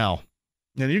stinking now.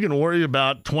 And you can worry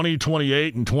about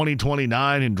 2028 and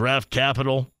 2029 and draft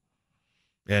capital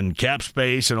and cap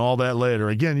space and all that later.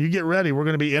 Again, you get ready. We're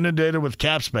going to be inundated with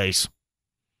cap space.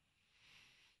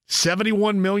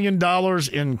 $71 million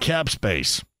in cap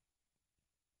space.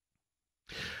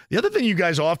 The other thing you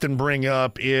guys often bring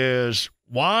up is,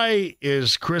 why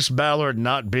is Chris Ballard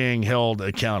not being held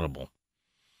accountable?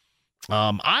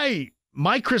 My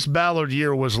Chris Ballard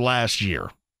year was last year.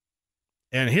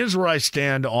 And here's where I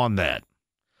stand on that.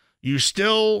 You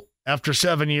still, after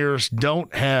 7 years,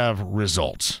 don't have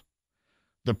results.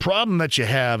 The problem that you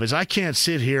have is I can't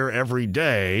sit here every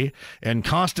day and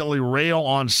constantly rail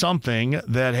on something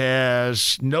that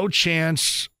has no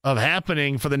chance of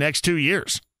happening for the next 2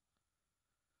 years.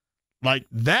 Like,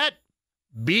 that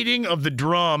beating of the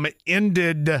drum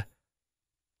ended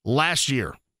last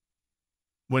year.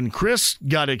 When Chris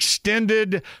got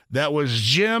extended, that was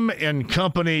Jim and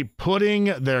company putting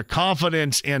their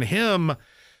confidence in him.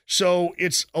 So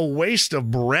it's a waste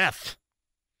of breath.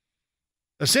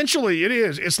 Essentially, it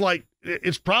is.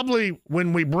 It's probably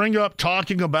when we bring up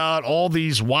talking about all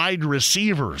these wide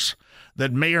receivers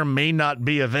that may or may not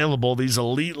be available, these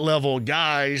elite level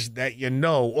guys that you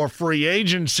know, or free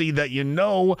agency that you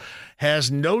know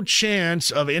has no chance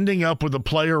of ending up with a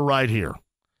player right here.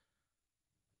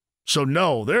 So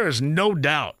no, there is no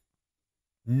doubt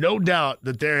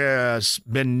that there has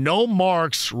been no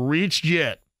marks reached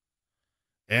yet.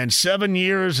 And 7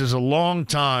 years is a long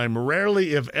time.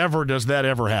 Rarely, if ever, does that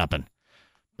ever happen.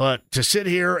 But to sit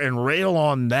here and rail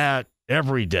on that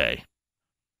every day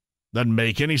doesn't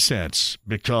make any sense,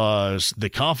 because the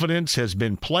confidence has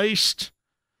been placed,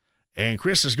 and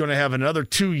Chris is going to have another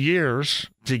 2 years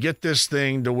to get this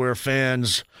thing to where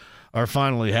fans are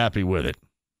finally happy with it.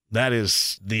 That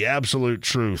is the absolute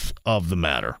truth of the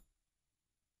matter.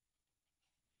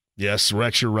 Yes,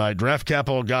 Rex, you're right. Draft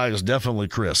capital guy is definitely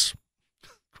Chris.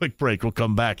 Quick break. We'll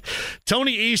come back.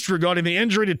 Tony East regarding the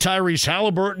injury to Tyrese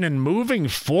Halliburton and moving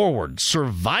forward,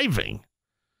 surviving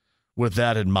with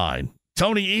that in mind.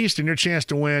 Tony East and your chance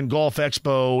to win Golf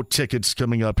Expo tickets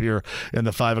coming up here in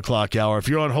the 5 o'clock hour. If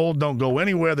you're on hold, don't go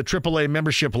anywhere. The AAA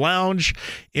Membership Lounge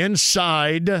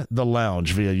inside the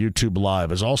lounge via YouTube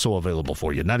Live is also available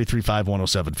for you. 93.5,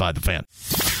 107.5 The Fan.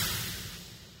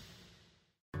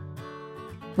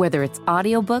 Whether it's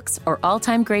audiobooks or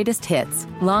all-time greatest hits,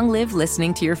 long live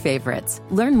listening to your favorites.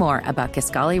 Learn more about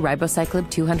Kisqali Ribociclib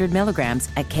 200 milligrams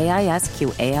at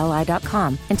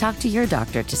KISQALI.com and talk to your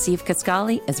doctor to see if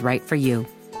Kisqali is right for you.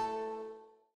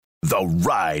 The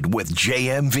Ride with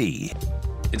JMV.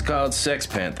 It's called Sex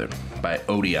Panther by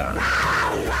Odeon.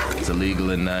 It's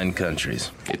illegal in 9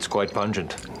 countries. It's quite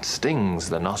pungent. It stings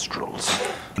the nostrils.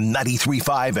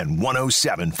 93.5 and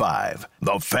 107.5.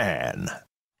 The Fan.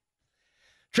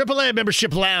 AAA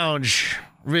Membership Lounge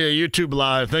via YouTube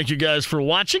Live. Thank you guys for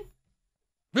watching.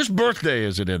 Whose birthday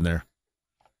is it in there?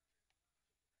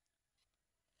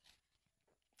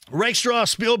 Rakestraw,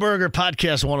 Spielberger,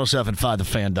 podcast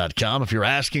 1075thefan.com. If you're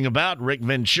asking about Rick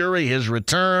Venturi, his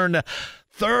return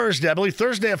Thursday, I believe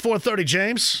Thursday at 4:30,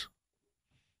 James. I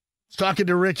was talking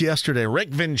to Rick yesterday. Rick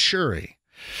Venturi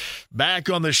back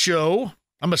on the show.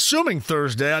 I'm assuming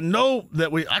Thursday. I know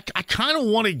that I kind of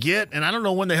want to get, and I don't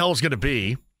know when the hell it's going to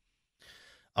be.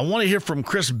 I want to hear from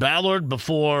Chris Ballard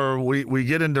before we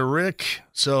get into Rick,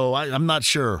 so I'm not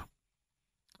sure.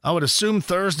 I would assume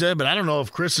Thursday, but I don't know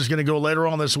if Chris is going to go later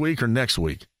on this week or next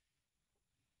week.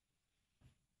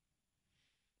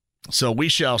 So we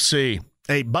shall see.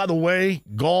 Hey, by the way,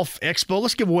 Golf Expo,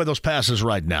 let's give away those passes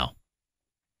right now.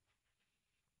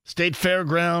 State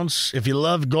Fairgrounds, if you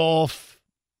love golf,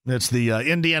 it's the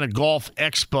Indiana Golf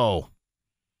Expo.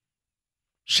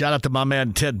 Shout out to my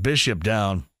man Ted Bishop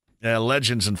down at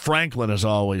Legends in Franklin, as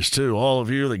always, too. All of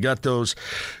you that got those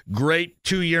great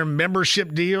 2-year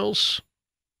membership deals.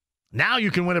 Now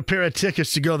you can win a pair of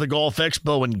tickets to go to the Golf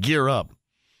Expo and gear up.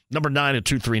 Number 9 at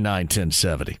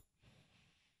 239-1070.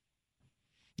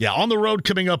 Yeah, on the road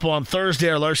coming up on Thursday,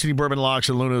 our Larceny Bourbon Locks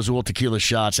and Luna Azul Tequila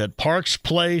Shots at Parks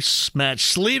Place. Matt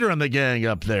Sleater and the gang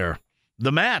up there.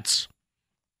 The Mats.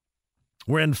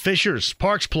 We're in Fishers,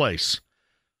 Parks Place.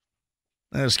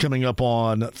 That's coming up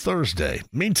on Thursday.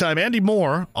 Meantime, Andy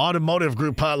Moore, Automotive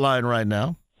Group Hotline right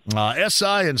now.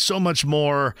 SI and so much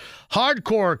more.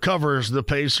 Hardcore covers the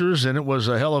Pacers, and it was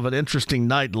a hell of an interesting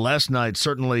night last night,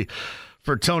 certainly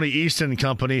for Tony Easton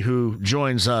Company, who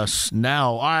joins us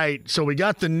now. All right, so we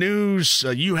got the news.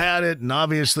 You had it, and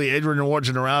obviously Adrian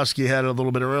Wojnarowski had it a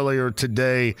little bit earlier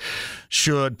today.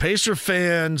 Should Pacer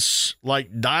fans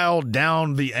dial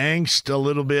down the angst a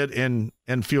little bit and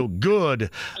feel good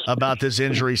about this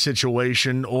injury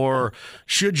situation, or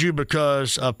should you,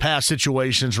 because of past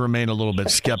situations, remain a little bit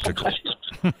skeptical?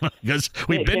 Because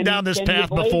we've been down this path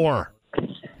before.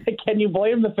 Can you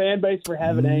blame the fan base for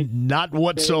having angst? Not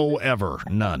whatsoever.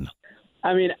 None.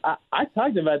 I mean, I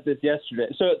talked about this yesterday.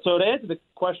 So to answer the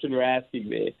question you're asking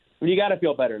me, you got to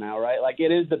feel better now, right?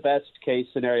 It is the best case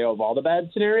scenario of all the bad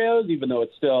scenarios, even though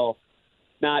it's still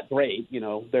not great.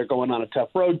 They're going on a tough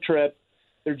road trip.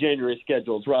 Their January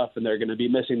schedule's rough, and they're going to be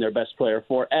missing their best player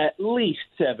for at least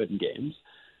 7 games.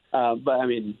 But, I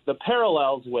mean, the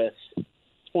parallels with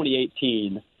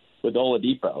 2018 with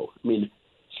Oladipo,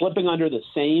 slipping under the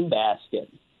same basket,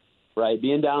 right,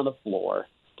 being down on the floor,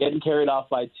 getting carried off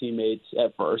by teammates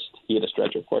at first. He had a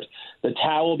stretcher, of course. The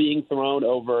towel being thrown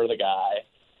over the guy.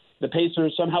 The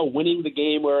Pacers somehow winning the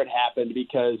game where it happened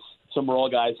because some role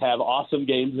guys have awesome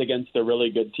games against a really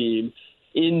good team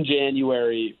in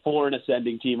January for an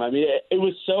ascending team. It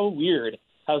was so weird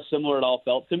how similar it all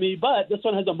felt to me, but this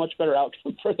one has a much better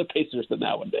outcome for the Pacers than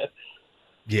that one did.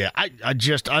 Yeah, I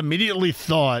immediately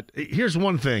thought, here's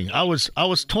one thing. I was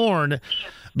torn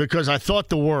because I thought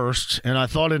the worst, and I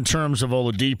thought in terms of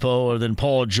Oladipo or then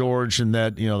Paul George and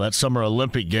that Summer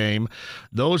Olympic game.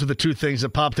 Those are the two things that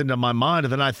popped into my mind.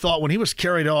 And then I thought when he was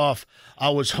carried off,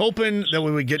 I was hoping that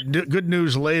we would get good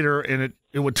news later, and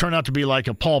it would turn out to be like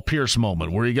a Paul Pierce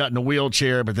moment where he got in a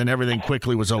wheelchair, but then everything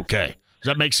quickly was okay. Does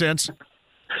that make sense?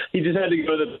 He just had to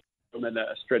go to the room and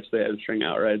stretch the hamstring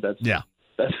out, right? That's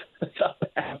how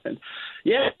it happened.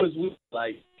 Yeah, it was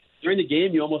during the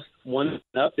game you almost wanted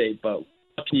an update, but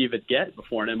what can you even get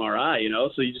before an MRI,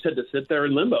 So you just had to sit there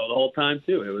in limbo the whole time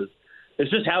too. It's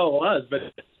just how it was.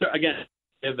 But again,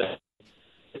 the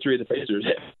history of the Pacers.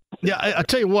 Yeah, I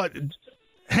tell you what.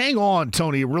 Hang on,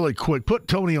 Tony, really quick. Put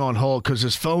Tony on hold because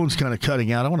his phone's kind of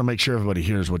cutting out. I want to make sure everybody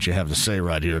hears what you have to say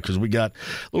right here because we got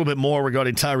a little bit more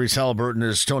regarding Tyrese Halliburton,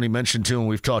 as Tony mentioned too, and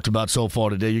we've talked about so far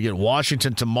today. You get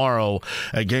Washington tomorrow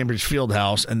at Cambridge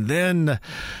Fieldhouse, and then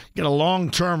get a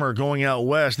long-termer going out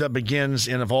west that begins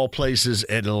in, of all places,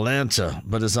 Atlanta.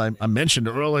 But as I mentioned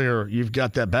earlier, you've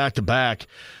got that back-to-back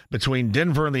between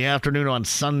Denver in the afternoon on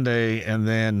Sunday and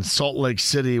then Salt Lake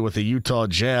City with the Utah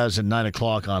Jazz at 9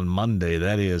 o'clock on Monday.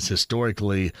 That is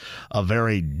historically a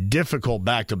very difficult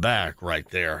back-to-back right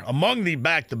there. Among the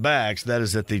back-to-backs, that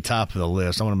is at the top of the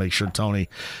list. I want to make sure Tony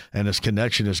and his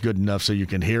connection is good enough so you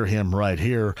can hear him right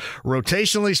here.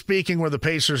 Rotationally speaking, where the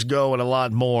Pacers go and a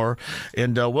lot more.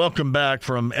 And welcome back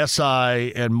from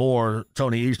SI and more,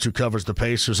 Tony East, who covers the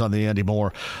Pacers on the Andy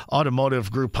Moore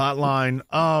Automotive Group hotline.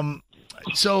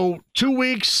 So 2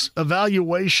 weeks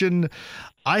evaluation.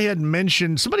 I had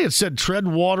mentioned, somebody had said tread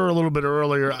water a little bit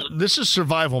earlier. This is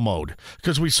survival mode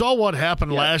because we saw what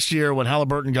happened last year when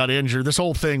Halliburton got injured. This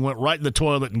whole thing went right in the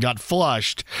toilet and got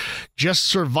flushed. Just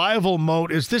survival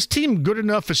mode. Is this team good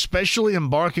enough, especially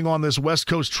embarking on this West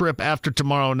Coast trip after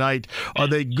tomorrow night? Are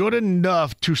they good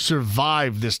enough to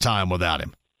survive this time without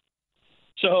him?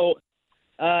 So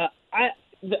I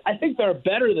think they're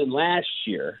better than last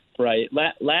year, right?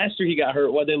 Last year he got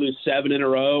hurt. They lose 7 in a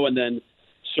row and then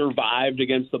survived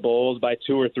against the Bulls by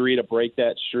 2 or 3 to break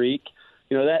that streak.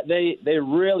 That they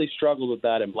really struggled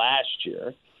without him last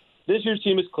year. This year's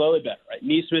team is clearly better, right?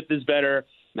 Neesmith is better.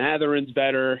 Matherin's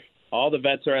better. All the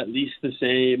vets are at least the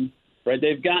same, right?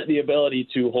 They've got the ability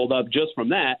to hold up just from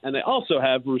that, and they also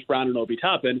have Bruce Brown and Obi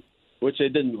Toppin, which they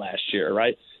didn't last year,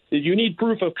 right? You need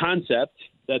proof of concept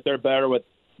that they're better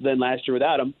than last year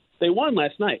without him. They won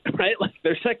last night, right? Like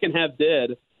their second half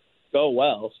did go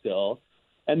well still,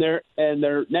 and their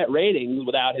net rating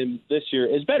without him this year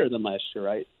is better than last year,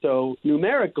 right? So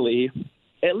numerically,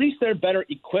 at least they're better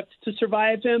equipped to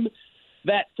survive him.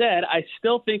 That said, I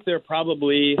still think they're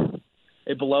probably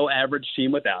a below average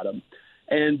team without him.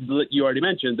 And you already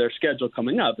mentioned their schedule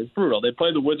coming up is brutal. They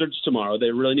play the Wizards tomorrow.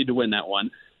 They really need to win that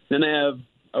one. Then they have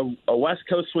a West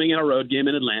Coast swing and a road game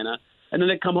in Atlanta. And then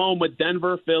they come home with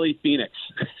Denver, Philly, Phoenix.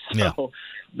 So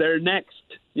their next,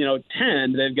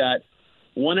 10, they've got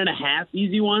 1.5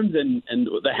 easy ones, and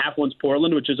the half one's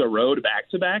Portland, which is a road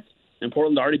back-to-back. And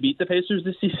Portland already beat the Pacers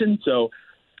this season. So,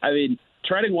 I mean,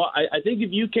 I think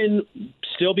if you can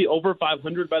still be over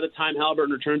 500 by the time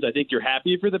Halliburton returns, I think you're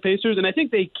happy for the Pacers. And I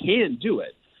think they can do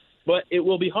it. But it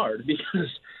will be hard because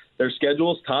their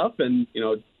schedule is tough, and,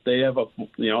 they have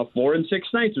 4 and 6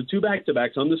 nights with 2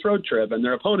 back-to-backs on this road trip, and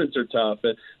their opponents are tough.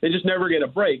 And they just never get a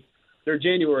break. Their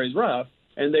January's rough,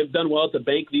 and they've done well to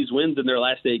bank these wins in their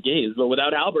last 8 games. But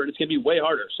without Halliburton, it's going to be way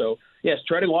harder. So, yes,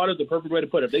 treading water is the perfect way to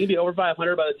put it. If they can be over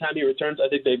 500 by the time he returns, I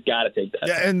think they've got to take that.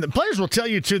 Yeah, and the players will tell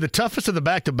you, too, the toughest of the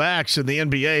back-to-backs in the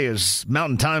NBA is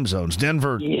Mountain Time Zones,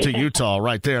 Denver to Utah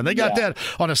right there. And they got that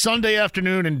on a Sunday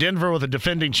afternoon in Denver with the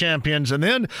defending champions. And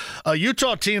then a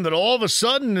Utah team that all of a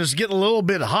sudden is getting a little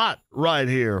bit hot right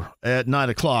here at 9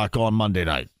 o'clock on Monday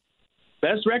night.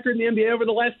 Best record in the NBA over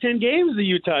the last 10 games, the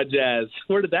Utah Jazz.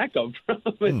 Where did that come from?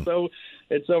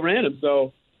 It's so random.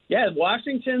 So, yeah,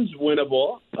 Washington's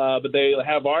winnable, but they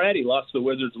have already lost to the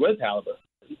Wizards with Halliburton.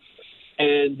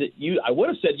 And I would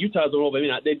have said Utah's winnable, but I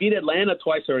mean, they beat Atlanta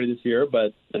twice already this year,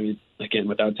 but, I mean, again,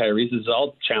 without Tyrese, it's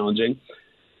all challenging.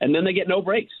 And then they get no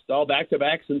breaks. It's all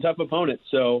back-to-backs and tough opponents.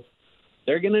 So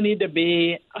they're going to need to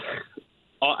be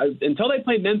until they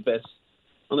play Memphis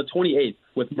on the 28th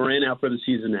with Morant out for the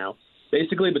season now.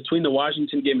 Basically, between the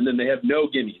Washington game and then they have no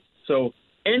gimmies. So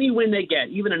any win they get,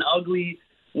 even an ugly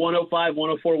 105,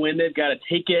 104 win, they've got to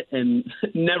take it and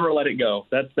never let it go.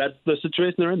 That's the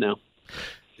situation they're in now.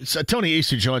 So Tony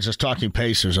East joins us talking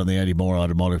Pacers on the Andy Moore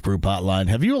Automotive Group hotline.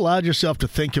 Have you allowed yourself to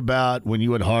think about when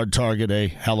you would hard target a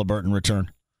Halliburton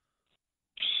return?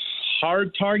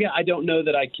 Hard target? I don't know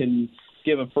that I can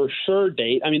give a for sure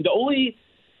date. I mean, the only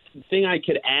thing I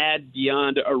could add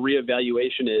beyond a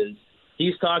reevaluation is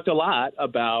he's talked a lot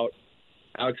about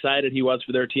how excited he was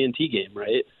for their TNT game,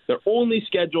 right? Their only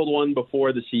scheduled one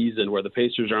before the season where the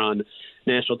Pacers are on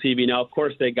national TV. Now, of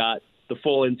course, they got the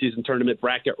full in-season tournament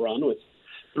bracket run with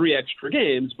 3 extra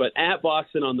games, but at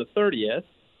Boston on the 30th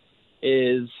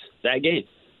is that game.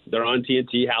 They're on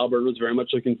TNT. Halliburton was very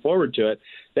much looking forward to it.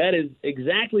 That is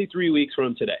exactly 3 weeks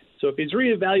from today. So if he's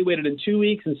reevaluated in 2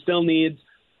 weeks and still needs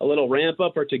a little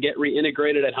ramp-up or to get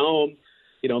reintegrated at home,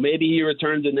 maybe he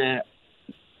returns in that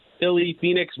Philly,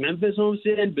 Phoenix, Memphis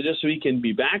homestand, but just so he can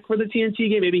be back for the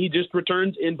TNT game. Maybe he just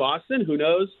returns in Boston. Who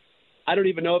knows? I don't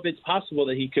even know if it's possible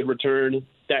that he could return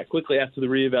that quickly after the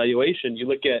reevaluation. You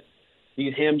look at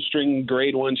these hamstring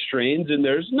grade 1 strains, and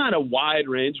there's not a wide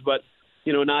range, but,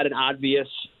 not an obvious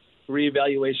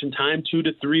reevaluation time. 2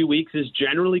 to 3 weeks is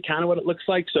generally kind of what it looks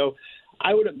like. So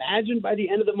I would imagine by the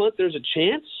end of the month there's a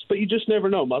chance, but you just never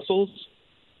know. Muscles,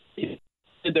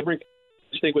 different.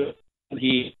 I think with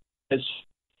he has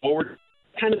forward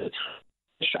kind of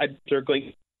I'm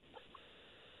circling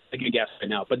like a guess right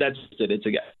now, but that's it. It's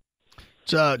a guess.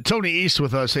 Tony East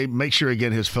with us. Hey, make sure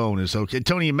again his phone is okay.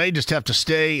 Tony, you may just have to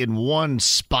stay in one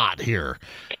spot here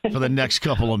for the next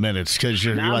couple of minutes because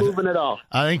you're not moving at all.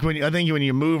 I think when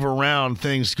you move around,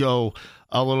 things go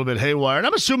a little bit haywire. And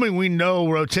I'm assuming we know,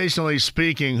 rotationally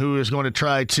speaking, who is going to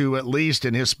try to, at least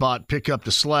in his spot, pick up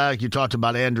the slack. You talked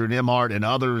about Andrew Nembhard and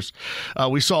others.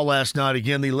 We saw last night,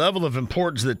 again, the level of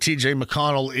importance that T.J.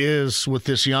 McConnell is with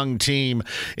this young team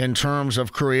in terms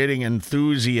of creating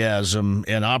enthusiasm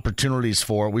and opportunities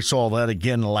for it. We saw that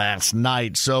again last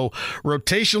night. So,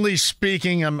 rotationally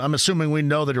speaking, I'm assuming we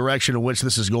know the direction in which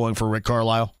this is going for Rick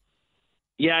Carlisle.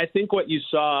 Yeah, I think what you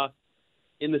saw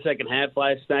in the second half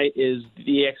last night is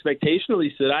the expectation, at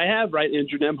least that I have, right?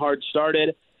 Andrew Nembhard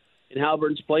started in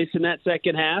Halliburton's place in that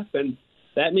second half, and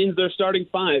that means their starting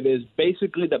five is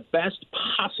basically the best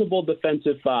possible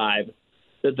defensive five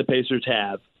that the Pacers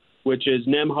have, which is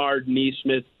Nembhard,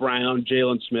 Nesmith, Brown,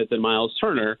 Jalen Smith, and Miles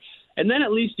Turner. And then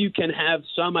at least you can have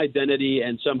some identity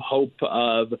and some hope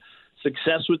of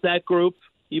success with that group,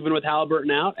 even with Halliburton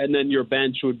out. And then your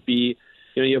bench would be,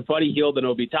 you have Buddy Hield and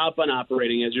Obi Toppin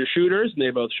operating as your shooters, and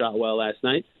they both shot well last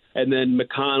night. And then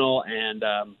McConnell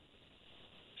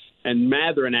and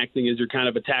Mathurin acting as your kind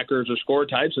of attackers or score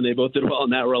types, and they both did well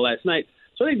in that role last night.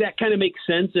 So I think that kind of makes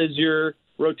sense as your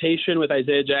rotation with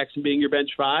Isaiah Jackson being your bench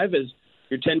five, as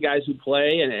your 10 guys who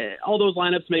play. And all those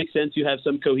lineups make sense. You have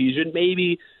some cohesion.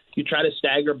 Maybe you try to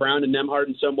stagger Brown and Nembhard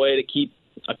in some way to keep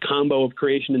a combo of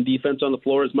creation and defense on the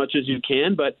floor as much as you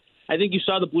can. But I think you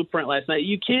saw the blueprint last night.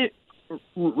 You can't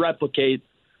replicate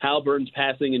Halliburton's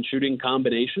passing and shooting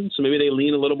combinations. So maybe they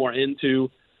lean a little more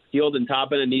into Hield and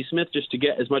Toppin and Nesmith just to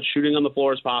get as much shooting on the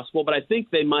floor as possible. But I think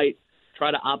they might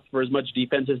try to opt for as much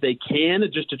defense as they can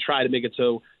just to try to make it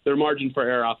so their margin for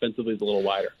error offensively is a little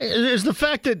wider. Is the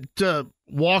fact that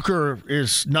Walker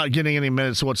is not getting any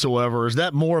minutes whatsoever, is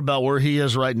that more about where he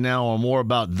is right now or more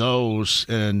about those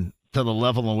and to the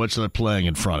level in which they're playing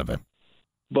in front of him?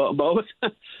 Both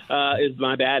is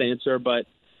my bad answer, but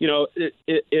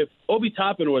if Obi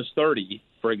Toppin was 30,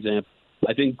 for example,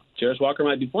 I think Jarace Walker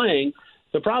might be playing.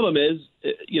 The problem is,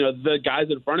 the guys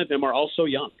in front of him are also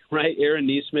young, right? Aaron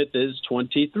Nesmith is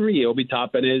 23. Obi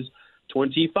Toppin is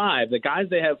 25. The guys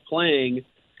they have playing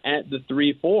at the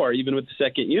 3-4, even with the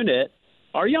second unit,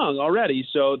 are young already.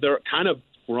 So they're kind of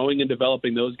growing and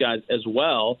developing those guys as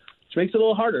well, which makes it a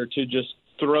little harder to just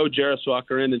throw Jarace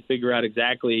Walker in and figure out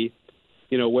exactly,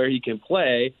 where he can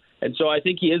play. And so I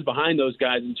think he is behind those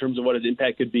guys in terms of what his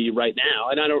impact could be right now.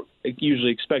 And I don't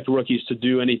usually expect rookies to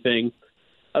do anything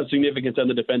of significance on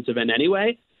the defensive end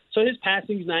anyway. So his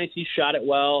passing's nice. He shot it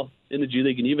well in the G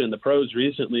League and even in the pros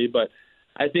recently. But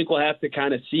I think we'll have to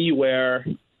kind of see where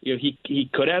he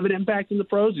could have an impact in the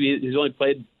pros. He's only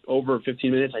played over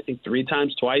 15 minutes, I think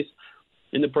twice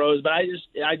in the pros. But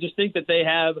I just think that they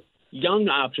have young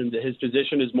options at his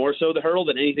position is more so the hurdle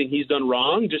than anything he's done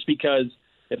wrong, just because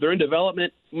if they're in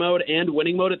development mode and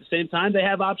winning mode at the same time, they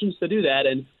have options to do that,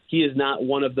 and he is not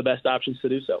one of the best options to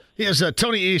do so. Yes,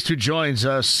 Tony East, who joins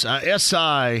us,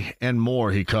 SI and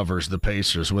more, he covers the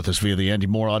Pacers with us via the Andy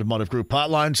Moore Automotive Group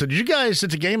hotline. So did you guys,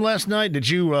 at the game last night, did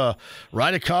you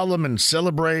write a column and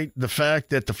celebrate the fact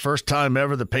that the first time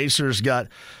ever the Pacers got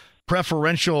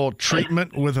preferential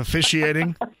treatment with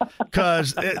officiating?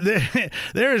 Because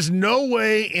there is no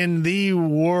way in the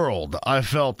world I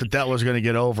felt that was going to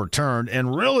get overturned.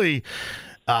 And really,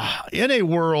 in a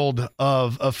world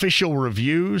of official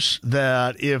reviews,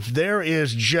 that if there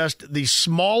is just the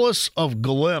smallest of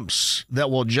glimpse that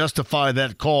will justify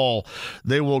that call,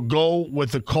 they will go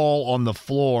with the call on the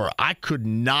floor. I could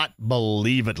not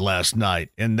believe it last night.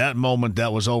 In that moment,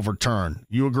 that was overturned.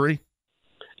 You agree?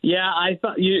 Yeah, I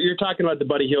thought you're talking about the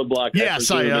Buddy Hield block.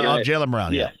 Yes, Jaylen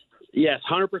Brown. Yeah. Yes,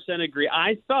 100% agree.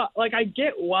 I thought, I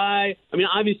get why. I mean,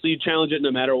 obviously you challenge it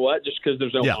no matter what, just because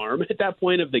there's no harm at that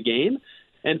point of the game.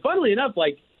 And funnily enough,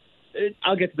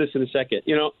 I'll get to this in a second.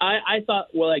 I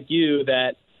thought, like you,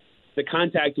 that the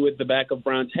contact with the back of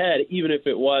Brown's head, even if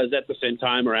it was at the same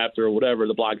time or after or whatever,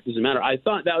 the block doesn't matter. I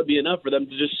thought that would be enough for them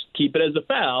to just keep it as a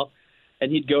foul,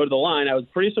 and he'd go to the line. I was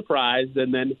pretty surprised,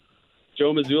 and then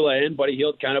Joe Mazzulla and Buddy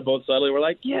Hield kind of both subtly were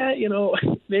like, yeah,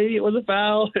 maybe it was a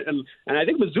foul. And I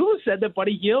think Mazzulla said that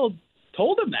Buddy Hield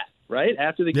told him that, right,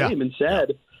 after the game and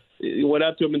said, he went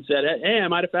up to him and said, hey, I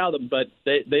might have fouled him. But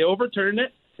they overturned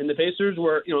it, and the Pacers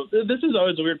were, this is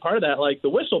always a weird part of that. The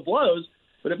whistle blows,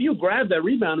 but if you grab that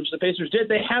rebound, which the Pacers did,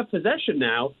 they have possession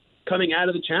now coming out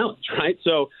of the challenge, right?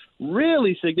 So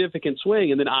really significant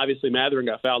swing, and then obviously Mathurin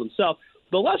got fouled himself.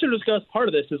 The lesser discussed part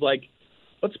of this is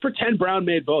let's pretend Brown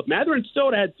made both. Mathurin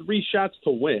still had 3 shots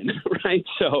to win, right?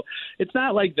 So it's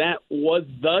not like that was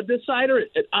the decider.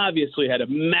 It obviously had a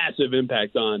massive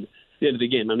impact on the end of the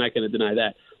game. I'm not going to deny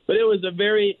that. But it was a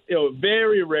very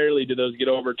rarely do those get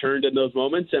overturned in those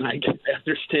moments, and I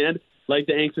understand, like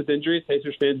the angst with injuries,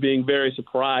 Pacers fans being very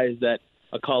surprised that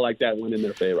a call like that went in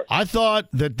their favor. I thought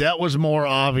that was more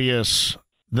obvious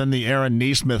than the Aaron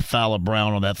Nesmith foul of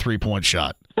Brown on that three-point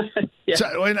shot. Yeah.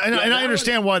 So, and I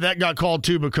understand why that got called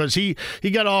too, because he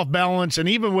got off balance, and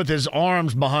even with his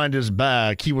arms behind his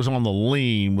back, he was on the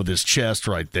lean with his chest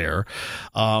right there.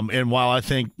 And while I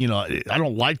think, I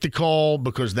don't like the call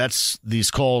because that's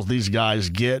these calls these guys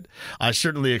get, I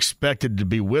certainly expected to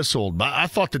be whistled. But I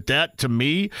thought that to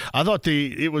me, I thought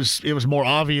it was more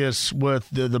obvious with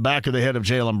the back of the head of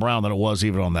Jaylen Brown than it was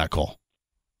even on that call.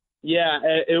 Yeah,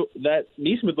 that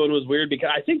Nesmith one was weird because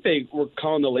I think they were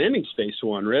calling the landing space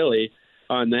one, really,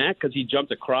 on that because he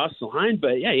jumped across the line.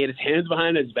 But, yeah, he had his hands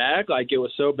behind his back. Like, it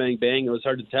was so bang-bang, it was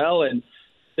hard to tell. And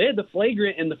they had the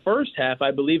flagrant in the first half.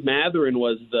 I believe Mathurin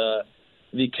was the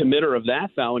committer of that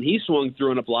foul, and he swung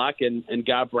through on a block and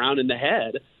got Brown in the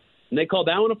head. And they called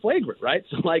that one a flagrant, right?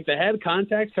 So, like, the head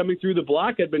contact coming through the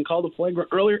block had been called a flagrant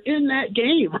earlier in that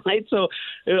game, right? So,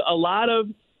 a lot of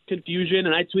confusion,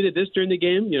 and I tweeted this during the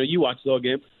game. You watched the whole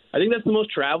game. I think that's the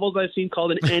most travels I've seen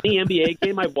called in any NBA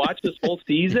game I've watched this whole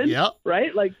season. Yep.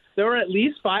 Right? Like, there were at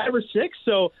least 5 or 6,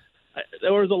 so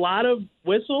there was a lot of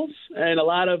whistles and a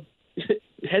lot of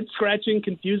head-scratching,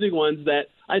 confusing ones that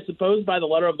I suppose by the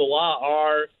letter of the law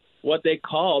are what they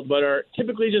called, but are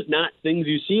typically just not things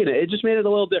you see in it. It just made it a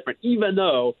little different, even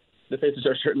though the Pacers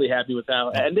are certainly happy with how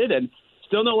it ended, and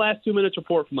still no last 2 minutes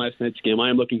report from last night's game. I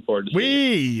am looking forward to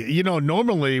seeing it.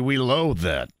 Normally we loathe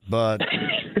that, but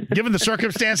given the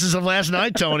circumstances of last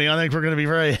night, Tony, I think we're going to be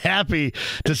very happy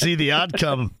to see the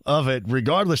outcome of it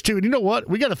regardless, too. And you know what?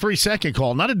 We got a 3-second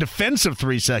call, not a defensive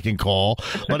 3-second call,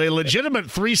 but a legitimate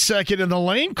 3-second in the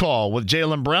lane call with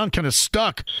Jaylen Brown kind of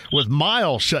stuck with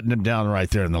Miles shutting him down right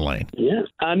there in the lane. Yeah,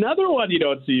 another one you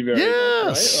don't see very much,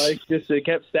 right? Like, just they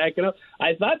kept stacking up.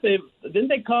 I thought didn't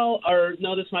they call, or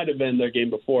no, this might have been their game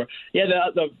before. Yeah,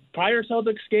 the prior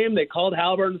Celtics game, they called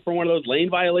Halliburton for one of those lane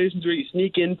violations where you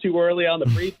sneak in too early on the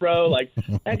free throw. Like,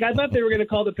 heck, I thought they were going to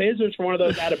call the Pacers for one of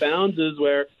those out of bounds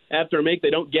where after a make they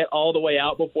don't get all the way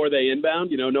out before they inbound.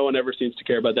 No one ever seems to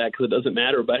care about that because it doesn't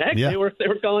matter. But heck, they were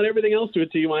calling everything else to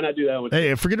it too. Why not do that one?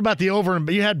 Hey, forget about the over and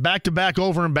you had back-to-back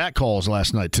over and back calls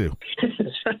last night too.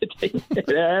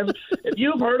 If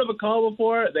you've heard of a call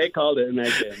before, they called it in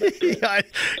that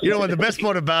game. And the best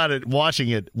part about it, watching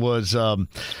it, was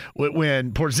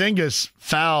when Porzingis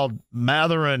fouled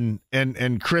Mathurin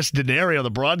and Chris Denari on the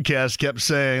broadcast kept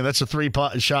saying, that's a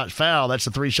 3-shot foul, that's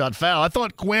a 3-shot foul. I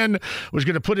thought Quinn was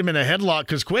going to put him in a headlock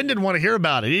because Quinn didn't want to hear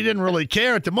about it. He didn't really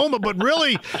care at the moment, but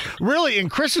really, in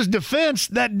Chris's defense,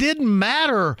 that didn't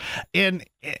matter. And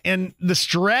the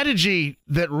strategy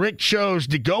that Rick chose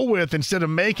to go with, instead of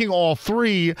making all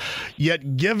 3,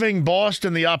 yet giving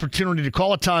Boston the opportunity to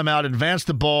call a timeout, advance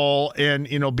the ball, and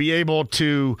be able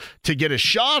to get a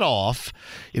shot off,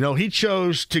 he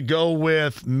chose to go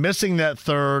with missing that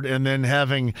third and then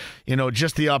having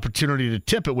just the opportunity to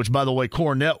tip it. Which, by the way,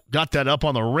 Cornette got that up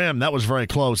on the rim. That was very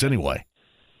close anyway.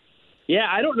 Yeah,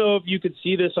 I don't know if you could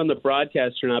see this on the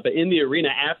broadcast or not, but in the arena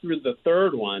after the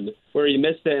third one where he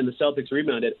missed it and the Celtics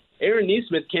rebounded, Aaron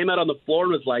Nesmith came out on the floor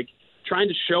and was like trying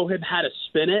to show him how to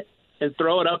spin it and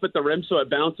throw it up at the rim so it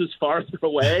bounces farther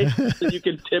away so you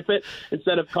can tip it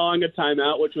instead of calling a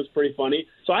timeout, which was pretty funny.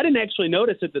 So I didn't actually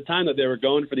notice at the time that they were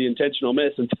going for the intentional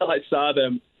miss until I saw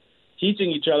them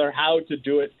teaching each other how to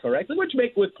do it correctly, which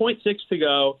with 0.6 to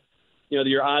go,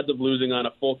 your odds of losing on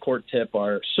a full court tip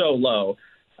are so low.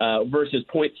 Versus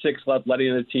 0.6 left,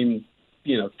 letting the team,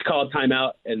 call a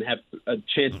timeout and have a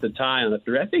chance to tie on the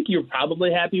 3. I think you're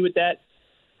probably happy with that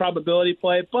probability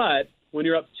play, but when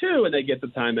you're up 2 and they get the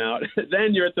timeout,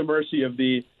 then you're at the mercy of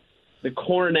the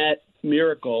Cornette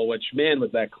miracle, which, man,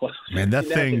 was that close. Man, that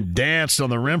thing danced on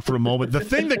the rim for a moment. The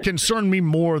thing that concerned me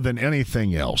more than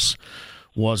anything else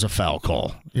was a foul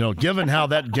call. Given how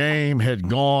that game had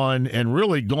gone and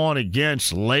really gone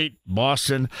against late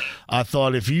Boston, I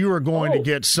thought if you are going to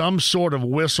get some sort of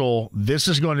whistle, this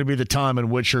is going to be the time in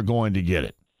which you're going to get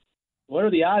it. What are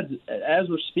the odds? As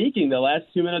we're speaking, the last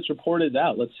 2 minutes report is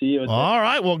out. Let's see. All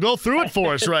right, well, go through it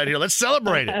for us right here. Let's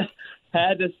celebrate it.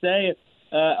 Had to say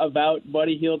about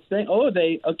Buddy Hield's thing.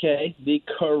 The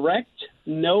correct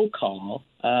no call.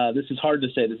 This is hard to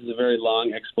say. This is a very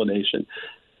long explanation.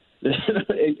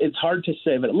 It's hard to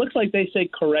say, but it looks like they say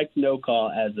correct no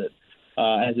call as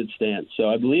it stands. So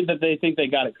I believe that they think they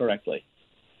got it correctly.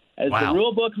 As the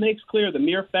rule book makes clear, the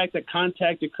mere fact that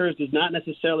contact occurs does not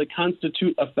necessarily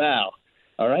constitute a foul.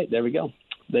 All right, there we go.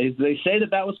 They say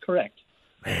that was correct.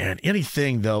 Man,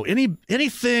 anything though,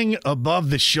 anything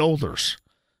above the shoulders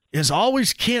is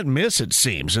always can't miss, it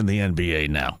seems, in the NBA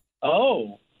now.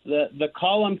 Oh, the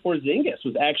call on Porzingis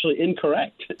was actually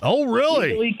incorrect. Oh,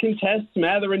 really? Easily contests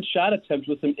Mathurin's shot attempt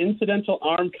with some incidental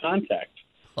arm contact.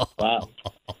 Wow.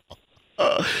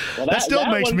 Well, that still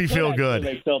makes me feel good.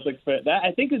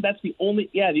 I think that's the only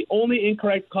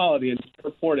incorrect call of the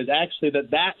report is actually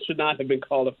that should not have been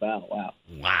called a foul.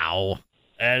 Wow.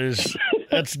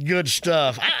 That's good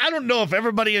stuff. I don't know if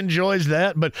everybody enjoys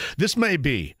that, but this may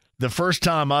be the first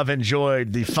time I've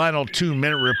enjoyed the final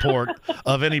 2-minute report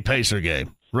of any Pacer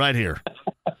game right here.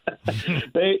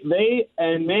 Did they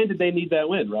need that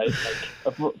win, right?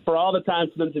 Like, for all the time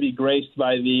for them to be graced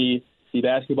by the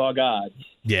basketball gods.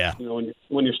 Yeah.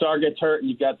 When your star gets hurt and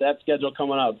you've got that schedule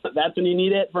coming up, that's when you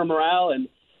need it for morale, and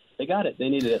they got it. They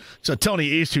needed it. So Tony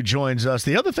East, who joins us,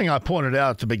 the other thing I pointed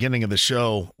out at the beginning of the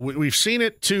show, we've seen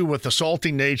it too with the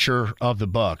salty nature of the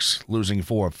Bucks losing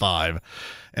 4 of 5,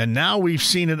 and now we've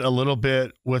seen it a little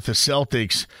bit with the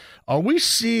Celtics. Are we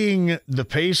seeing the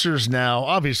Pacers now,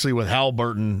 obviously with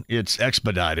Haliburton, it's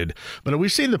expedited, but are we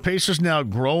seeing the Pacers now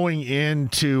growing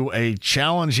into a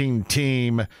challenging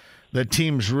team that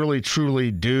teams really,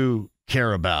 truly do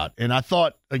care about? And I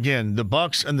thought, again, the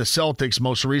Bucks and the Celtics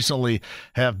most recently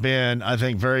have been, I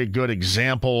think, very good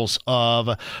examples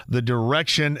of the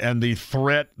direction and the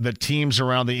threat that teams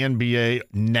around the NBA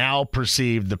now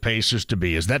perceive the Pacers to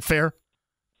be. Is that fair?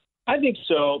 I think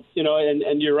so.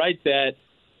 And you're right that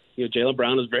Jaylen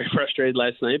Brown was very frustrated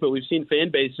last night, but we've seen fan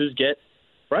bases get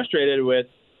frustrated with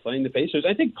playing the Pacers.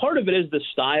 I think part of it is the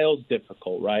style's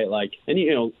difficult, right? Like, and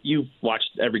you've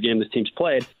watched every game this team's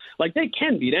played. Like, they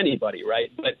can beat anybody,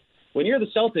 right? But when you're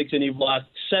the Celtics and you've lost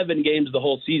 7 games the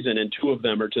whole season and 2 of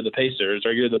them are to the Pacers,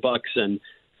 or you're the Bucks and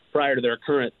prior to their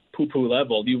current poo-poo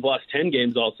level, you've lost 10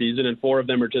 games all season and 4 of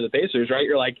them are to the Pacers, right?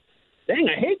 You're like, dang,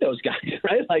 I hate those guys,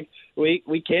 right? Like,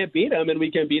 we can't beat them and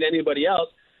we can beat anybody else.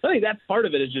 I think that's part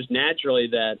of it, is just naturally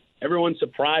that everyone's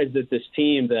surprised that this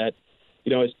team that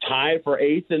is tied for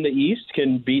 8th in the East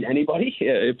can beat anybody.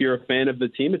 If you're a fan of the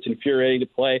team, it's infuriating to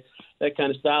play that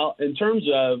kind of style. In terms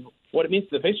of what it means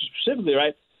to the Pacers specifically,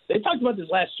 right? They talked about this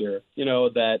last year,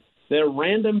 that their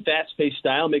random fast-paced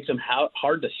style makes them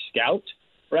hard to scout,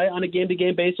 right, on a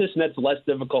game-to-game basis, and that's less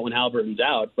difficult when Haliburton's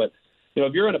out. But,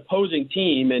 if you're an opposing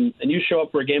team and you show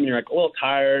up for a game and you're like a little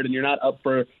tired and you're not up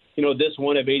for, this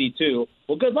one of 82,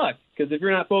 well, good luck, because if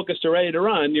you're not focused or ready to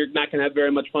run, you're not going to have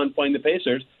very much fun playing the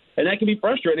Pacers. And that can be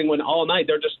frustrating when all night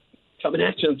they're just coming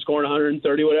at you and scoring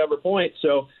 130 whatever points.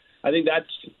 So I think that's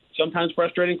sometimes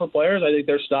frustrating for players. I think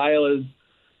their style is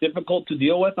difficult to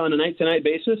deal with on a night-to-night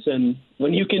basis. And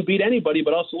when you can beat anybody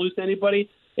but also lose to anybody,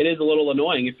 it is a little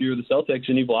annoying if you're the Celtics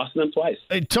and you've lost to them twice.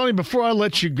 Hey, Tony, before I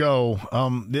let you go,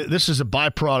 this is a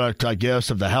byproduct, I guess,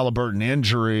 of the Haliburton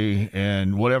injury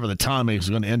and whatever the timing is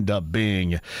going to end up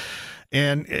being.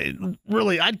 And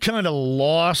really, I'd kind of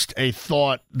lost a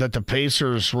thought that the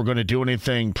Pacers were going to do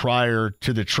anything prior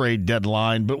to the trade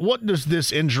deadline. But what does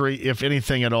this injury, if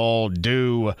anything at all,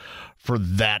 do for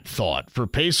that thought? For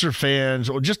Pacer fans,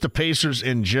 or just the Pacers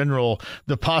in general,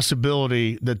 the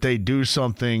possibility that they do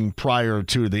something prior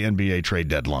to the NBA trade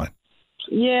deadline?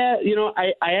 Yeah,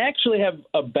 I actually have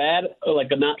a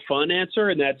not fun answer,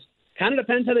 and that's kind of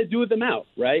depends how they do them out,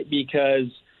 right? Because,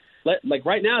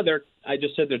 right now, I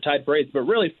just said they're tied for 8th, but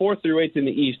really 4th through 8th in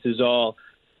the East is all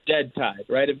dead tied,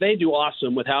 right? If they do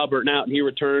awesome with Haliburton out and he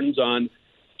returns on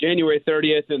January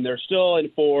 30th and they're still in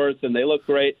 4th and they look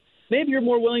great, maybe you're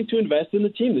more willing to invest in the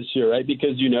team this year, right?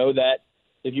 Because you know that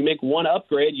if you make one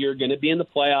upgrade, you're going to be in the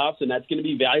playoffs, and that's going to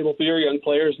be valuable for your young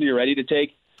players, and you're ready to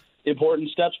take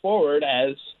important steps forward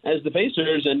as the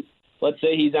Pacers. And let's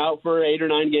say he's out for 8 or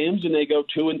 9 games and they go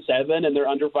 2-7 and they're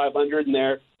under 500 and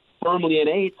they're firmly in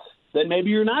 8th. Then maybe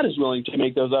you're not as willing to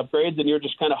make those upgrades, and you're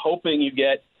just kind of hoping you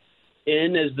get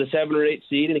in as the 7 or 8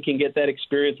 seed and can get that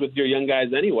experience with your young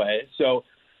guys anyway. So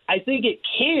I think it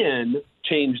can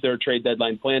change their trade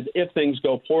deadline plans if things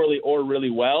go poorly or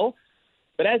really well.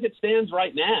 But as it stands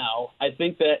right now, I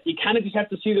think that you kind of just have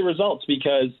to see the results,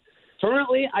 because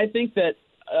currently I think that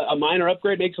a minor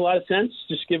upgrade makes a lot of sense,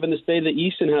 just given the state of the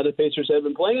East and how the Pacers have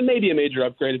been playing, and maybe a major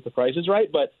upgrade if the price is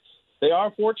right. But they are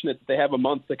fortunate that they have a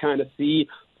month to kind of see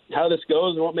how this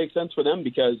goes and what makes sense for them,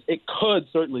 because it could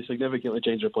certainly significantly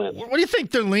change their plans. What do you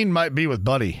think their lean might be with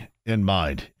Buddy in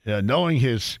mind, knowing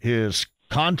his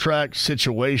contract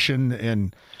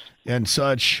situation and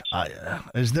such?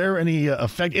 Is there any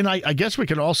effect? And I guess we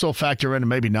can also factor in, and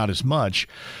maybe not as much,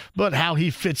 but how he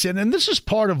fits in. And this is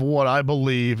part of what I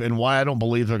believe and why I don't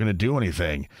believe they're going to do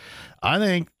anything. I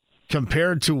think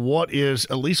compared to what is,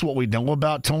 at least what we know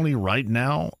about Tony right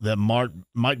now, that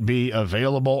might be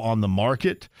available on the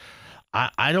market,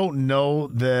 I don't know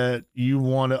that you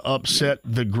want to upset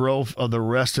the growth of the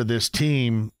rest of this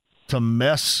team to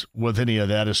mess with any of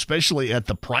that, especially at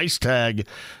the price tag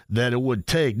that it would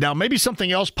take. Now, maybe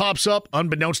something else pops up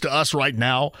unbeknownst to us right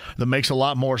now that makes a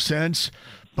lot more sense,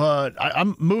 but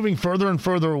I'm moving further and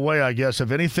further away, I guess,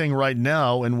 of anything right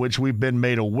now in which we've been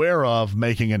made aware of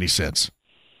making any sense.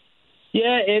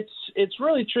 Yeah, it's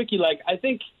really tricky. Like, I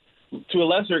think to a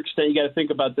lesser extent, you got to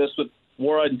think about this with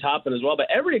Wara and Toppin as well, but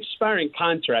every expiring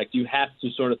contract, you have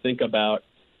to sort of think about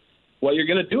what you're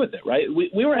going to do with it, right?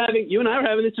 You and I were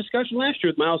having this discussion last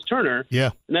year with Miles Turner.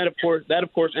 Yeah. And that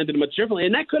of course ended much differently.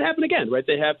 And that could happen again, right?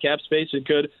 They have cap space and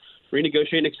could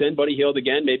renegotiate and extend Buddy Hield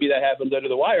again. Maybe that happens under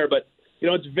the wire. But,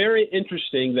 it's very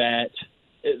interesting that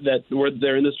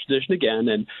they're in this position again.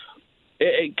 And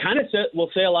it kind of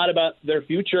will say a lot about their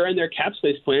future and their cap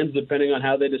space plans, depending on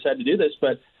how they decide to do this.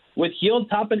 But with Hield,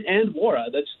 Toppin, and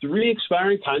Wara, that's 3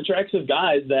 expiring contracts of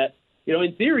guys that,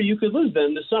 in theory, you could lose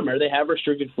them this summer. They have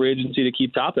restricted free agency to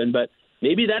keep Toppin, but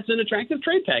maybe that's an attractive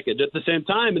trade package at the same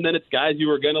time, and then it's guys you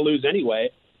were going to lose anyway,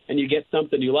 and you get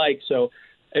something you like. So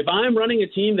if I'm running a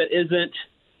team that isn't,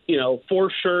 for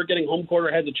sure getting home court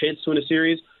or has a chance to win a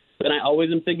series, then I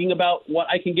always am thinking about what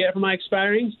I can get from my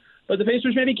expirings. But the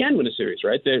Pacers maybe can win a series,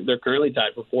 right? They're currently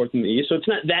tied for 4th in the East, so it's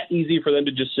not that easy for them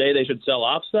to just say they should sell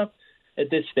off stuff at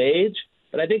this stage.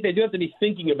 But I think they do have to be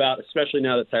thinking about, especially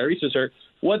now that Tyrese is hurt,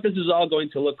 what this is all going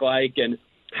to look like and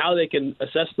how they can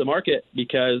assess the market,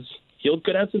 because Hield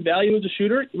could have some value as a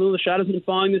shooter, even though the shot hasn't been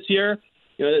falling this year.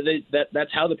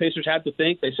 That's how the Pacers have to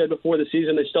think. They said before the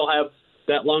season they still have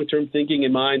that long-term thinking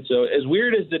in mind. So as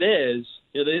weird as it is,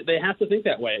 they have to think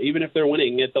that way, even if they're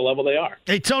winning at the level they are.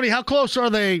 Hey, Tony, how close are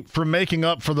they from making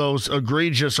up for those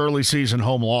egregious early season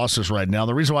home losses right now?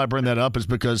 The reason why I bring that up is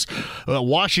because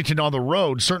Washington on the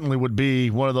road certainly would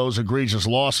be one of those egregious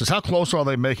losses. How close are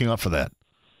they making up for that?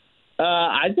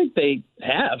 I think they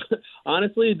have.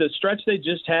 Honestly, the stretch they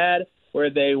just had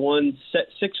where they won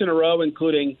 6 in a row,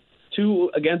 including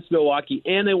 2 against Milwaukee,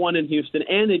 and they won in Houston,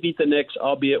 and they beat the Knicks,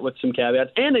 albeit with some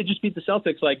caveats, and they just beat the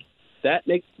Celtics. Like,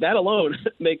 that alone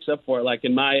makes up for it. Like,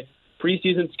 in my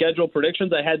preseason schedule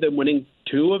predictions, I had them winning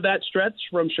 2 of that stretch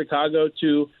from Chicago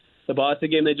to the Boston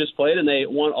game they just played, and they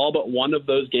won all but 1 of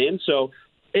those games. So,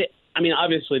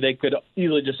 obviously they could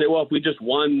easily just say, well, if we just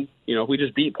won, if we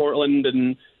just beat Portland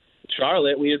and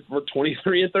Charlotte, we're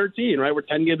 23-13, right? We're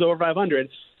 10 games over 500.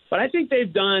 But I think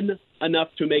they've done enough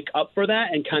to make up for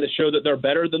that and kind of show that they're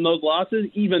better than those losses,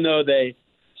 even though they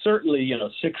certainly,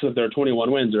 6 of their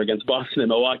 21 wins are against Boston and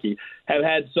Milwaukee, have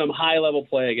had some high-level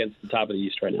play against the top of the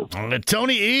East right now.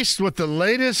 Tony East with the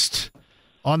latest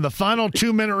on the final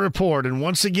 2-minute report. And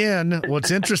once again,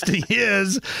 what's interesting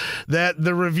is that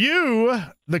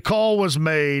the call was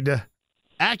made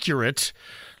accurate.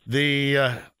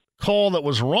 The call that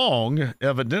was wrong,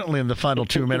 evidently, in the final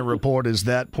 2-minute report is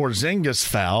that Porzingis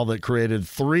foul that created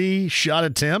 3 shot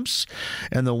attempts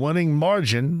and the winning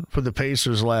margin for the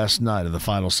Pacers last night in the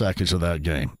final seconds of that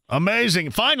game. Amazing.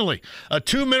 Finally, a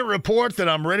 2-minute report that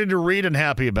I'm ready to read and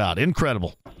happy about.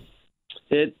 Incredible.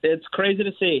 It's crazy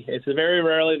to see. It's very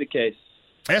rarely the case.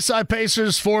 SI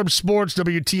Pacers, Forbes Sports,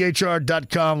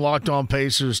 WTHR.com, Locked On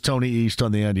Pacers, Tony East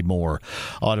on the Andy Moore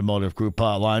Automotive Group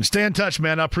hotline. Stay in touch,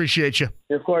 man. I appreciate you.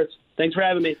 Of course. Thanks for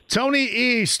having me. Tony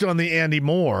East on the Andy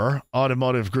Moore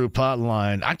Automotive Group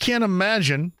hotline. I can't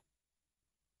imagine,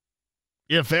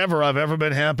 if ever, I've ever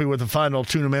been happy with the final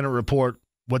 2-minute report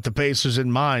with the Pacers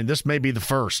in mind. This may be the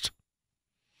first.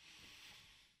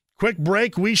 Quick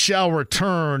break. We shall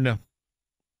return.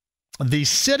 The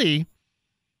city,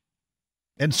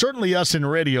 and certainly us in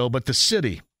radio, but the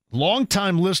city,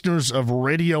 longtime listeners of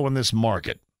radio in this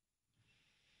market,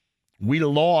 we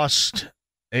lost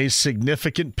a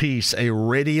significant piece, a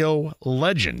radio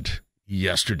legend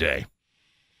yesterday.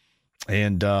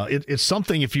 And it's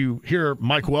something, if you hear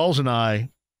Mike Wells and I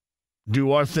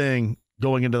do our thing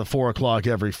going into the 4 o'clock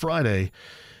every Friday,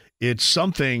 it's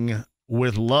something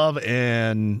with love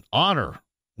and honor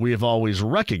we have always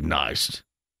recognized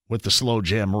with the Slow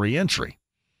Jam re-entry.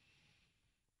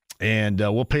 And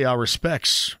we'll pay our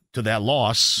respects to that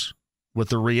loss with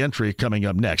the re-entry coming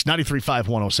up next. 93.5,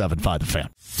 107.5 The Fan.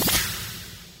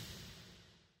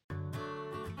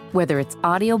 Whether it's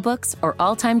audiobooks or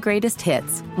all-time greatest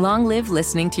hits, long live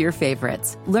listening to your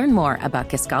favorites. Learn more about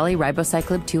Kisqali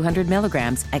Ribociclib 200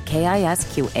 milligrams at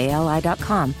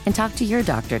KISQALI.com and talk to your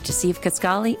doctor to see if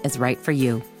Kisqali is right for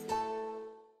you.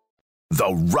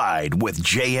 The Ride with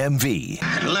JMV.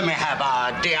 Let me have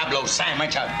a Diablo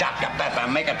sandwich, a Dr.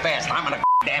 Pepper, make it fast. I'm in a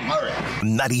damn hurry.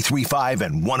 93.5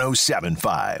 and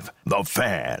 107.5 The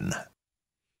Fan.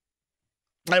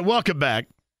 Hey, welcome back.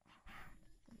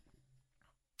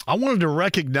 I wanted to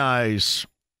recognize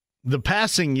the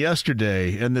passing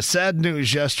yesterday and the sad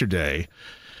news yesterday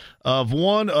of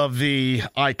one of the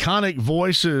iconic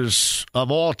voices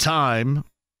of all time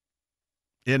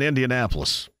in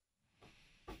Indianapolis.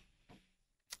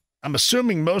 I'm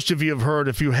assuming most of you have heard.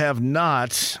 If you have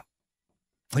not,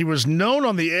 he was known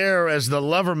on the air as the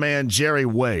Loverman Jerry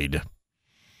Wade.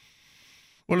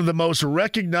 One of the most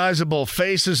recognizable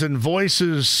faces and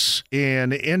voices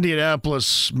in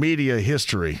Indianapolis media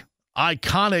history.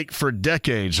 Iconic for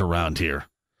decades around here.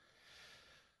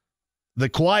 The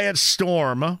Quiet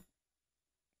Storm,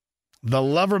 the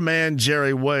Loverman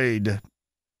Jerry Wade,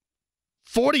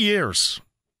 40 years.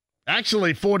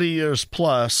 Actually, 40 years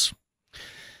plus.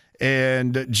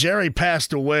 And Jerry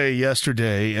passed away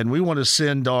yesterday, and we want to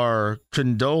send our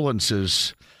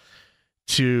condolences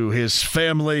to his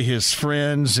family, his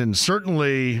friends, and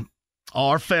certainly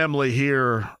our family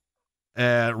here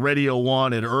at Radio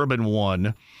 1 and Urban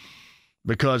 1,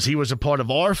 because he was a part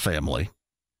of our family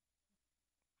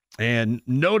and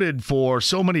noted for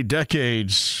so many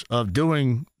decades of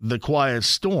doing the Quiet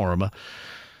Storm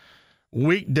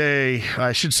weeknights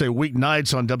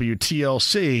on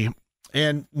WTLC.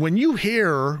 And when you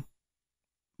hear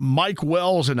Mike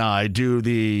Wells and I do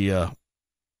the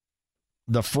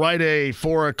Friday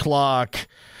 4 o'clock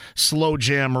slow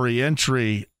jam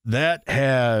re-entry, that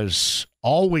has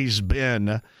always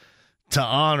been to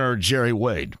honor Jerry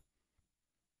Wade.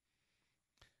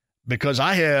 Because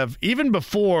I have, even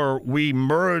before we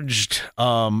merged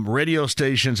radio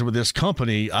stations with this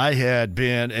company, I had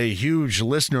been a huge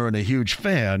listener and a huge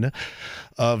fan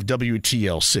of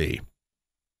WTLC.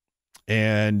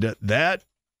 And that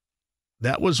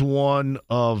was one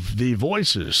of the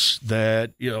voices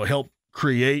that, helped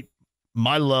create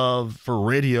my love for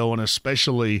radio, and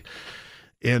especially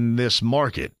in this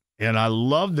market. And I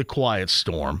love the Quiet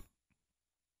Storm.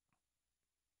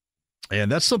 And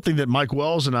that's something that Mike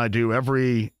Wells and I do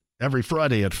every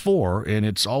Friday at 4, and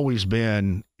it's always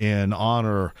been in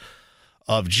honor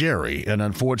of Jerry. And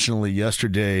unfortunately,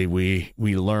 yesterday we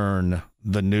learned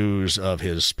the news of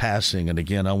his passing. And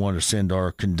again, I want to send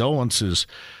our condolences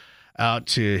out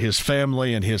to his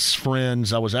family and his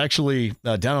friends. I was actually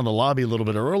down in the lobby a little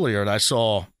bit earlier, and I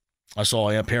saw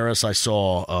Aunt Paris, I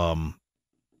saw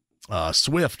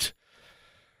Swift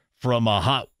from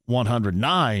Hot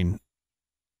 109.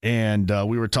 And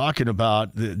we were talking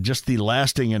about just the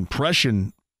lasting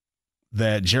impression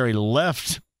that Jerry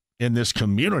left in this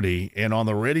community and on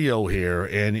the radio here.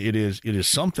 And it is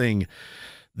something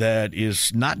that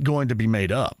is not going to be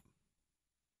made up.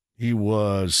 He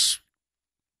was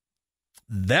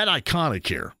that iconic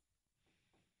here.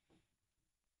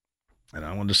 And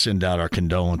I want to send out our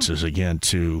condolences again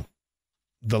to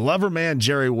the Loverman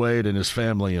Jerry Wade and his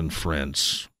family and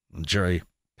friends. Jerry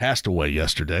passed away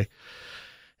yesterday.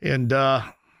 And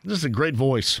this is a great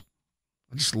voice.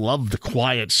 I just love the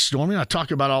Quiet Storm. I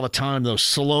talk about all the time those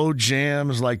slow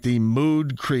jams, like the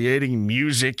mood-creating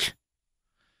music.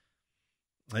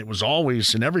 It was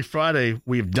always, and every Friday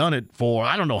we've done it for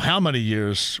I don't know how many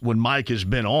years when Mike has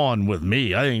been on with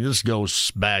me. I think this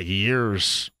goes back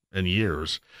years and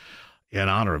years in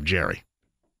honor of Jerry.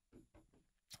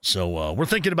 So we're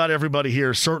thinking about everybody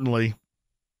here, certainly,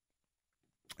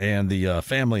 and the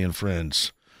family and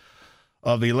friends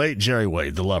of the late Jerry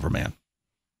Wade, the Loverman.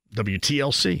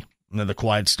 WTLC, and then the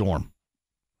Quiet Storm.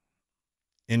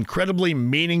 Incredibly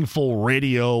meaningful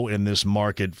radio in this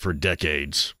market for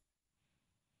decades.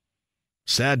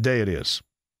 Sad day it is.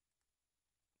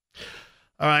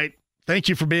 All right. Thank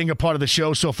you for being a part of the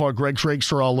show so far. Greg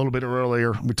Rakestraw a little bit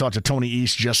earlier. We talked to Tony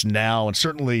East just now, and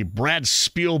certainly Brad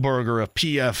Spielberger of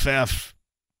PFF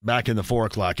back in the 4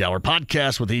 o'clock hour.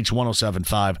 Podcast with each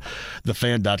 1075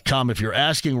 thefan.com. If you're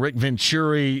asking, Rick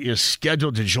Venturi is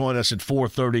scheduled to join us at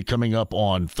 4:30 coming up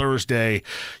on Thursday.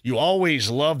 You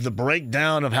always love the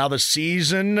breakdown of how the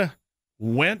season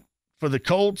went for the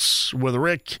Colts with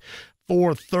Rick.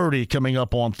 4:30 coming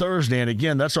up on Thursday. And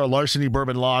again, that's our Larceny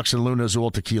Bourbon Locks and Luna Azul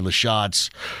Tequila Shots.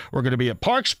 We're going to be at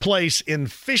Parks Place in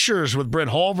Fishers with Brent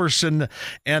Halverson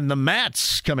and the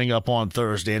Mats coming up on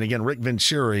Thursday. And again, Rick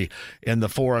Venturi in the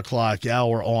 4 o'clock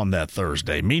hour on that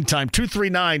Thursday. Meantime,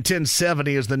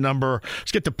 239-1070 is the number.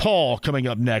 Let's get to Paul coming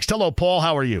up next. Hello, Paul.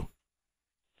 How are you?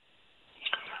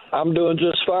 I'm doing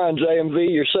just fine, JMV.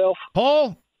 Yourself?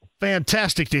 Paul,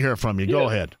 fantastic to hear from you. Go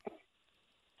ahead.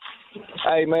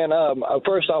 Hey, man,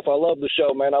 first off, I love the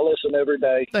show, man. I listen every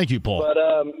day. Thank you, Paul. But,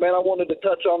 man, I wanted to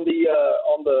touch on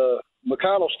the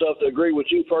McConnell stuff to agree with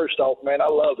you first off, man. I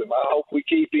love him. I hope we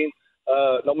keep him.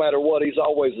 no matter what, he's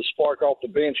always a spark off the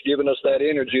bench, giving us that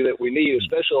energy that we need,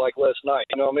 especially like last night.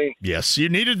 You know what I mean? Yes, you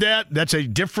needed that. That's a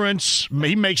difference.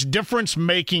 He makes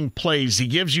difference-making plays. He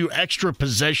gives you extra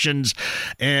possessions.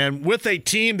 And with a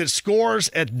team that scores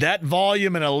at that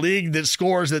volume and a league that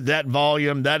scores at that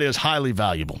volume, that is highly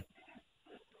valuable.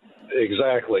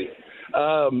 Exactly.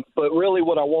 But really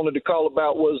what I wanted to call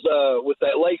about was with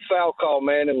that late foul call,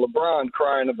 man, and LeBron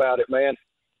crying about it, man.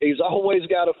 He's always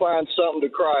got to find something to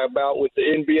cry about with the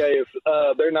NBA if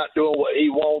they're not doing what he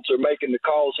wants or making the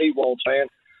calls he wants, man.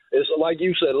 It's like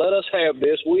you said, let us have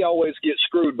this. We always get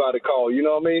screwed by the call, you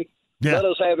know what I mean? Yeah. Let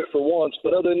us have it for once.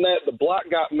 But other than that, the block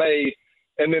got made,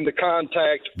 and then the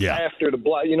contact after the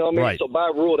block, you know what I mean? Right. So by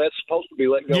rule, that's supposed to be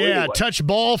let go anyway. Touch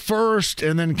ball first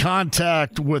and then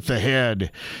contact with the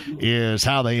head is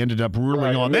how they ended up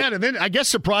ruling on that. And then I guess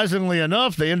surprisingly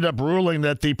enough, they ended up ruling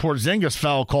that the Porzingis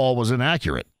foul call was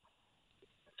inaccurate.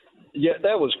 Yeah,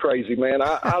 that was crazy, man.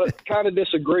 I kind of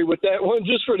disagree with that one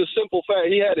just for the simple fact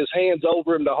he had his hands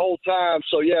over him the whole time.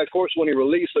 So, yeah, of course, when he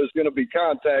released, there's going to be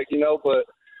contact, you know, but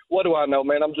what do I know,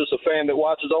 man? I'm just a fan that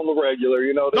watches on the regular,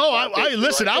 you know.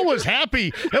 Listen, I was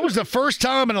happy. That was the first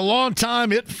time in a long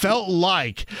time it felt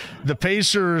like the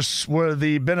Pacers were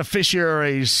the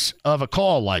beneficiaries of a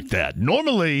call like that.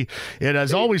 Normally, it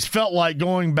has always felt like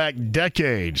going back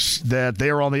decades that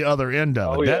they were on the other end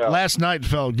of it. That last night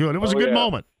felt good. It was a good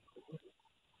moment.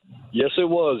 Yes, it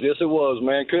was. Yes, it was,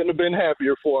 man. Couldn't have been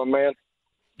happier for him, man.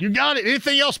 You got it.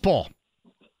 Anything else, Paul?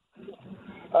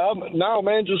 No,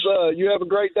 man. Just you have a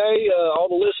great day. All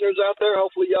the listeners out there,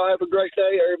 hopefully y'all have a great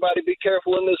day. Everybody be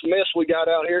careful in this mess we got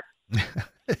out here.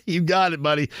 You got it,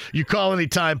 buddy. You call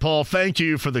anytime, Paul. Thank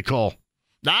you for the call.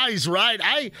 Nah, he's right.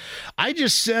 I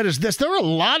just said is this. There are a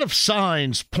lot of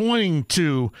signs pointing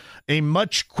to a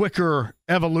much quicker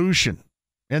evolution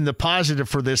and the positive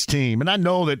for this team. And I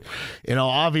know that, you know,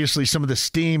 obviously some of the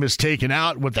steam is taken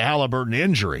out with the Halliburton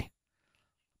injury.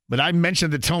 But I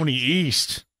mentioned the Tony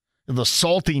East, the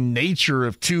salty nature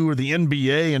of two of the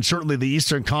NBA and certainly the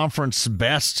Eastern Conference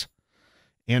best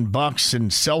in Bucks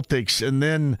and Celtics. And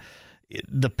then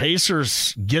the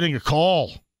Pacers getting a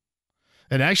call.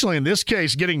 And actually, in this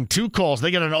case, getting two calls.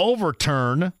 They got an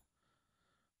overturn.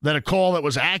 That a call that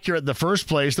was accurate in the first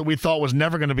place that we thought was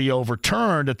never going to be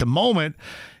overturned at the moment,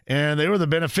 and they were the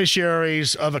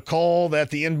beneficiaries of a call that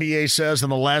the NBA says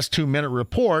in the last 2-minute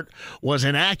report was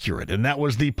inaccurate, and that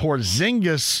was the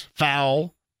Porzingis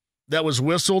foul that was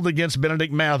whistled against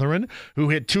Benedict Mathurin, who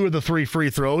hit 2 of the 3 free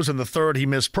throws, and the third he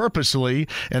missed purposely,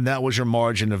 and that was your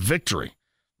margin of victory.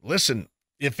 Listen,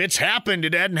 if it's happened,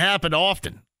 it hadn't happened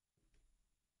often.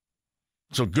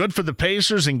 So good for the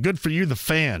Pacers and good for you, the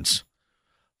fans.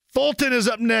 Fulton is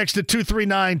up next at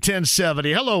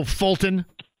 239-1070. Hello, Fulton.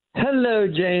 Hello,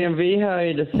 JMV. How are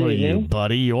you this evening? How are you,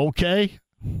 buddy? You okay?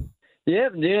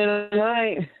 Yep, doing all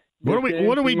right.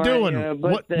 What are we doing?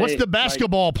 What's the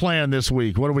basketball plan this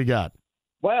week? What do we got?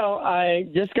 Well, I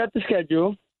just got the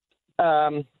schedule.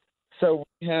 So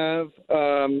we have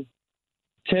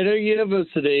Taylor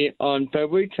University on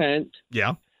February 10th.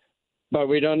 Yeah. But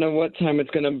we don't know what time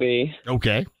it's going to be.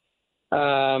 Okay.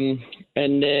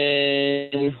 And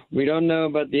then we don't know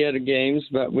about the other games,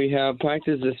 but we have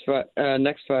practice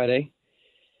next Friday.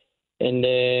 And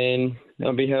then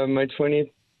I'll be having my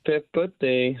 25th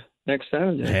birthday next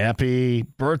Saturday. Happy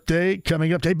birthday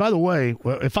coming up. Hey, by the way,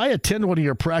 if I attend one of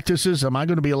your practices, am I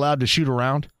going to be allowed to shoot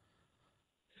around?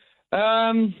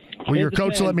 Will your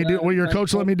coach let me do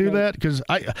that? Because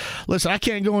I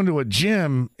can't go into a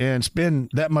gym and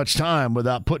spend that much time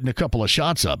without putting a couple of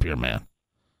shots up here, man.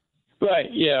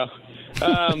 Right, yeah.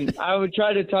 I would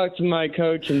try to talk to my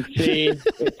coach and see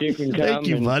if you can come. Thank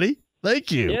you, buddy.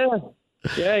 Thank you.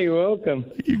 Yeah, you're welcome.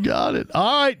 You got it.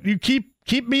 All right, you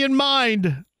keep me in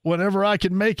mind whenever I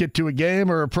can make it to a game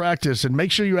or a practice, and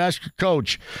make sure you ask your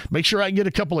coach. Make sure I can get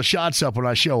a couple of shots up when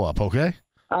I show up, okay?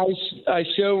 I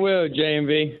sure will,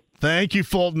 JMV. Thank you,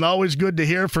 Fulton. Always good to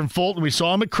hear from Fulton. We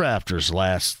saw him at Crafters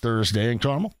last Thursday in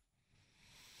Carmel.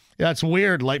 Yeah, it's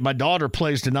weird. Like, my daughter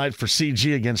plays tonight for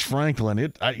CG against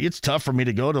Franklin. It's tough for me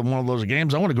to go to one of those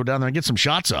games. I want to go down there and get some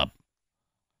shots up.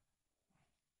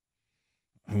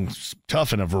 It's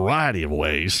tough in a variety of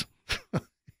ways.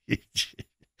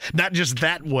 Not just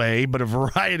that way, but a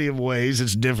variety of ways.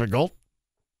 It's difficult.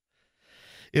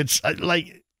 It's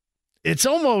it's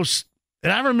almost,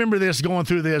 and I remember this going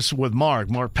through this with Mark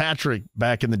Patrick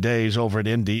back in the days over at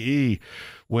NDE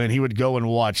when he would go and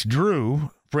watch Drew,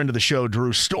 friend of the show,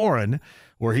 Drew Storen,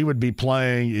 where he would be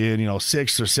playing in,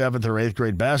 6th or 7th or 8th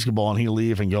grade basketball, and he'd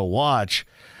leave and go watch.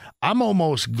 I'm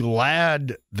almost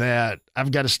glad that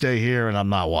I've got to stay here and I'm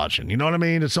not watching. You know what I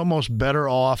mean? It's almost better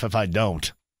off if I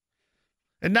don't.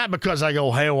 And not because I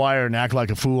go haywire and act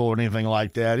like a fool or anything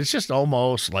like that. It's just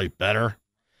almost like better.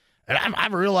 And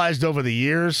I've realized over the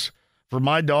years, for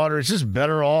my daughter, it's just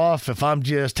better off if I'm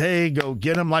just, hey, go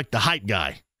get him like the hype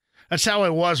guy. That's how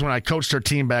it was when I coached her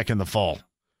team back in the fall.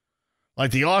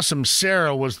 Like the awesome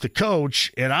Sarah was the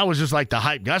coach, and I was just like the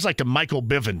hype guy. I was like the Michael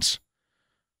Bivens.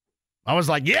 I was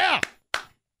like, yeah.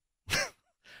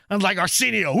 I was like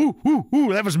Arsenio.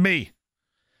 Ooh, that was me.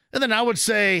 And then I would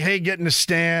say, hey, get in the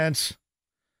stance,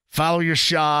 follow your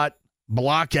shot,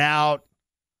 block out.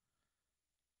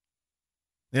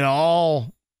 You know,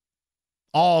 all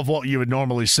of what you would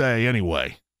normally say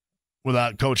anyway,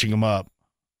 without coaching them up.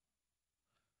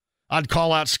 I'd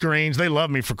call out screens. They love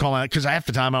me for calling out because half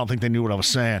the time I don't think they knew what I was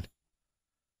saying.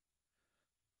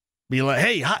 Be like,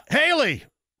 hey, Haley,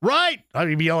 right?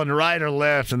 I'd be yelling right or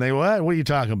left, and they, what are you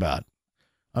talking about?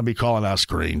 I'd be calling out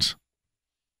screens.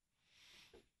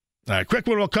 All right, quick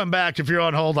one. We'll come back. If you're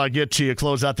on hold, I'll get to you.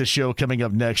 Close out the show coming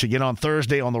up next. Again, on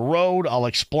Thursday on the road, I'll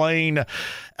explain.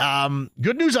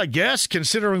 Good news, I guess,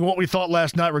 considering what we thought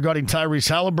last night regarding Tyrese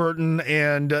Halliburton.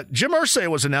 And Jim Irsay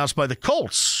was announced by the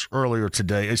Colts earlier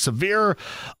today. A severe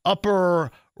upper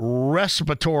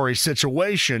respiratory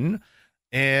situation.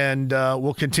 And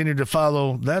we'll continue to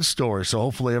follow that story. So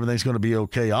hopefully everything's going to be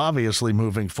okay, obviously,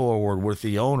 moving forward with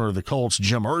the owner of the Colts,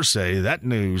 Jim Irsay. That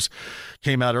news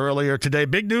came out earlier today.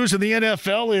 Big news in the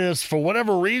NFL is, for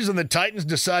whatever reason, the Titans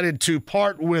decided to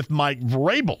part with Mike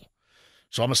Vrabel.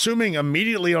 So I'm assuming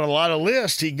immediately on a lot of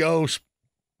lists, he goes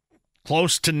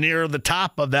close to near the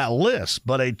top of that list.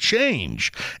 But a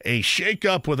change, a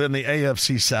shakeup within the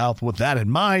AFC South with that in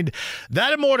mind.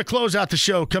 That and more to close out the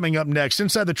show coming up next.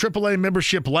 Inside the AAA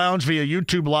Membership Lounge via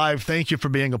YouTube Live. Thank you for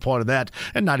being a part of that.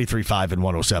 And 93.5 and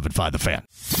 107.5 The Fan.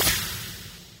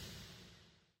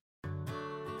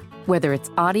 Whether it's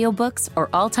audiobooks or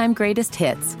all-time greatest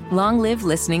hits, long live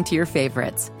listening to your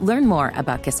favorites. Learn more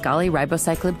about Kisqali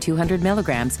Ribociclib 200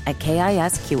 milligrams at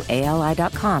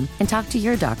KISQALI.com and talk to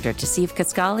your doctor to see if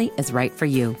Kisqali is right for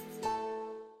you.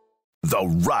 The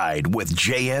Ride with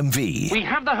JMV. We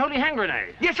have the holy hand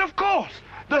grenade. Yes, of course.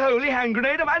 The holy hand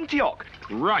grenade of Antioch.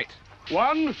 Right.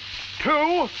 1,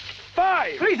 2,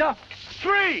 5. Lisa,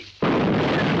 3.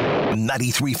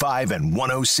 93.5 and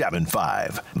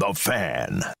 107.5 The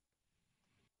Fan.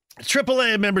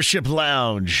 AAA Membership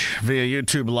Lounge via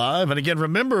YouTube Live. And again,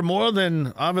 remember, more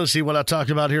than obviously what I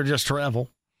talked about here, just travel.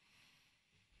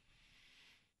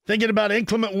 Thinking about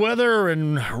inclement weather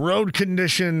and road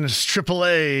conditions,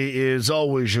 AAA is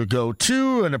always your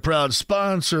go-to and a proud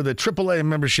sponsor of the AAA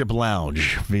Membership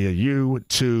Lounge via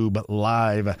YouTube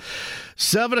Live.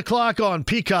 7 o'clock on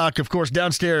Peacock, of course,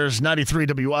 downstairs, 93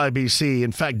 WIBC.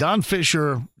 In fact, Don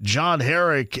Fisher, John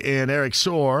Herrick, and Eric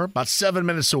Soar, about 7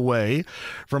 minutes away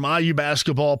from IU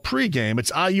basketball pregame.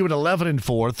 It's IU at 11-4,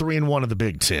 3-1 of the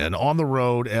Big Ten, on the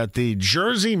road at the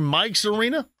Jersey Mike's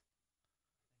Arena.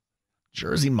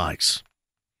 Jersey Mike's.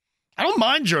 I don't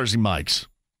mind Jersey Mike's.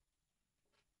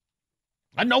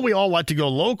 I know we all like to go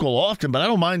local often, but I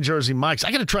don't mind Jersey Mike's.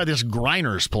 I got to try this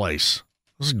Griner's place.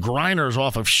 This is Griner's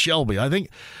off of Shelby. I think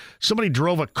somebody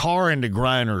drove a car into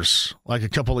Griner's like a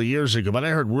couple of years ago, but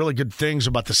I heard really good things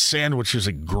about the sandwiches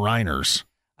at Griner's.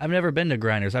 I've never been to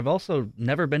Griner's. I've also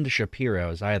never been to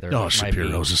Shapiro's either. Oh,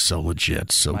 Shapiro's is so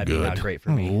legit, so might good. Be not great for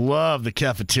me. Love the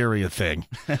cafeteria thing.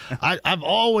 I've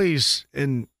always,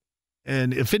 and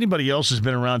if anybody else has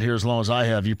been around here as long as I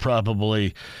have, you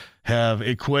probably have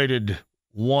equated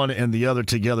one and the other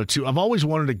together too. I've always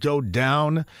wanted to go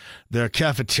down their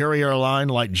cafeteria line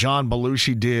like John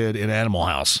Belushi did in Animal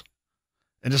House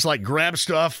and just like grab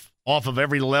stuff off of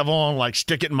every level and like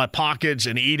stick it in my pockets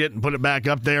and eat it and put it back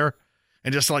up there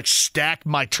and just like stack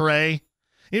my tray.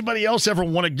 Anybody else ever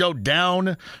want to go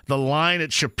down the line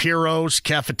at Shapiro's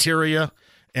cafeteria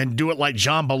and do it like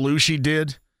John Belushi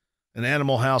did in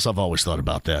Animal House? I've always thought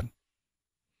about that.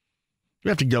 We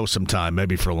have to go sometime,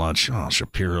 maybe for lunch. Oh,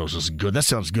 Shapiro's is good. That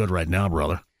sounds good right now,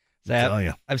 brother.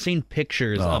 I've seen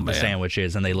pictures of the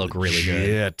sandwiches, and they look really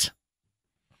good.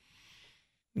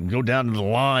 Go down to the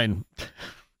line.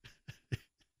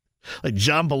 Like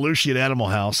John Belushi at Animal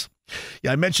House.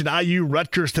 Yeah, I mentioned IU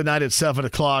Rutgers tonight at 7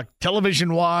 o'clock.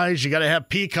 Television-wise, you got to have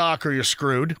Peacock or you're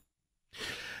screwed.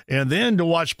 And then to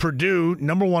watch Purdue,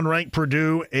 number 1 ranked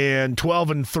Purdue, and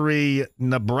 12-3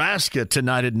 Nebraska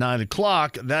tonight at 9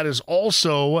 o'clock. That is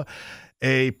also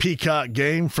a Peacock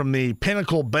game from the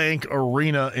Pinnacle Bank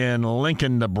Arena in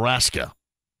Lincoln, Nebraska.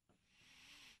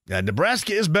 Yeah,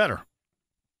 Nebraska is better.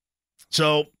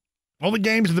 So all the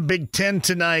games of the Big Ten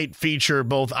tonight feature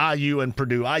both IU and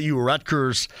Purdue. IU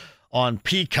Rutgers on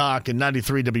Peacock and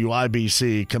 93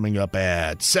 WIBC coming up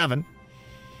at 7.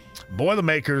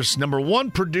 Boilermakers, number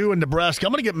 1, Purdue and Nebraska.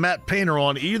 I'm going to get Matt Painter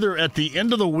on either at the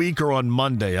end of the week or on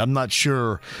Monday. I'm not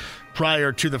sure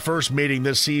prior to the first meeting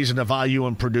this season of IU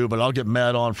and Purdue, but I'll get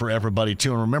Matt on for everybody,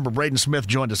 too. And remember, Braden Smith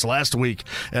joined us last week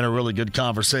in a really good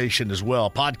conversation as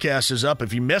well. Podcast is up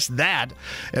if you missed that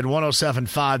at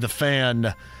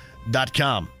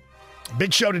 1075thefan.com.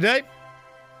 Big show today.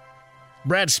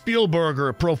 Brad Spielberger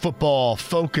at Pro Football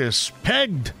Focus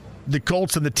pegged the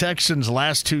Colts and the Texans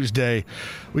last Tuesday.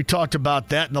 We talked about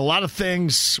that and a lot of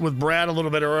things with Brad a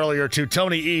little bit earlier to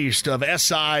Tony East of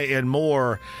SI and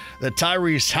more. The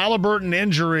Tyrese Halliburton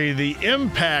injury, the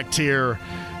impact here,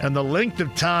 and the length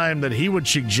of time that he would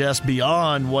suggest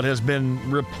beyond what has been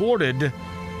reported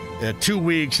at 2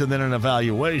 weeks and then an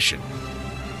evaluation.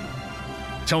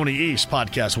 Tony East,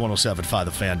 podcast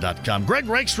 1075thefan.com. Greg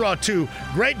Rakestraw, too.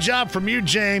 Great job from you,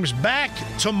 James. Back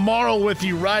tomorrow with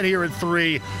you right here at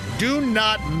 3. Do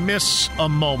not miss a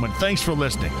moment. Thanks for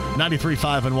listening.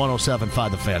 93.5 and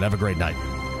 1075 The Fan. Have a great night.